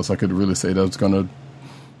much else I could really say that's going to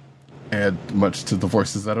add much to the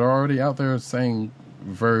voices that are already out there saying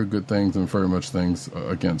very good things and very much things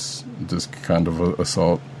against this kind of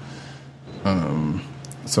assault.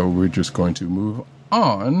 So we're just going to move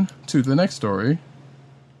on to the next story.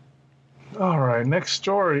 All right, next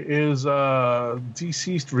story is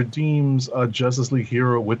DCeased redeems a Justice League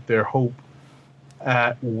hero with their hope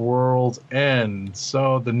at World's End.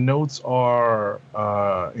 So the notes are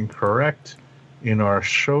incorrect in our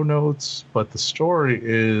show notes, but the story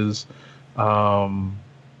is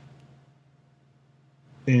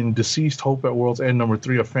in DCeased Hope at World's End number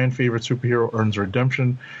 3, a fan favorite superhero earns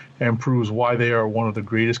redemption and proves why they are one of the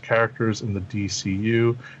greatest characters in the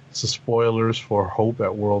DCU. It's the spoilers for Hope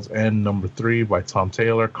at World's End number 3 by Tom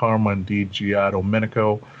Taylor, Carmine Di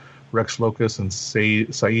Giandomenico, Rex Locus, and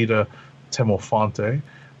Saida Temofonte.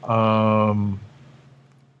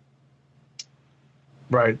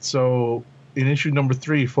 Right, so in issue number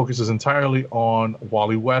 3 focuses entirely on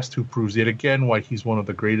Wally West, who proves yet again why he's one of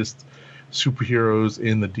the greatest superheroes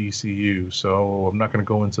in the DCU. So I'm not going to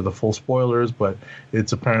go into the full spoilers, but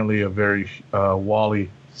it's apparently a very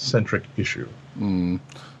Wally-centric issue.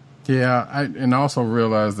 Yeah, I also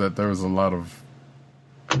realized that there was a lot of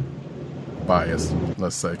bias,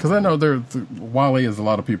 let's say, because I know Wally is a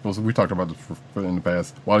lot of people's. We talked about this in the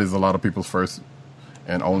past. Wally is a lot of people's first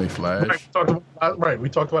and only Flash. We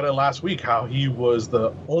talked about it last week. How he was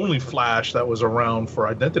the only Flash that was around for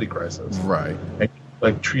Identity Crisis, right?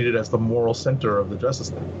 And treated as the moral center of the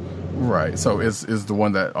Justice League, right? So it's the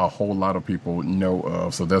one that a whole lot of people know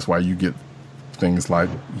of. So that's why you get things like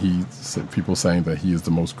people saying that he is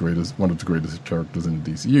one of the greatest characters in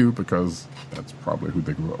the DCU, because that's probably who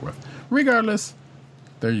they grew up with. Regardless,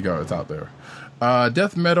 there you go, it's out there.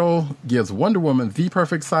 Death Metal gives Wonder Woman the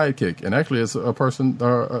perfect sidekick, and actually it's a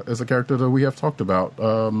character that we have talked about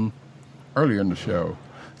earlier in the show.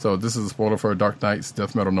 So this is a spoiler for Dark Knight's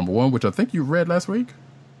Death Metal number 1, which I think you read last week.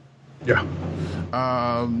 Yeah.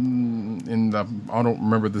 And I don't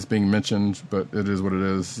remember this being mentioned, but it is what it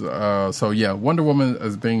is. So yeah, Wonder Woman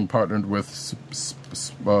is being partnered with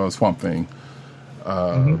Swamp Thing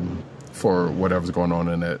for whatever's going on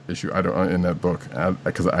in that issue. In that book,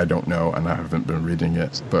 because I don't know, and I haven't been reading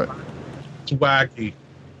it. But it's wacky.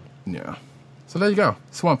 Yeah. So there you go,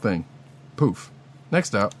 Swamp Thing. Poof.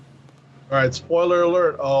 Next up. All right. Spoiler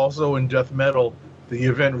alert. Also in Death Metal, the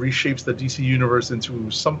event reshapes the DC universe into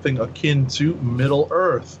something akin to Middle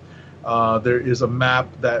Earth. There is a map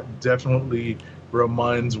that definitely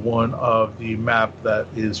reminds one of the map that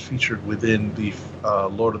is featured within the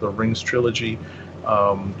Lord of the Rings trilogy,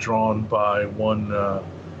 drawn by one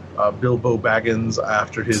Bilbo Baggins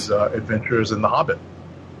after his adventures in The Hobbit.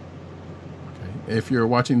 Okay. If you're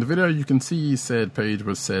watching the video, you can see said page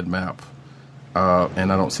with said map.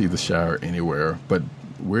 And I don't see the Shire anywhere, but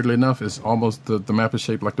weirdly enough, it's almost the map is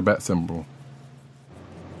shaped like the bat symbol.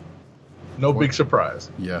 No big surprise.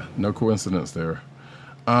 Yeah, no coincidence there.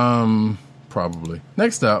 Probably.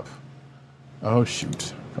 Next up. Oh,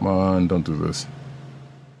 shoot. Come on, don't do this.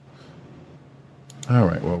 All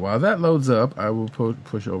right, well, while that loads up, I will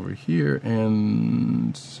push over here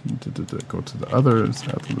and go to the other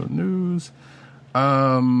side of the news.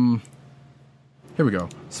 Here we go.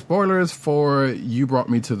 Spoilers for You Brought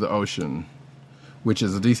Me to the Ocean, which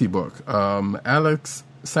is a DC book. Alex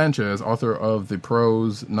Sanchez, author of the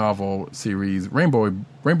prose novel series Rainbow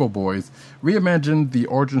Boys, reimagined the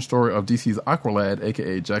origin story of DC's Aqualad,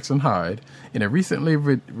 aka Jackson Hyde, in a recently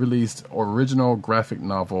released original graphic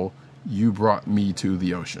novel, You Brought Me to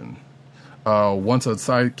the Ocean. Once a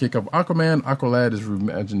sidekick of Aquaman, Aqualad is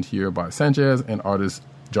reimagined here by Sanchez and artist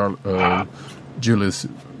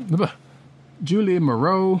Julie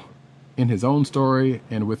Moreau in his own story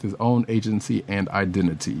and with his own agency and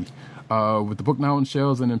identity. With the book now in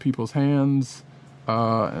shelves and in people's hands,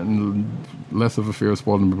 and less of a fear of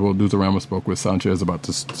spoiling people, Duzarama spoke with Sanchez about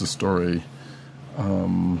the story,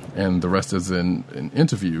 and the rest is in an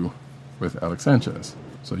interview with Alex Sanchez.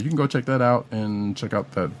 So you can go check that out and check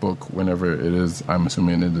out that book whenever it is. I'm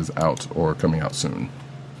assuming it is out or coming out soon,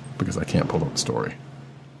 because I can't pull up the story.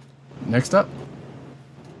 Next up.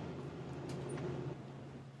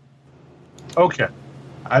 Okay.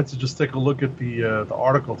 I had to just take a look at the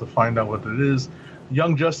article to find out what it is.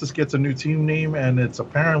 Young Justice gets a new team name, and it's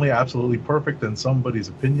apparently absolutely perfect in somebody's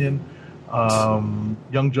opinion.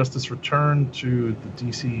 Young Justice returned to the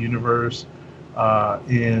DC universe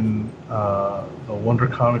in the Wonder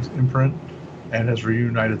Comics imprint and has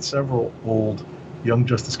reunited several old Young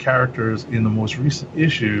Justice characters in the most recent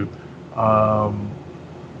issue.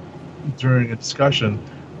 During a discussion,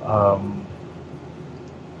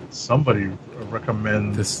 somebody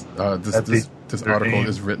recommend This article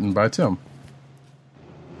is written by Tim.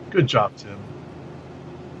 Good job, Tim.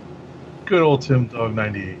 Good old Tim Dog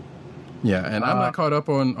 98. Yeah, and I'm not caught up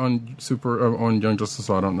on Young Justice,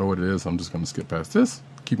 so I don't know what it is. I'm just going to skip past this.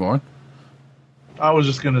 Keep on. I was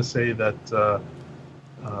just going to say that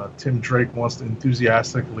Tim Drake wants to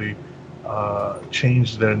enthusiastically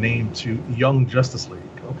change their name to Young Justice League.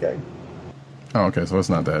 Okay. Oh, okay, so it's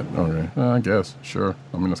not that. Okay, I guess. Sure.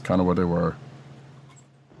 I mean, that's kind of what they were.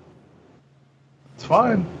 It's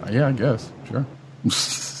fine. Yeah, I guess. Sure.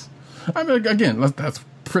 I mean, again, that's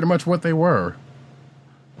pretty much what they were.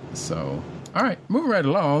 So, all right, moving right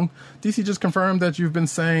along. DC just confirmed that you've been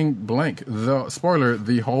saying blank, the spoiler,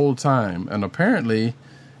 the whole time. And apparently,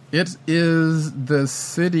 it is the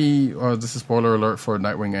city, or this is spoiler alert for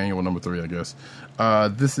Nightwing Annual number 3, I guess.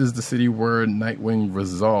 This is the city where Nightwing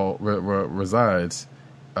resides.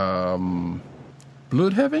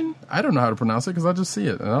 Bloodhaven? I don't know how to pronounce it because I just see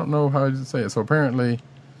it. And I don't know how to say it. So apparently...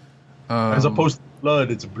 As opposed to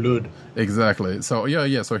blood, it's blood. Exactly. So,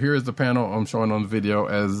 yeah. So here is the panel I'm showing on the video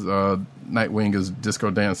as Nightwing is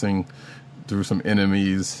disco dancing through some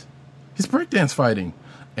enemies. He's breakdance fighting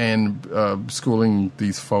and schooling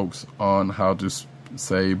these folks on how to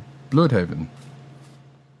say Bloodhaven.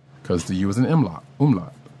 Because the U is an umlaut.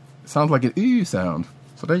 It sounds like an E sound.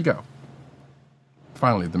 So there you go.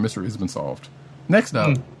 Finally, the mystery has been solved. Next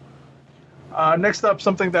up. Next up,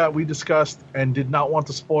 something that we discussed and did not want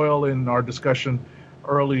to spoil in our discussion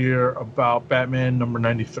earlier about Batman number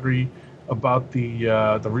 93, about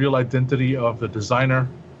the real identity of the designer.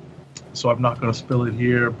 So I'm not going to spill it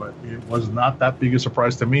here, but it was not that big a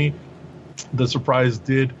surprise to me. The surprise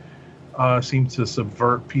did seem to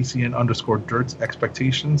subvert PCN_Dirt's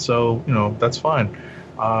expectations, so that's fine.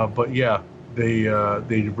 But yeah, they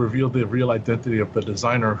revealed the real identity of the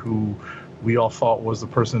designer, who we all thought was the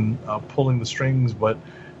person pulling the strings. But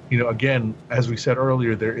again, as we said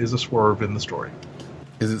earlier, there is a swerve in the story.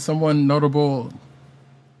 Is it someone notable,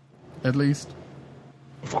 at least?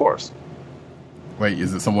 Of course. Wait,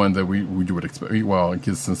 is it someone that we would expect? Well,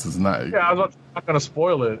 since it's not. Yeah, I was not going to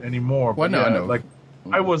spoil it anymore. Well, no, yeah, I know. Like,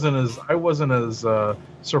 I wasn't as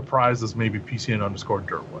surprised as maybe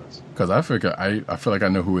PCN_Dirt was. Because I feel like I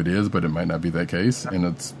know who it is, but it might not be that case, and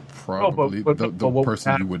it's probably the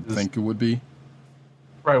person you would think it would be.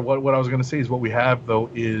 Right. What I was going to say is what we have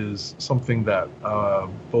though is something that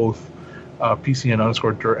both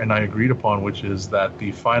PCN_Dirt and I agreed upon, which is that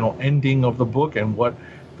the final ending of the book and what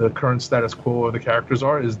the current status quo of the characters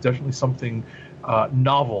are is definitely something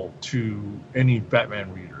novel to any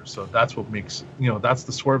Batman reader. So that's what makes, that's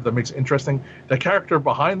the swerve that makes it interesting. The character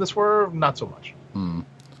behind the swerve, not so much.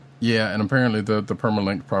 Yeah, and apparently the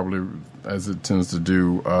permalink probably, as it tends to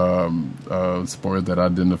do, spoiled that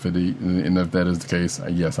identity. And if that is the case,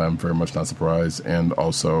 yes, I'm very much not surprised. And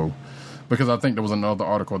also, because I think there was another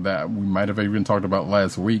article that we might have even talked about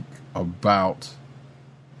last week about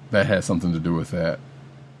that had something to do with that.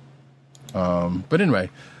 But anyway,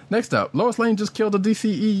 next up, Lois Lane just killed a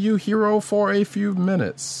DCEU hero for a few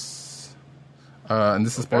minutes. And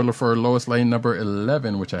this is spoiler for Lois Lane number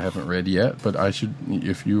 11, which I haven't read yet, but I should,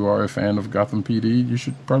 if you are a fan of Gotham PD, you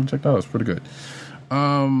should probably check that out. It's pretty good.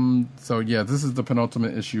 So yeah, this is the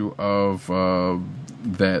penultimate issue of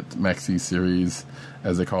that maxi series,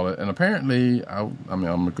 as they call it. And apparently, I'm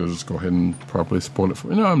going to just go ahead and probably spoil it for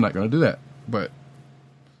you. No, I'm not going to do that, but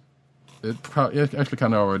it actually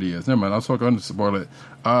kind of already is. Never mind, I'll going to spoil it.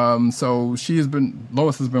 So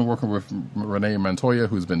Lois has been working with Renee Montoya,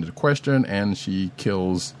 who's been to question, and she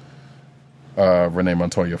kills Renee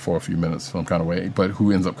Montoya for a few minutes some kind of way, but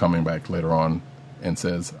who ends up coming back later on and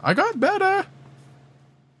says, "I got better."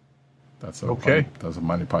 That's okay. That's a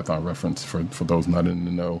Monty Python reference for those not in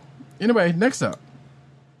the know. Anyway, next up,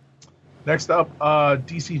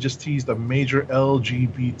 DC just teased a major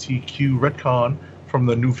LGBTQ retcon from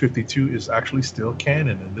the New 52 is actually still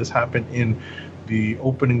canon, and this happened in the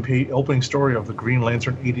opening story of the Green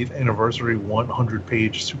Lantern 80th anniversary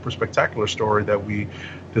 100-page super spectacular story that we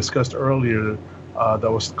discussed earlier. That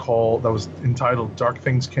was entitled "Dark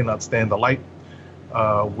Things Cannot Stand the Light,"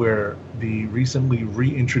 where the recently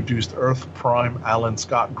reintroduced Earth Prime Alan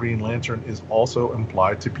Scott Green Lantern is also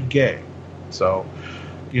implied to be gay. So,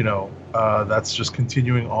 that's just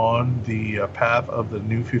continuing on the path of the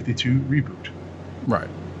New 52 reboot. Right.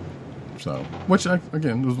 So, which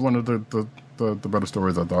again was one of the better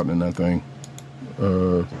stories I thought in that thing.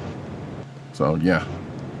 So yeah,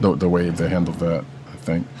 the way they handled that, I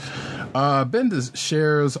think. Bendis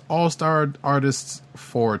shares all-star artists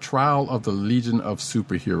for Trial of the Legion of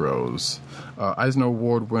Superheroes. Eisner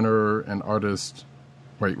Award winner and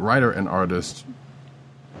writer and artist.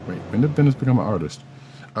 Wait, when did Bendis become an artist?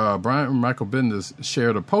 Brian Michael Bendis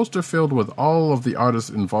shared a poster filled with all of the artists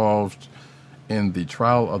involved in the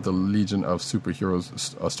Trial of the Legion of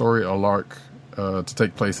Superheroes, a story arc to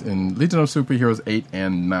take place in Legion of Superheroes 8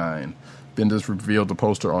 and 9. Bendis revealed the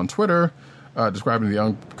poster on Twitter, describing the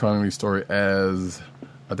upcoming story as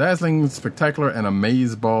a dazzling, spectacular, and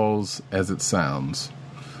amazeballs as it sounds.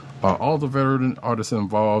 All the veteran artists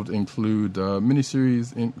involved include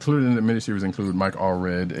miniseries. Included in the miniseries include Mike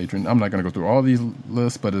Allred, Adrian. I'm not going to go through all these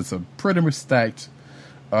lists, but it's a pretty stacked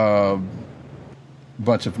bunch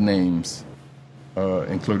of names,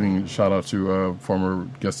 including shout out to former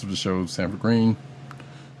guest of the show Sanford Green,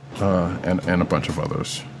 and a bunch of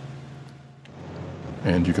others.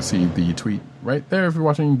 And you can see the tweet right there if you're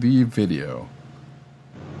watching the video.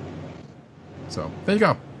 So there you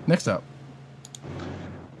go. Next up.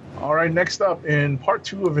 All right, next up, in part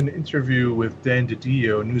 2 of an interview with Dan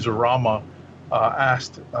DiDio, Newsarama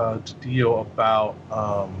asked DiDio about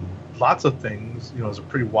lots of things. It was a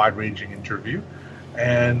pretty wide-ranging interview.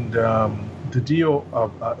 And DiDio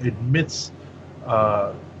admits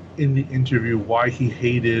in the interview why he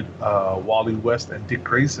hated Wally West and Dick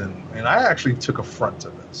Grayson. And I actually took affront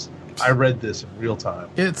to this. I read this in real time.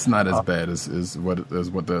 It's not as bad as what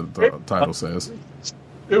the title says.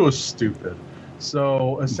 It was stupid.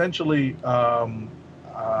 So essentially, I'm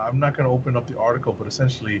not going to open up the article, but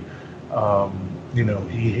essentially,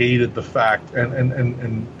 he hated the fact,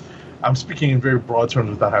 and I'm speaking in very broad terms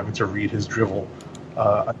without having to read his drivel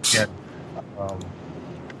again.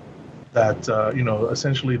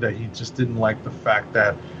 Essentially that he just didn't like the fact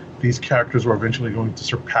that these characters were eventually going to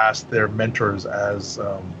surpass their mentors as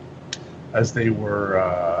they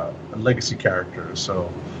were legacy characters.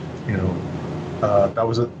 So, that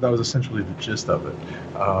was essentially the gist of it.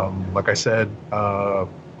 Like I said,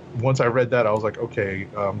 once I read that, I was like, okay,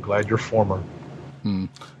 I'm glad you're former.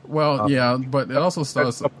 Well, yeah, but it also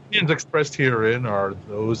starts. Opinions expressed herein are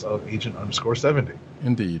those of Agent _70.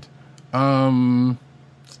 Indeed.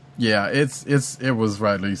 Yeah, it was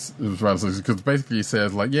rightly because basically he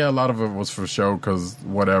says like, yeah, a lot of it was for show because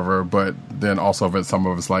whatever, but then also some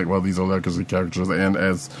of it's like, well, these are legacy characters, and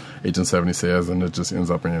as Agent 70 says, and it just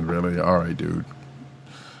ends up being really, all right, dude,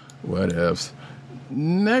 what ifs.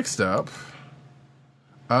 Next up,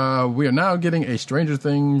 we are now getting a Stranger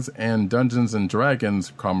Things and Dungeons and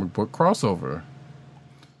Dragons comic book crossover.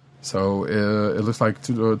 So it looks like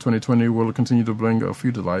 2020 will continue to bring a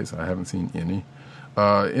few delights. I haven't seen any.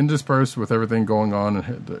 Interspersed with everything going on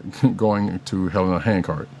and going to Helena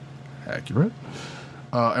Hancock. Accurate.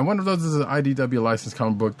 And one of those is an IDW licensed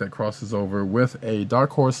comic book that crosses over with a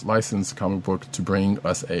Dark Horse licensed comic book to bring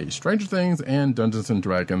us a Stranger Things and Dungeons and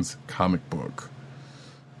Dragons comic book.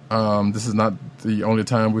 This is not the only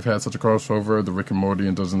time we've had such a crossover. The Rick and Morty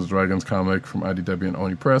and Dungeons and Dragons comic from IDW and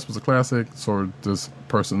Oni Press was a classic, so this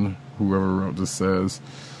person, whoever wrote this, says.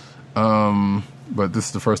 But this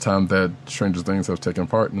is the first time that Stranger Things have taken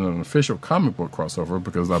part in an official comic book crossover,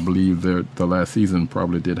 because I believe that the last season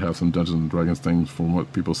probably did have some Dungeons and Dragons things from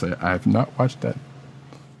what people say. I have not watched that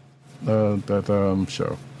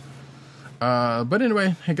show. But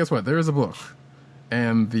anyway, hey, guess what? There is a book.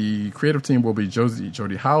 And the creative team will be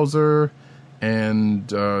Jody Hauser and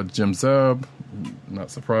Jim Zub,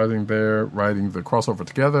 not surprising there, writing the crossover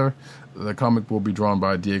together. The comic will be drawn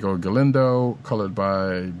by Diego Galindo, colored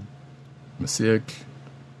by Masiek,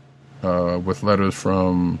 with letters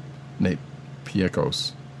from Nate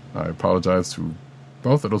Piekos. I apologize to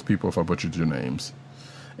both of those people if I butchered your names.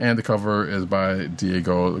 And the cover is by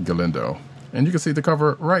Diego Galindo. And you can see the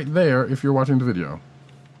cover right there if you're watching the video.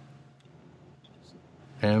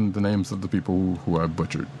 And the names of the people who I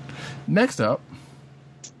butchered. Next up,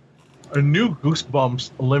 a new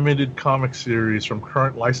Goosebumps limited comic series from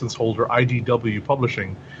current license holder IDW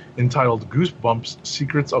Publishing, entitled Goosebumps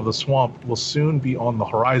Secrets of the Swamp, will soon be on the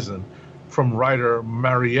horizon. From writer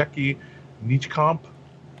Marieki Nietzkamp,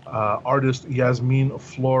 artist Yasmin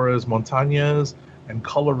Flores Montañez, and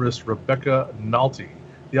colorist Rebecca Nalty.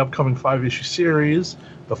 The upcoming 5-issue series,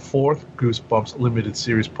 the 4th Goosebumps limited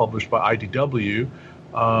series published by IDW,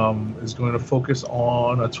 is going to focus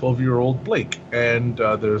on a 12-year-old Blake, and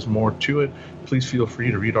there's more to it. Please feel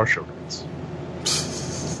free to read our show notes.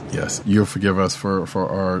 Yes, you'll forgive us for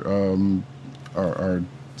our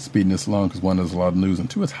speeding this along because one, there's a lot of news, and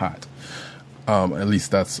two, it's hot. At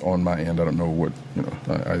least that's on my end. I don't know what,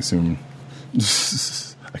 I assume.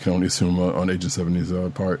 I can only assume on Agent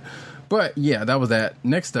 70's part. But yeah, that was that.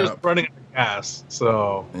 Next Just up, running out of gas,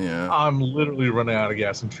 so yeah, I'm literally running out of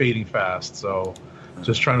gas and fading fast. So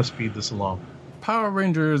just trying to speed this along. Power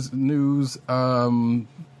Rangers news.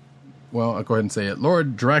 Well, I'll go ahead and say it.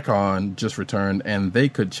 Lord Drakon just returned, and they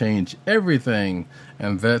could change everything.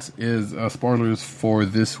 And that is spoilers for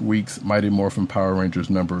this week's Mighty Morphin Power Rangers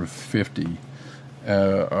number 50.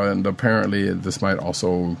 And apparently, this might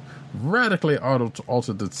also radically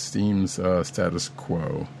alter the team's status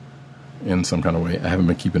quo in some kind of way. I haven't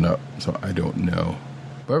been keeping up, so I don't know.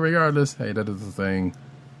 But regardless, hey, that is the thing.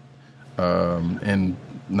 And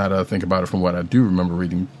now that I think about it, from what I do remember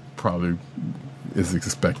reading, probably is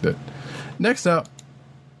expected. Next up,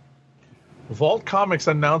 Vault Comics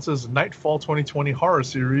announces Nightfall 2020 horror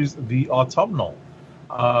series, The Autumnal.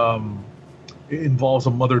 It involves a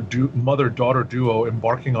mother-daughter duo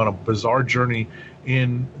embarking on a bizarre journey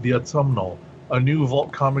in The Autumnal, a new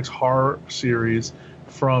Vault Comics horror series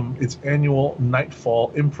from its annual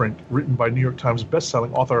Nightfall imprint, written by New York Times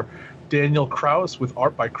bestselling author Daniel Kraus, with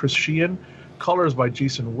art by Chris Sheehan, colors by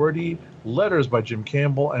Jason Wordie, letters by Jim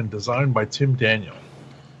Campbell, and design by Tim Daniel.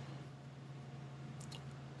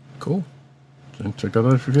 Cool. Check that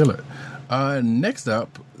out if you feel it. Next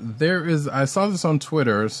up, I saw this on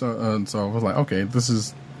Twitter, so I was like, okay,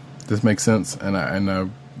 this makes sense, and I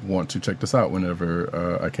want to check this out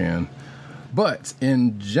whenever I can. But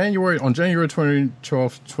on January 12,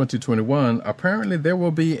 2021, apparently there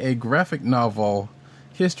will be a graphic novel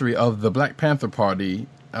history of the Black Panther Party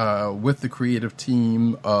with the creative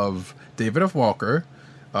team of David F. Walker,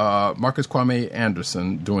 Marcus Kwame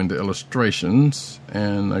Anderson doing the illustrations,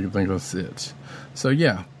 and I think that's it. So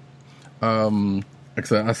yeah, like I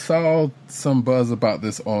said, I saw some buzz about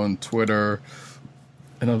this on Twitter,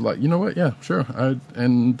 and I was like, you know what? Yeah, sure. I'm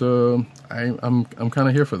kind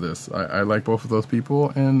of here for this. I like both of those people,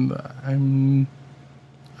 and I mean,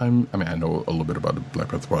 I know a little bit about the Black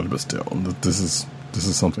Panther Party, but still, this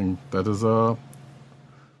is something that is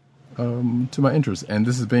to my interest, and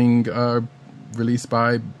this is being released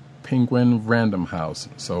by Penguin Random House.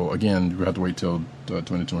 So again, you have to wait till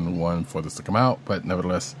 2021 for this to come out, but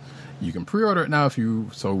nevertheless, you can pre-order it now if you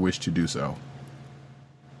so wish to do so.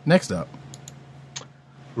 Next up,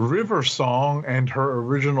 River Song and her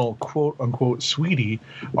original quote-unquote sweetie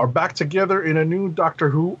are back together in a new Doctor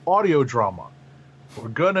Who audio drama. We're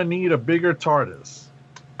gonna need a bigger TARDIS.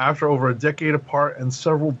 After over a decade apart and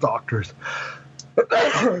several doctors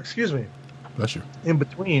excuse me, bless you, in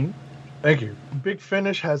between, thank you, Big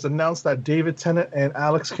Finish has announced that David Tennant and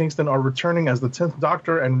Alex Kingston are returning as the 10th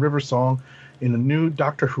Doctor and River Song in a new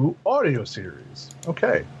Doctor Who audio series.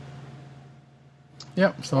 Okay.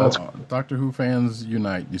 Yep. So Doctor Who fans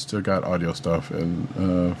unite. You still got audio stuff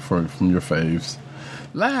and from your faves.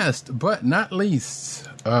 Last but not least,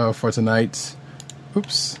 for tonight,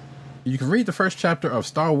 you can read the first chapter of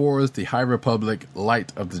Star Wars: The High Republic,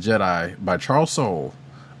 Light of the Jedi by Charles Soule,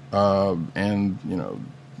 and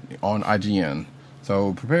on IGN.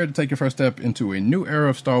 So prepare to take your first step into a new era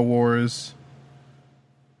of Star Wars.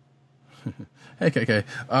 Hey,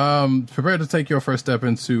 KK. Prepare to take your first step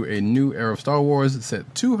into a new era of Star Wars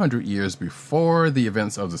set 200 years before the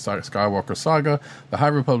events of the Skywalker saga. The High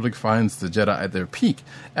Republic finds the Jedi at their peak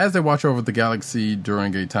as they watch over the galaxy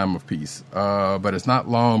during a time of peace. But it's not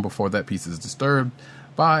long before that peace is disturbed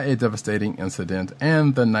by a devastating incident,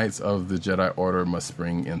 and the Knights of the Jedi Order must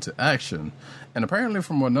spring into action. And apparently,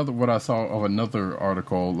 from what I saw of another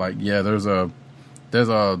article, there's a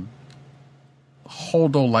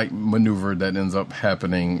Holdo-like maneuver that ends up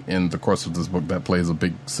happening in the course of this book that plays a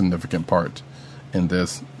big significant part in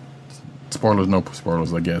this. Spoilers, no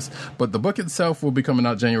spoilers, I guess. But the book itself will be coming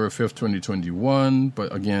out January 5th, 2021.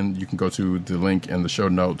 But again, you can go to the link in the show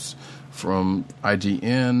notes from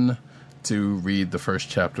IGN to read the first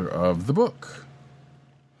chapter of the book.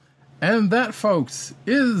 And that, folks,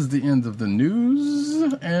 is the end of the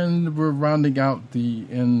news, and we're rounding out the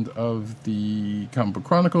end of the Comic Book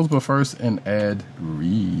Chronicles, but first, an ad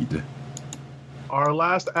read. Our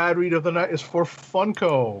last ad read of the night is for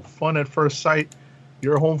Funko. Fun at first sight.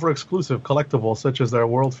 Your home for exclusive collectibles such as their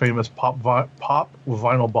world-famous pop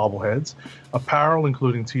vinyl bobbleheads, apparel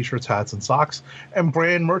including t-shirts, hats, and socks, and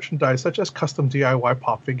brand merchandise such as custom DIY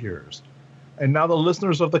pop figures. And now the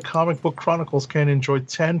listeners of the Comic Book Chronicles can enjoy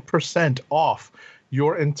 10% off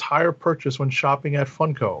your entire purchase when shopping at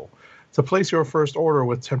Funko. To place your first order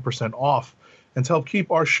with 10% off, And to help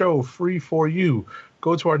keep our show free for you,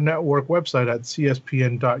 go to our network website at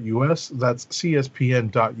cspn.us. That's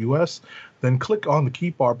cspn.us. Then click on the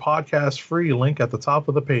Keep Our Podcast Free link at the top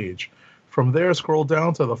of the page. From there, scroll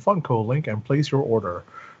down to the Funko link and place your order.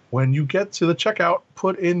 When you get to the checkout,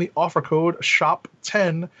 put in the offer code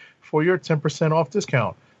SHOP10 for your 10% off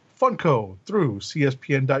discount. Funko through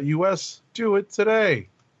cspn.us. Do it today.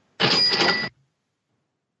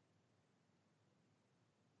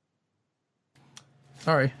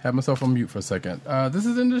 Sorry, had myself on mute for a second. This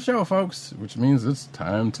is the end of the show, folks, which means it's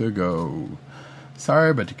time to go.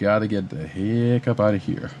 Sorry, but you gotta get the heck up out of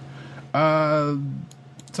here.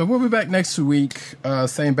 So we'll be back next week,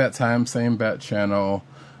 same bat time, same bat channel,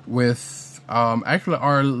 with actually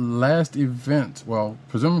our last event, well,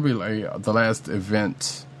 presumably the last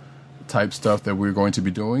event type stuff that we're going to be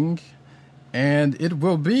doing. And it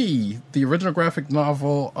will be the original graphic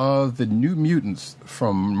novel of the New Mutants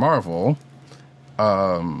from Marvel,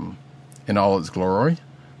 in all its glory.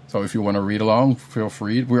 So if you want to read along, feel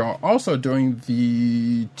free. We are also doing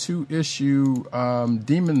the 2-issue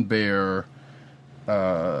Demon Bear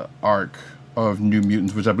arc of New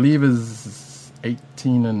Mutants, which I believe is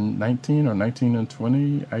 18 and 19 or 19 and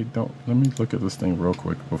 20. Let me look at this thing real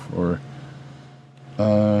quick before.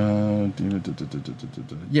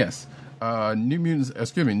 Yes. New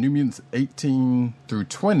Mutants 18 through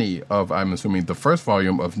 20 of, I'm assuming, the first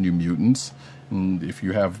volume of New Mutants. And if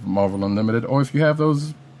you have Marvel Unlimited, or if you have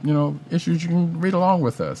those, issues, you can read along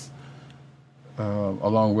with us.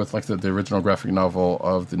 Along with, like I said, the original graphic novel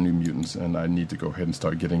of the New Mutants. And I need to go ahead and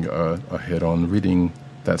start getting ahead on reading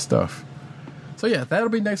that stuff. So yeah, that'll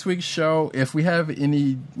be next week's show. If we have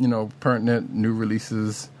any, pertinent new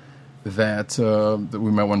releases that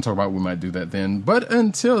we might want to talk about, we might do that then. But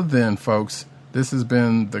until then, folks, this has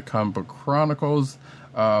been the Comic Book Chronicles.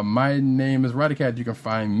 My name is Roddycat. You can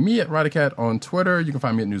find me at Roddycat on Twitter. You can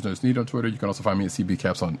find me at News Nerds Need on Twitter. You can also find me at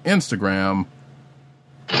CBCaps on Instagram.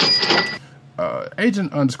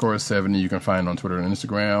 Agent_70 you can find on Twitter and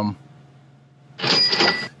Instagram.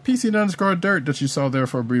 PC_Dirt that you saw there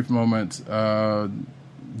for a brief moment.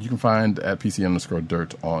 You can find at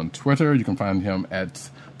PC_Dirt on Twitter. You can find him at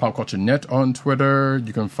PopCultureNet on Twitter.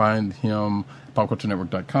 You can find him at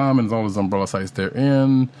PopCultureNetwork.com and all his umbrella sites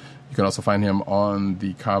therein. You can also find him on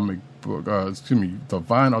the the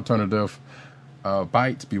Vine Alternative,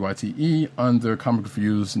 Byte, BYTE, under Comic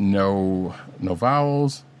Reviews, no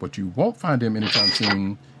vowels. What you won't find him anytime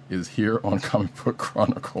soon is here on Comic Book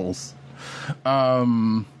Chronicles.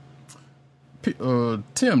 Tim,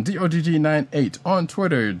 DOGG98 on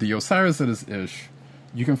Twitter, the Osiris that is Ish.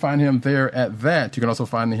 You can find him there at that. You can also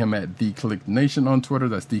find him at The Click Nation on Twitter.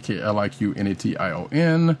 That's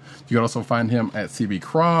DKLIQNATION. You can also find him at CB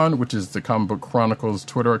Chron, which is the Comic Book Chronicles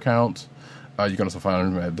Twitter account. You can also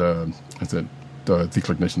find him at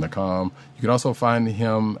theclicknation.com. You can also find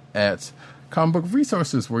him at Comic Book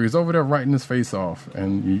Resources, where he's over there writing his face off,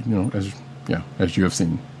 and as you have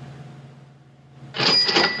seen.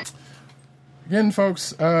 Again,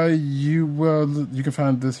 folks, you can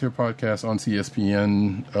find this here podcast on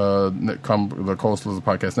CSPN, the Coastal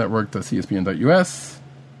Podcast Network, the CSPN.us.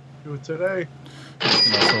 Do it today. You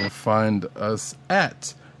can also find us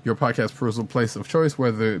at your podcast personal place of choice,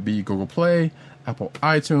 whether it be Google Play, Apple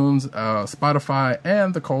iTunes, Spotify,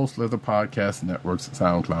 and the Cold Slither Podcast Network's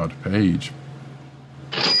SoundCloud page.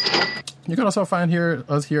 You can also find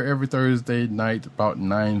us here every Thursday night about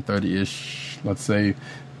 9:30ish, let's say,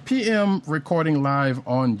 PM, recording live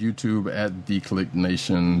on YouTube at The Click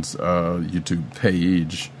Nation's YouTube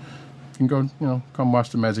page. You can go, come watch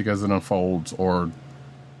the magic as it unfolds or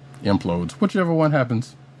implodes, whichever one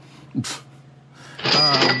happens.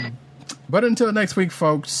 But until next week,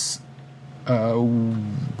 folks.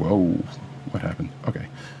 Whoa, what happened? Okay.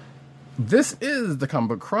 This is the Comic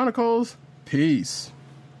Book Chronicles. Peace.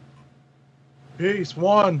 Peace.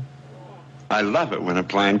 One. I love it when a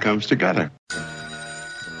plan comes together. Good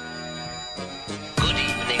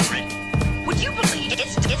evening, Rick. Would you believe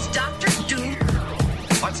it's Dr. Doom?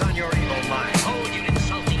 What's on your evil mind? Hold your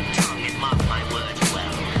insulting tongue and mark my words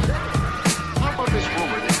well. How about this rumor